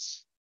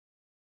levels.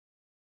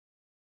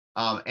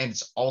 And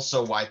it's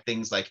also why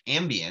things like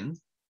Ambien,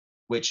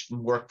 which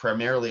work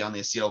primarily on the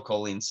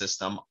acetylcholine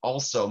system,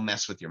 also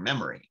mess with your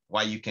memory,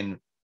 why you can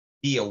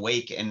be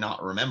awake and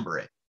not remember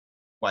it.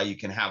 why you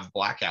can have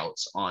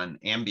blackouts on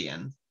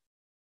Ambien,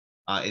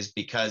 is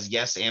because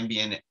yes,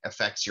 Ambien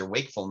affects your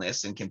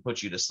wakefulness and can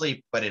put you to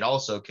sleep, but it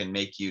also can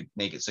make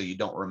it so you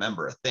don't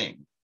remember a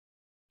thing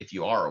if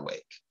you are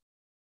awake.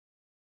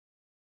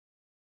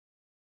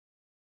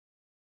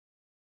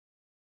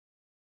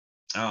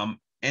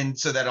 And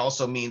so that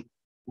also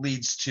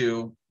leads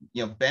to,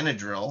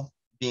 Benadryl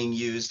being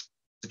used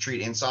to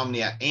treat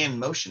insomnia and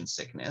motion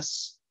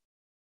sickness,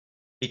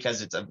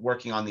 because it's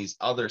working on these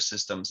other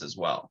systems as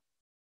well.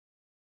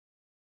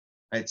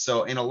 Right.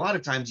 So, and a lot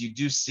of times you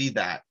do see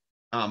that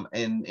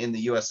in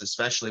the US,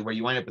 especially, where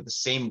you wind up with the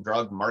same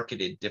drug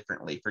marketed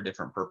differently for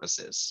different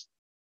purposes.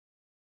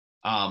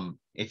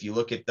 If you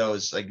look at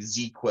those like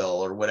ZQuil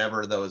or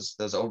whatever those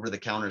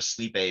over-the-counter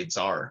sleep aids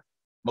are,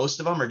 most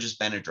of them are just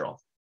Benadryl,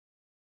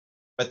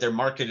 but they're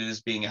marketed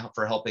as being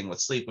for helping with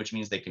sleep, which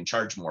means they can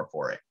charge more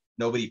for it.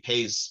 Nobody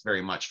pays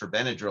very much for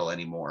Benadryl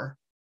anymore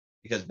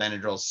because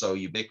Benadryl is so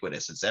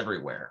ubiquitous. It's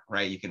everywhere,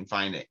 right? You can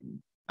find it,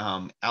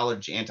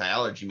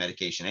 anti-allergy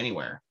medication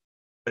anywhere.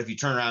 But if you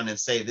turn around and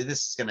say that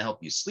this is going to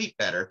help you sleep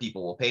better,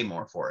 people will pay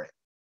more for it.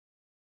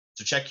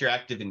 So check your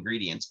active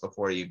ingredients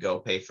before you go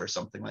pay for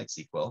something like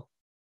ZQuil.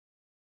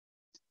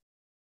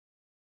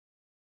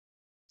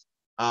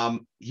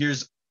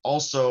 Here's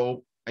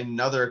also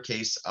another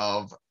case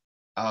of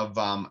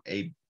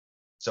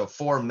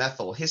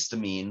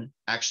 4-methylhistamine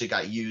actually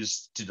got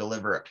used to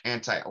deliver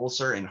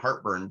anti-ulcer and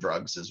heartburn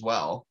drugs as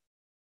well,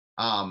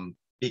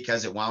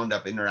 because it wound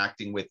up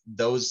interacting with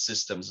those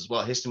systems as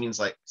well. Histamine's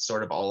like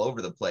sort of all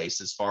over the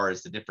place as far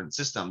as the different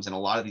systems, and a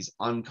lot of these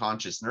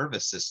unconscious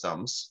nervous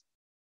systems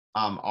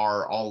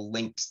are all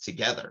linked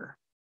together.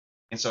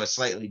 And so a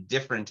slightly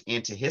different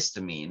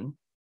antihistamine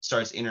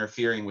starts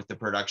interfering with the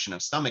production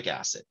of stomach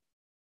acid,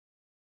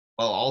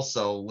 while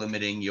also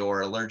limiting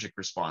your allergic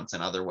response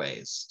in other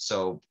ways.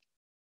 So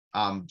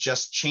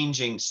just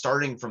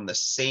starting from the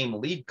same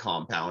lead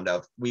compound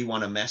of we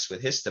want to mess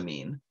with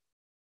histamine,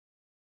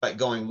 but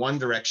going one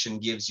direction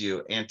gives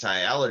you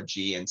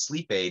anti-allergy and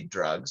sleep aid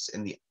drugs,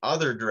 and the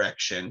other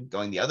direction,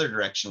 going the other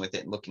direction with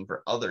it and looking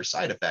for other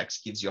side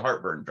effects, gives you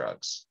heartburn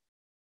drugs.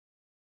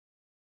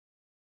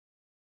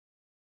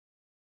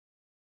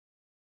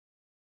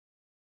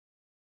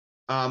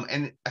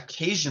 And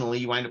occasionally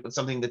you wind up with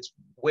something that's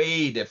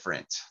way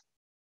different.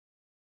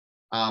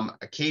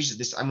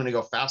 Occasionally, I'm going to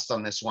go fast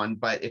on this one,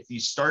 but if you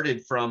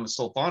started from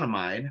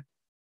sulfonamide,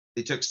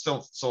 they took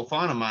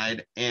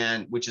sulfonamide,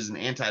 which is an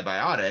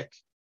antibiotic,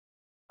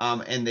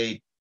 and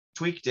they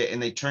tweaked it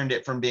and they turned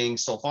it from being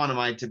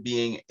sulfonamide to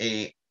being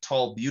a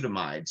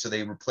tolbutamide. So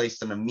they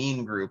replaced an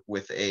amine group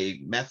with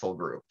a methyl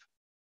group,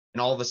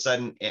 and all of a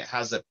sudden it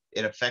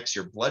affects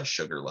your blood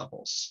sugar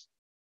levels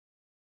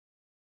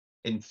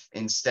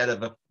instead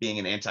of being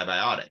an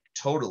antibiotic.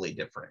 Totally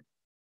different.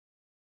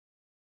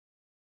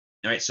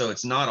 All right, so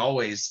it's not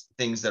always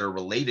things that are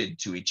related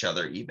to each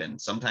other even.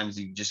 Sometimes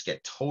you just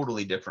get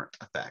totally different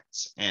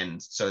effects.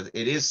 And so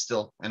it is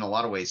still, in a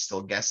lot of ways,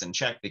 still guess and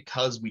check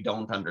because we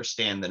don't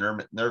understand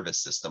the nervous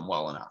system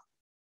well enough.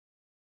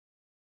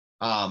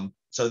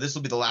 So this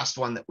will be the last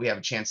one that we have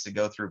a chance to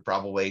go through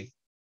probably.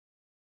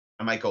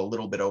 I might go a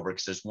little bit over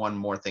because there's one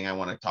more thing I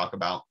want to talk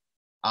about.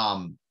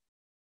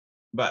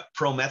 But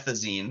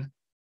promethazine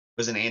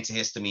was an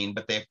antihistamine,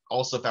 but they've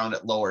also found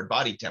it lowered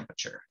body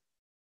temperature.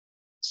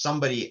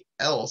 Somebody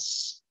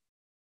else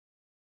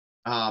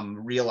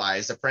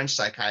a French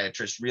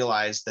psychiatrist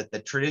realized that the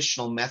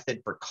traditional method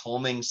for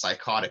calming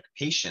psychotic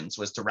patients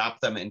was to wrap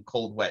them in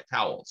cold, wet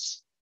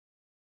towels,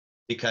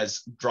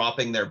 because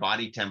dropping their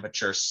body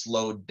temperature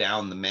slowed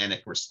down the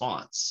manic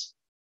response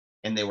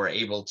and they were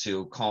able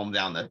to calm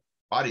down the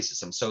body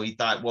system. So he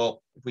thought,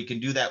 well, if we can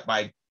do that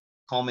by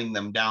calming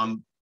them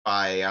down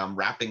by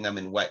wrapping them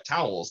in wet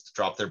towels to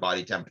drop their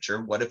body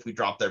temperature, what if we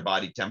drop their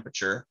body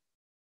temperature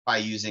by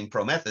using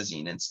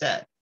promethazine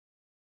instead?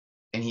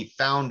 And he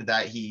found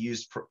that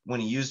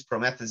when he used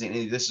promethazine,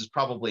 and this is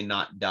probably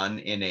not done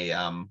in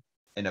a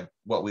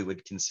what we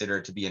would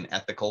consider to be an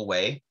ethical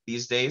way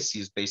these days.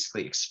 He's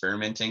basically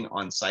experimenting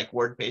on psych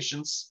ward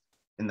patients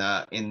in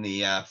the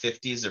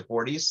 50s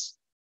or 40s.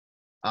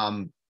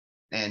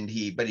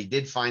 But he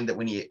did find that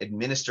when he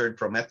administered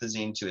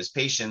promethazine to his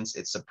patients,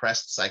 it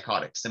suppressed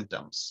psychotic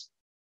symptoms.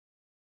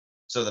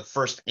 So the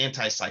first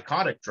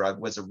antipsychotic drug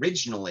was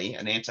originally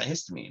an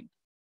antihistamine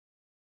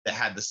that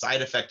had the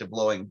side effect of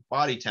lowering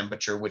body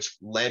temperature, which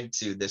led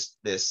to this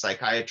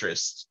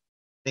psychiatrist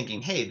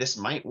thinking, hey, this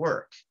might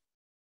work.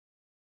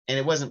 And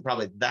it wasn't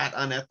probably that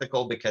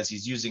unethical because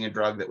he's using a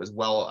drug that was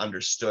well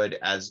understood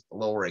as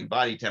lowering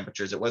body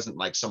temperatures. It wasn't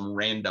like some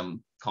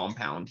random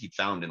compound he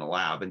found in a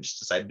lab and just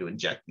decided to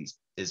inject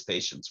his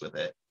patients with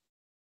it.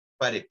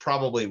 But it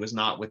probably was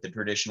not with the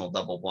traditional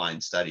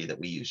double-blind study that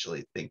we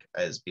usually think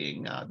as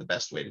being the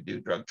best way to do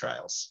drug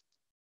trials.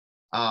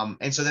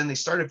 And so then they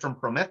started from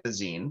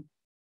promethazine,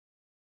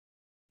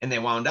 and they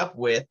wound up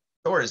with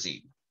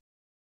thorazine,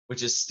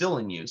 which is still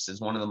in use as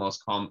one of the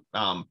most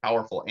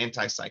powerful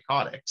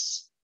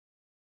antipsychotics,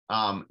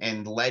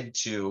 and led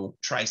to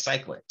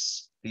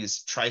tricyclics.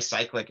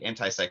 tricyclic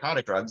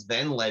antipsychotic drugs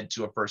then led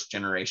to a first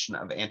generation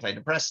of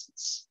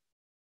antidepressants,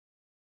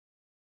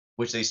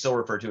 which they still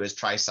refer to as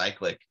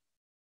tricyclic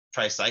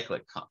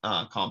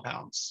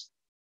compounds.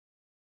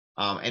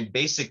 And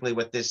basically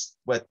what these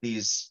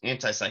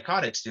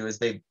antipsychotics do is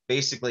they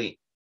basically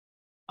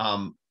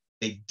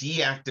they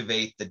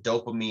deactivate the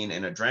dopamine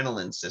and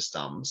adrenaline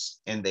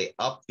systems, and they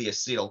up the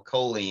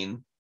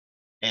acetylcholine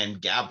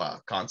and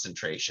GABA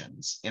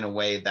concentrations in a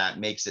way that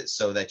makes it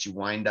so that you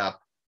wind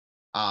up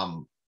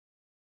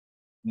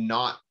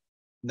not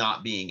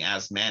being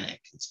as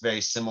manic. It's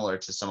very similar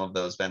to some of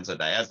those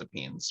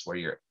benzodiazepines where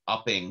you're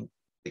upping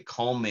the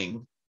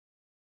calming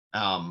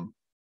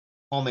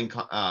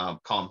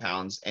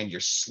compounds and you're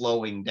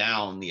slowing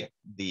down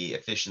the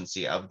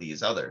efficiency of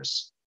these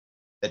others.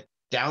 The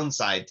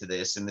downside to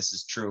this, and this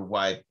is true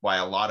why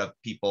a lot of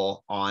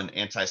people on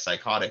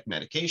antipsychotic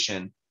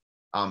medication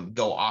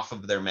go off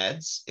of their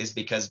meds, is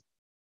because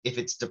if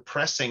it's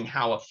depressing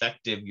how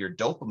effective your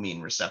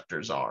dopamine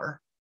receptors are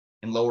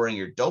and lowering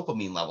your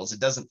dopamine levels, it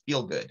doesn't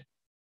feel good.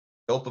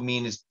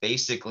 Dopamine is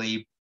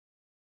basically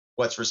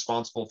what's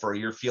responsible for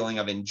your feeling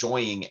of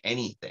enjoying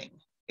anything,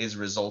 is a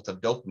result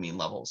of dopamine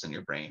levels in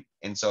your brain.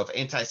 And so if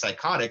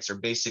antipsychotics are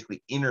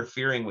basically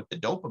interfering with the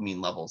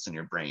dopamine levels in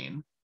your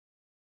brain,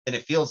 then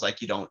it feels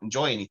like you don't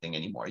enjoy anything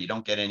anymore. You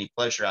don't get any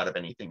pleasure out of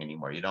anything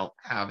anymore. You don't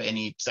have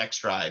any sex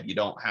drive. You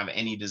don't have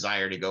any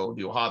desire to go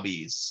do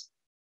hobbies.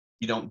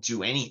 You don't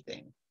do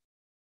anything.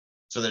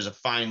 So there's a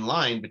fine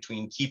line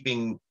between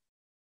using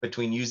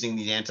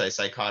these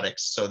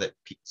antipsychotics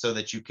so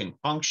that you can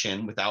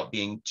function without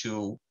being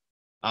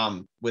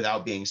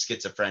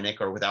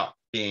schizophrenic or without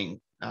being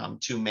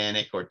too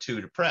manic or too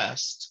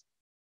depressed,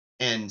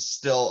 and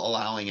still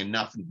allowing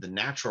enough of the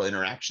natural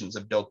interactions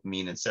of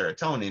dopamine and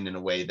serotonin in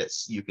a way that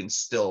you can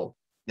still,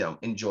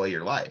 enjoy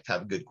your life,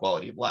 have a good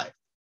quality of life.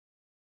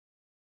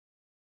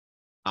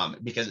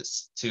 Because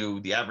it's, to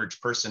the average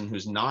person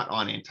who's not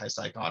on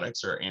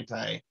antipsychotics or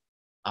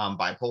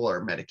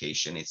anti-bipolar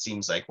medication, it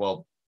seems like,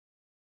 well,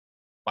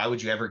 why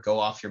would you ever go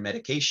off your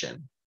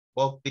medication?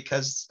 Well,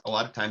 because a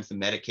lot of times the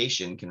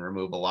medication can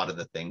remove a lot of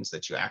the things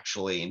that you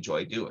actually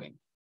enjoy doing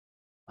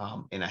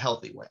in a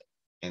healthy way.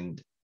 And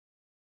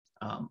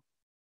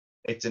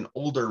it's an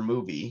older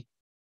movie,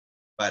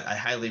 but I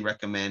highly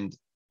recommend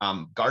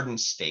Garden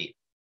State.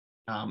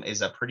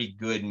 Is a pretty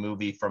good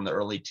movie from the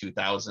early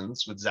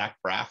 2000s with Zach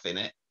Braff in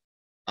it,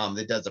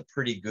 that does a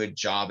pretty good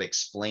job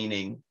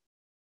explaining.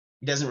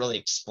 He doesn't really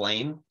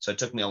explain, so it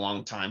took me a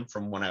long time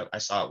from when I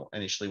saw it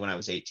initially when I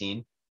was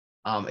 18.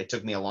 It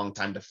took me a long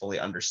time to fully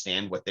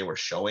understand what they were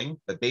showing,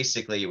 but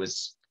basically it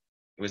was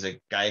a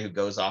guy who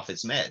goes off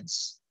his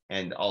meds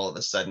and all of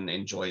a sudden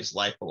enjoys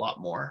life a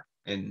lot more.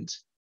 And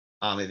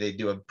they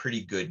do a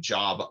pretty good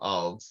job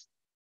of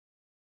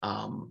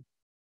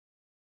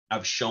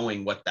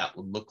showing what that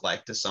would look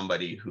like to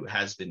somebody who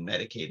has been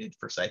medicated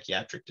for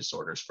psychiatric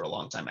disorders for a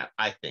long time,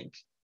 I think.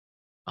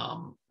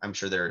 I'm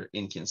sure there are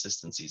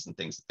inconsistencies and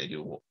things that they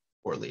do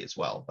poorly as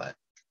well. But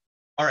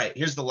all right,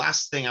 here's the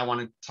last thing I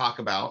want to talk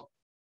about,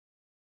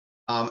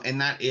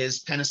 and that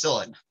is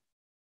penicillin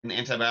and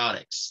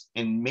antibiotics.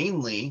 And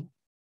mainly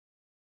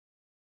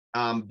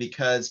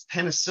because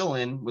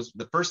penicillin was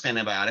the first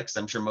antibiotics,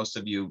 I'm sure most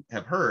of you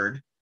have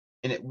heard,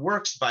 and it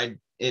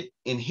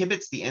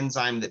inhibits the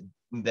enzyme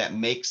that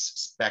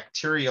makes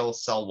bacterial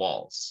cell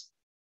walls.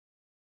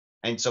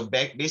 And so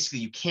basically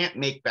you can't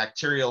make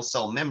bacterial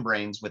cell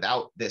membranes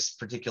without this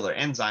particular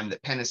enzyme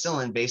that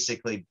penicillin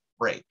basically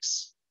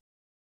breaks.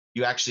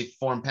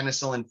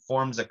 Penicillin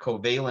forms a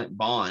covalent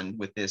bond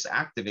with this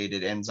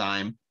activated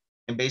enzyme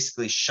and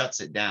basically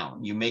shuts it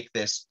down. You make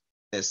this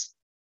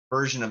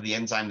version of the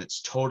enzyme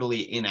that's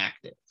totally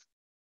inactive.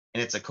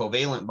 And it's a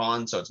covalent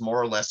bond, so it's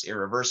more or less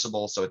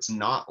irreversible. So it's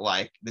not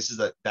like, this is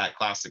that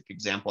classic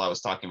example I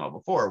was talking about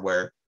before,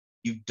 where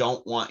you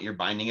don't want your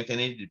binding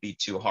affinity to be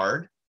too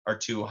hard or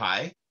too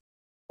high,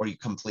 or you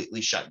completely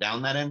shut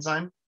down that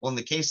enzyme. Well, in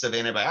the case of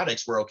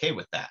antibiotics, we're okay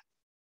with that,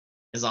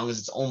 as long as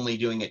it's only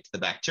doing it to the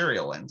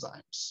bacterial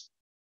enzymes.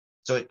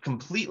 So it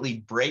completely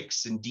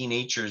breaks and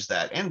denatures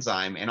that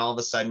enzyme, and all of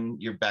a sudden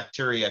your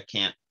bacteria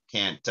can't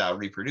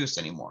reproduce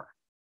anymore.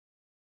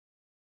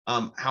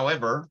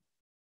 However,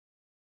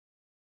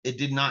 it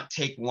did not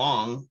take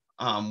very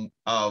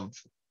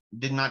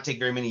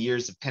many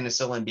years of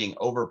penicillin being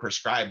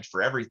overprescribed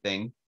for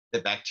everything,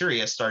 that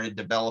bacteria started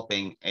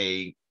developing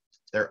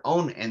their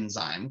own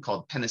enzyme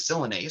called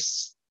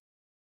penicillinase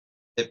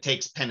that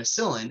takes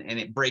penicillin and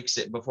it breaks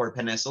it before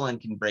penicillin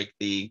can break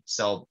the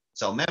cell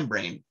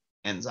membrane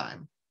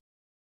enzyme.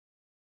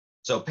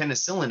 So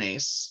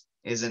penicillinase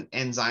is an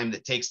enzyme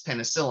that takes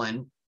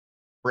penicillin,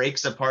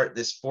 breaks apart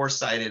this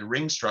four-sided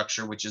ring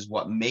structure, which is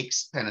what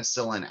makes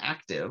penicillin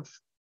active,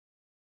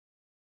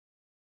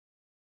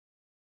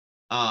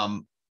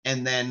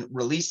 and then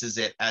releases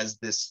it as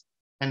this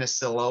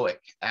penicilloic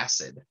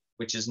acid,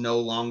 which is no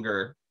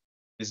longer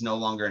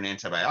an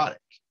antibiotic.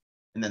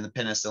 And then the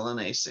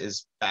penicillinase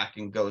is back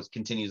and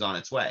continues on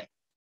its way.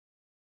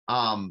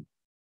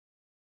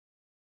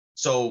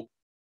 So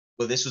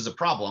Well, this was a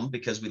problem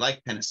because we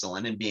like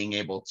penicillin and being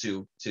able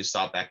to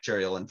stop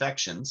bacterial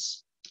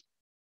infections.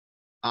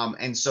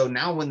 And so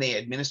now when they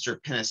administer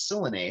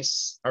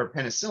penicillinase or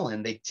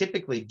penicillin, they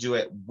typically do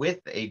it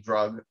with a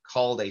drug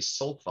called a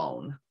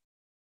sulfone,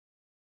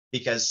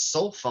 because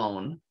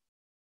sulfone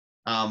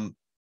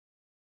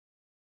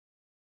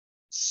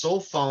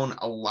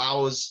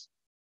allows,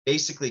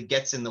 basically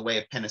gets in the way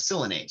of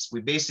penicillinase.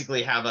 We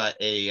basically have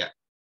a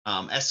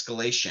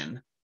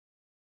escalation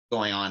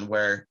going on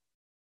where,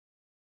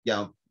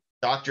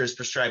 doctors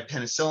prescribe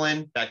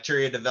penicillin,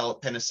 bacteria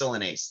develop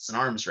penicillinase. It's an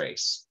arms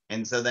race.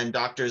 And so then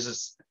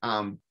doctors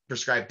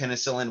prescribe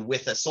penicillin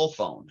with a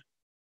sulfone,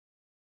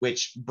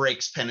 which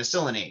breaks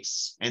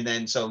penicillinase. And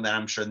then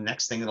I'm sure the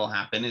next thing that'll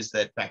happen is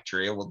that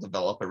bacteria will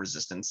develop a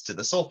resistance to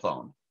the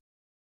sulfone.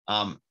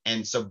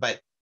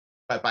 But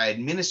by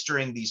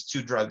administering these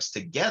two drugs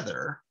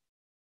together,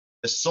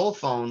 the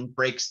sulfone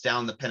breaks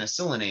down the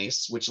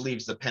penicillinase, which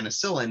leaves the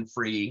penicillin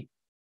free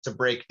to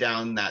break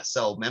down that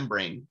cell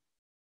membrane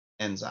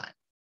enzyme.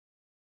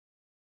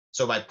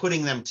 So by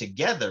putting them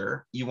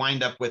together, you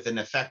wind up with an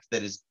effect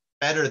that is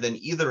better than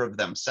either of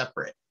them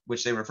separate,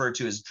 which they refer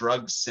to as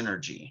drug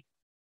synergy.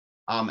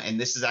 And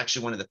this is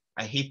actually one of the,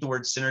 I hate the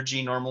word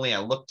synergy normally. I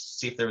looked to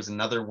see if there was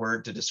another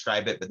word to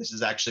describe it, but this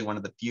is actually one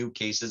of the few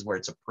cases where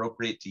it's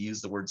appropriate to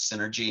use the word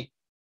synergy.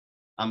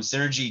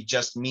 Synergy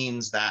just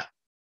means that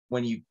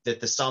that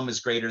the sum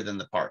is greater than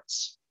the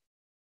parts.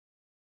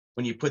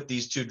 When you put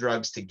these two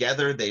drugs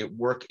together, they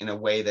work in a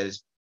way that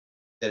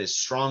is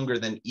stronger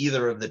than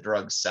either of the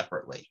drugs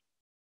separately,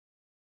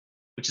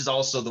 which is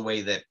also the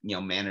way that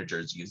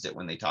managers use it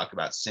when they talk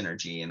about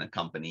synergy in a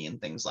company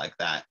and things like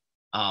that.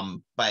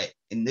 But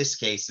in this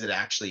case, it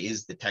actually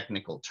is the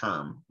technical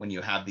term when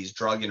you have these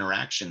drug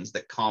interactions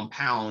that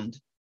compound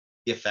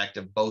the effect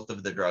of both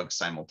of the drugs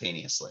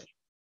simultaneously.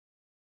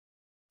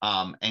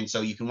 And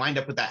so you can wind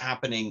up with that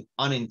happening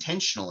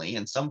unintentionally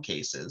in some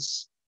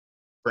cases.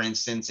 For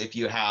instance, if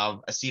you have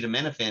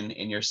acetaminophen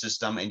in your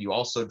system and you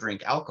also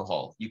drink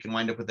alcohol, you can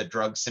wind up with a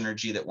drug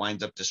synergy that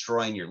winds up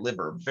destroying your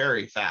liver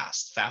very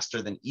fast,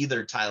 faster than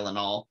either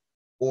Tylenol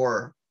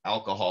or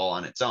alcohol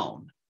on its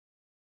own.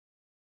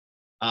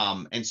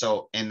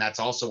 And that's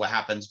also what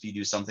happens if you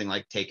do something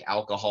like take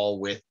alcohol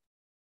with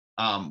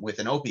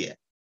an opiate.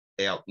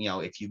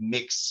 If you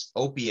mix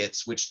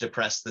opiates, which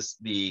depress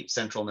the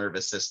central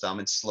nervous system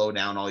and slow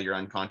down all your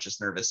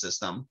unconscious nervous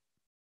system,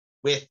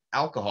 with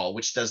alcohol,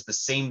 which does the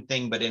same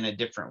thing but in a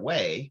different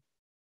way,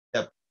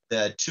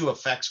 the two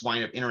effects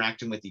wind up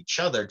interacting with each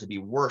other to be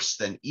worse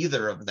than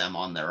either of them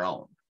on their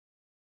own.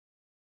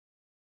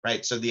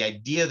 Right? So the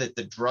idea that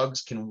the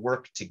drugs can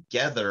work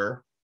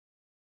together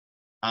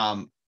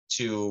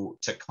to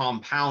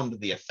compound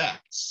the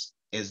effects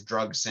is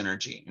drug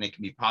synergy, and it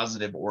can be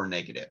positive or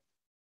negative.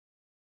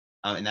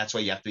 And that's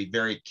why you have to be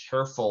very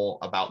careful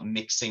about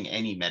mixing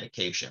any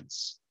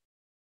medications.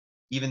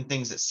 Even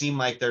things that seem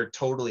like they're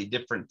totally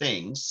different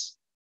things,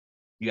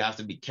 you have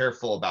to be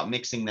careful about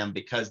mixing them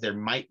because there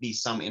might be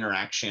some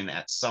interaction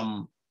at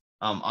some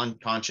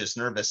unconscious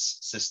nervous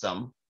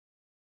system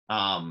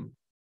part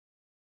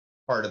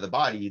of the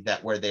body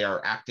where they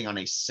are acting on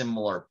a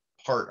similar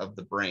part of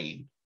the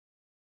brain.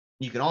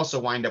 You can also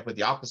wind up with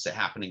the opposite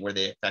happening where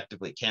they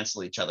effectively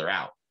cancel each other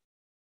out.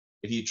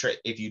 If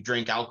you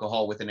drink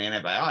alcohol with an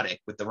antibiotic,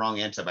 with the wrong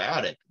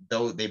antibiotic,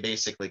 though they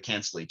basically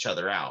cancel each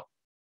other out.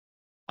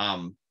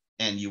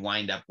 And you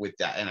wind up with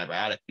that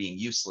antibiotic being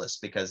useless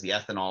because the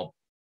ethanol,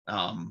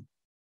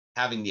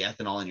 having the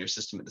ethanol in your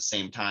system at the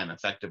same time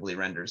effectively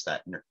renders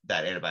that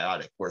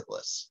antibiotic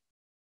worthless.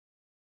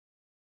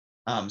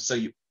 So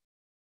you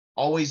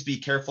always be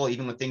careful,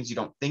 even with things you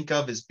don't think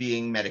of as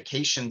being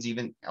medications,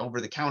 even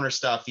over-the-counter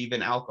stuff,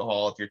 even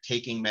alcohol. If you're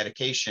taking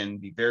medication,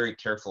 be very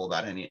careful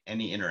about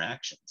any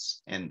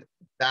interactions. And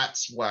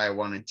that's why I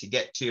wanted to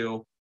get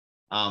to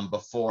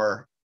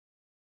before.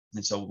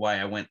 And so why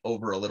I went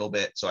over a little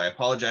bit. So I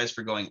apologize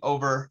for going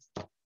over.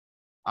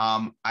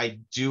 I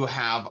do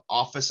have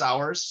office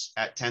hours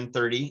at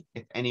 10:30.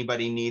 If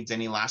anybody needs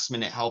any last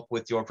minute help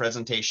with your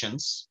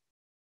presentations,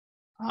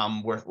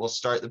 we'll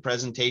start the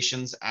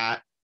presentations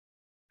at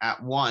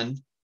 1.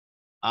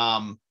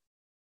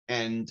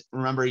 And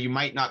remember, you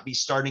might not be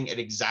starting at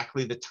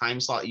exactly the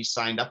time slot you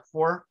signed up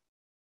for.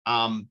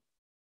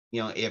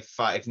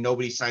 If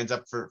nobody signs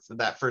up for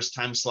that first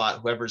time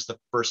slot, whoever's the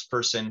first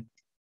person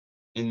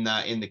in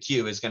the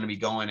queue is going to be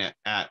going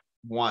at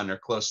 1 or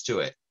close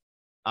to it.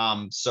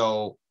 You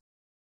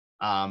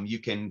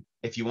can,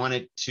 if you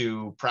wanted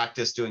to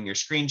practice doing your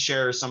screen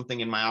share or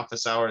something in my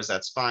office hours,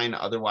 that's fine.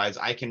 Otherwise,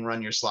 I can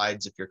run your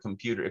slides if your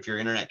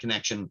internet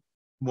connection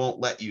won't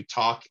let you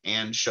talk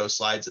and show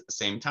slides at the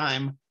same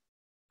time.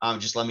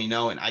 Just let me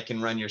know and I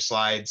can run your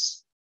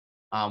slides.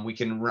 We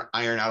can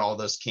iron out all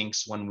those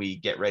kinks when we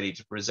get ready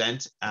to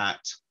present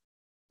at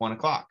 1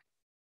 o'clock.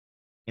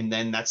 And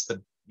then that's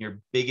your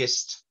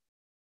biggest.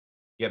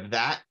 You have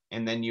that,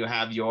 and then you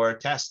have your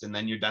test, and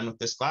then you're done with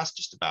this class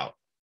just about.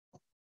 I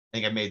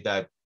think I made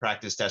the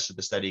practice test of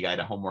the study guide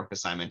a homework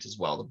assignment as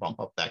well to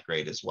bump up that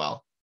grade as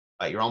well.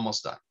 But you're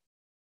almost done.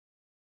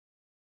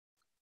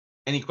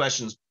 Any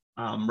questions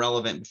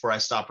relevant before I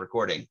stop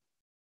recording?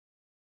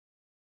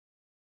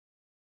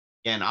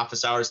 Again,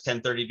 office hours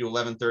 10:30 to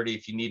 11:30.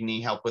 If you need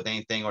any help with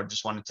anything or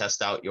just want to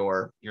test out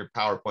your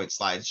PowerPoint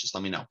slides, just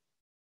let me know.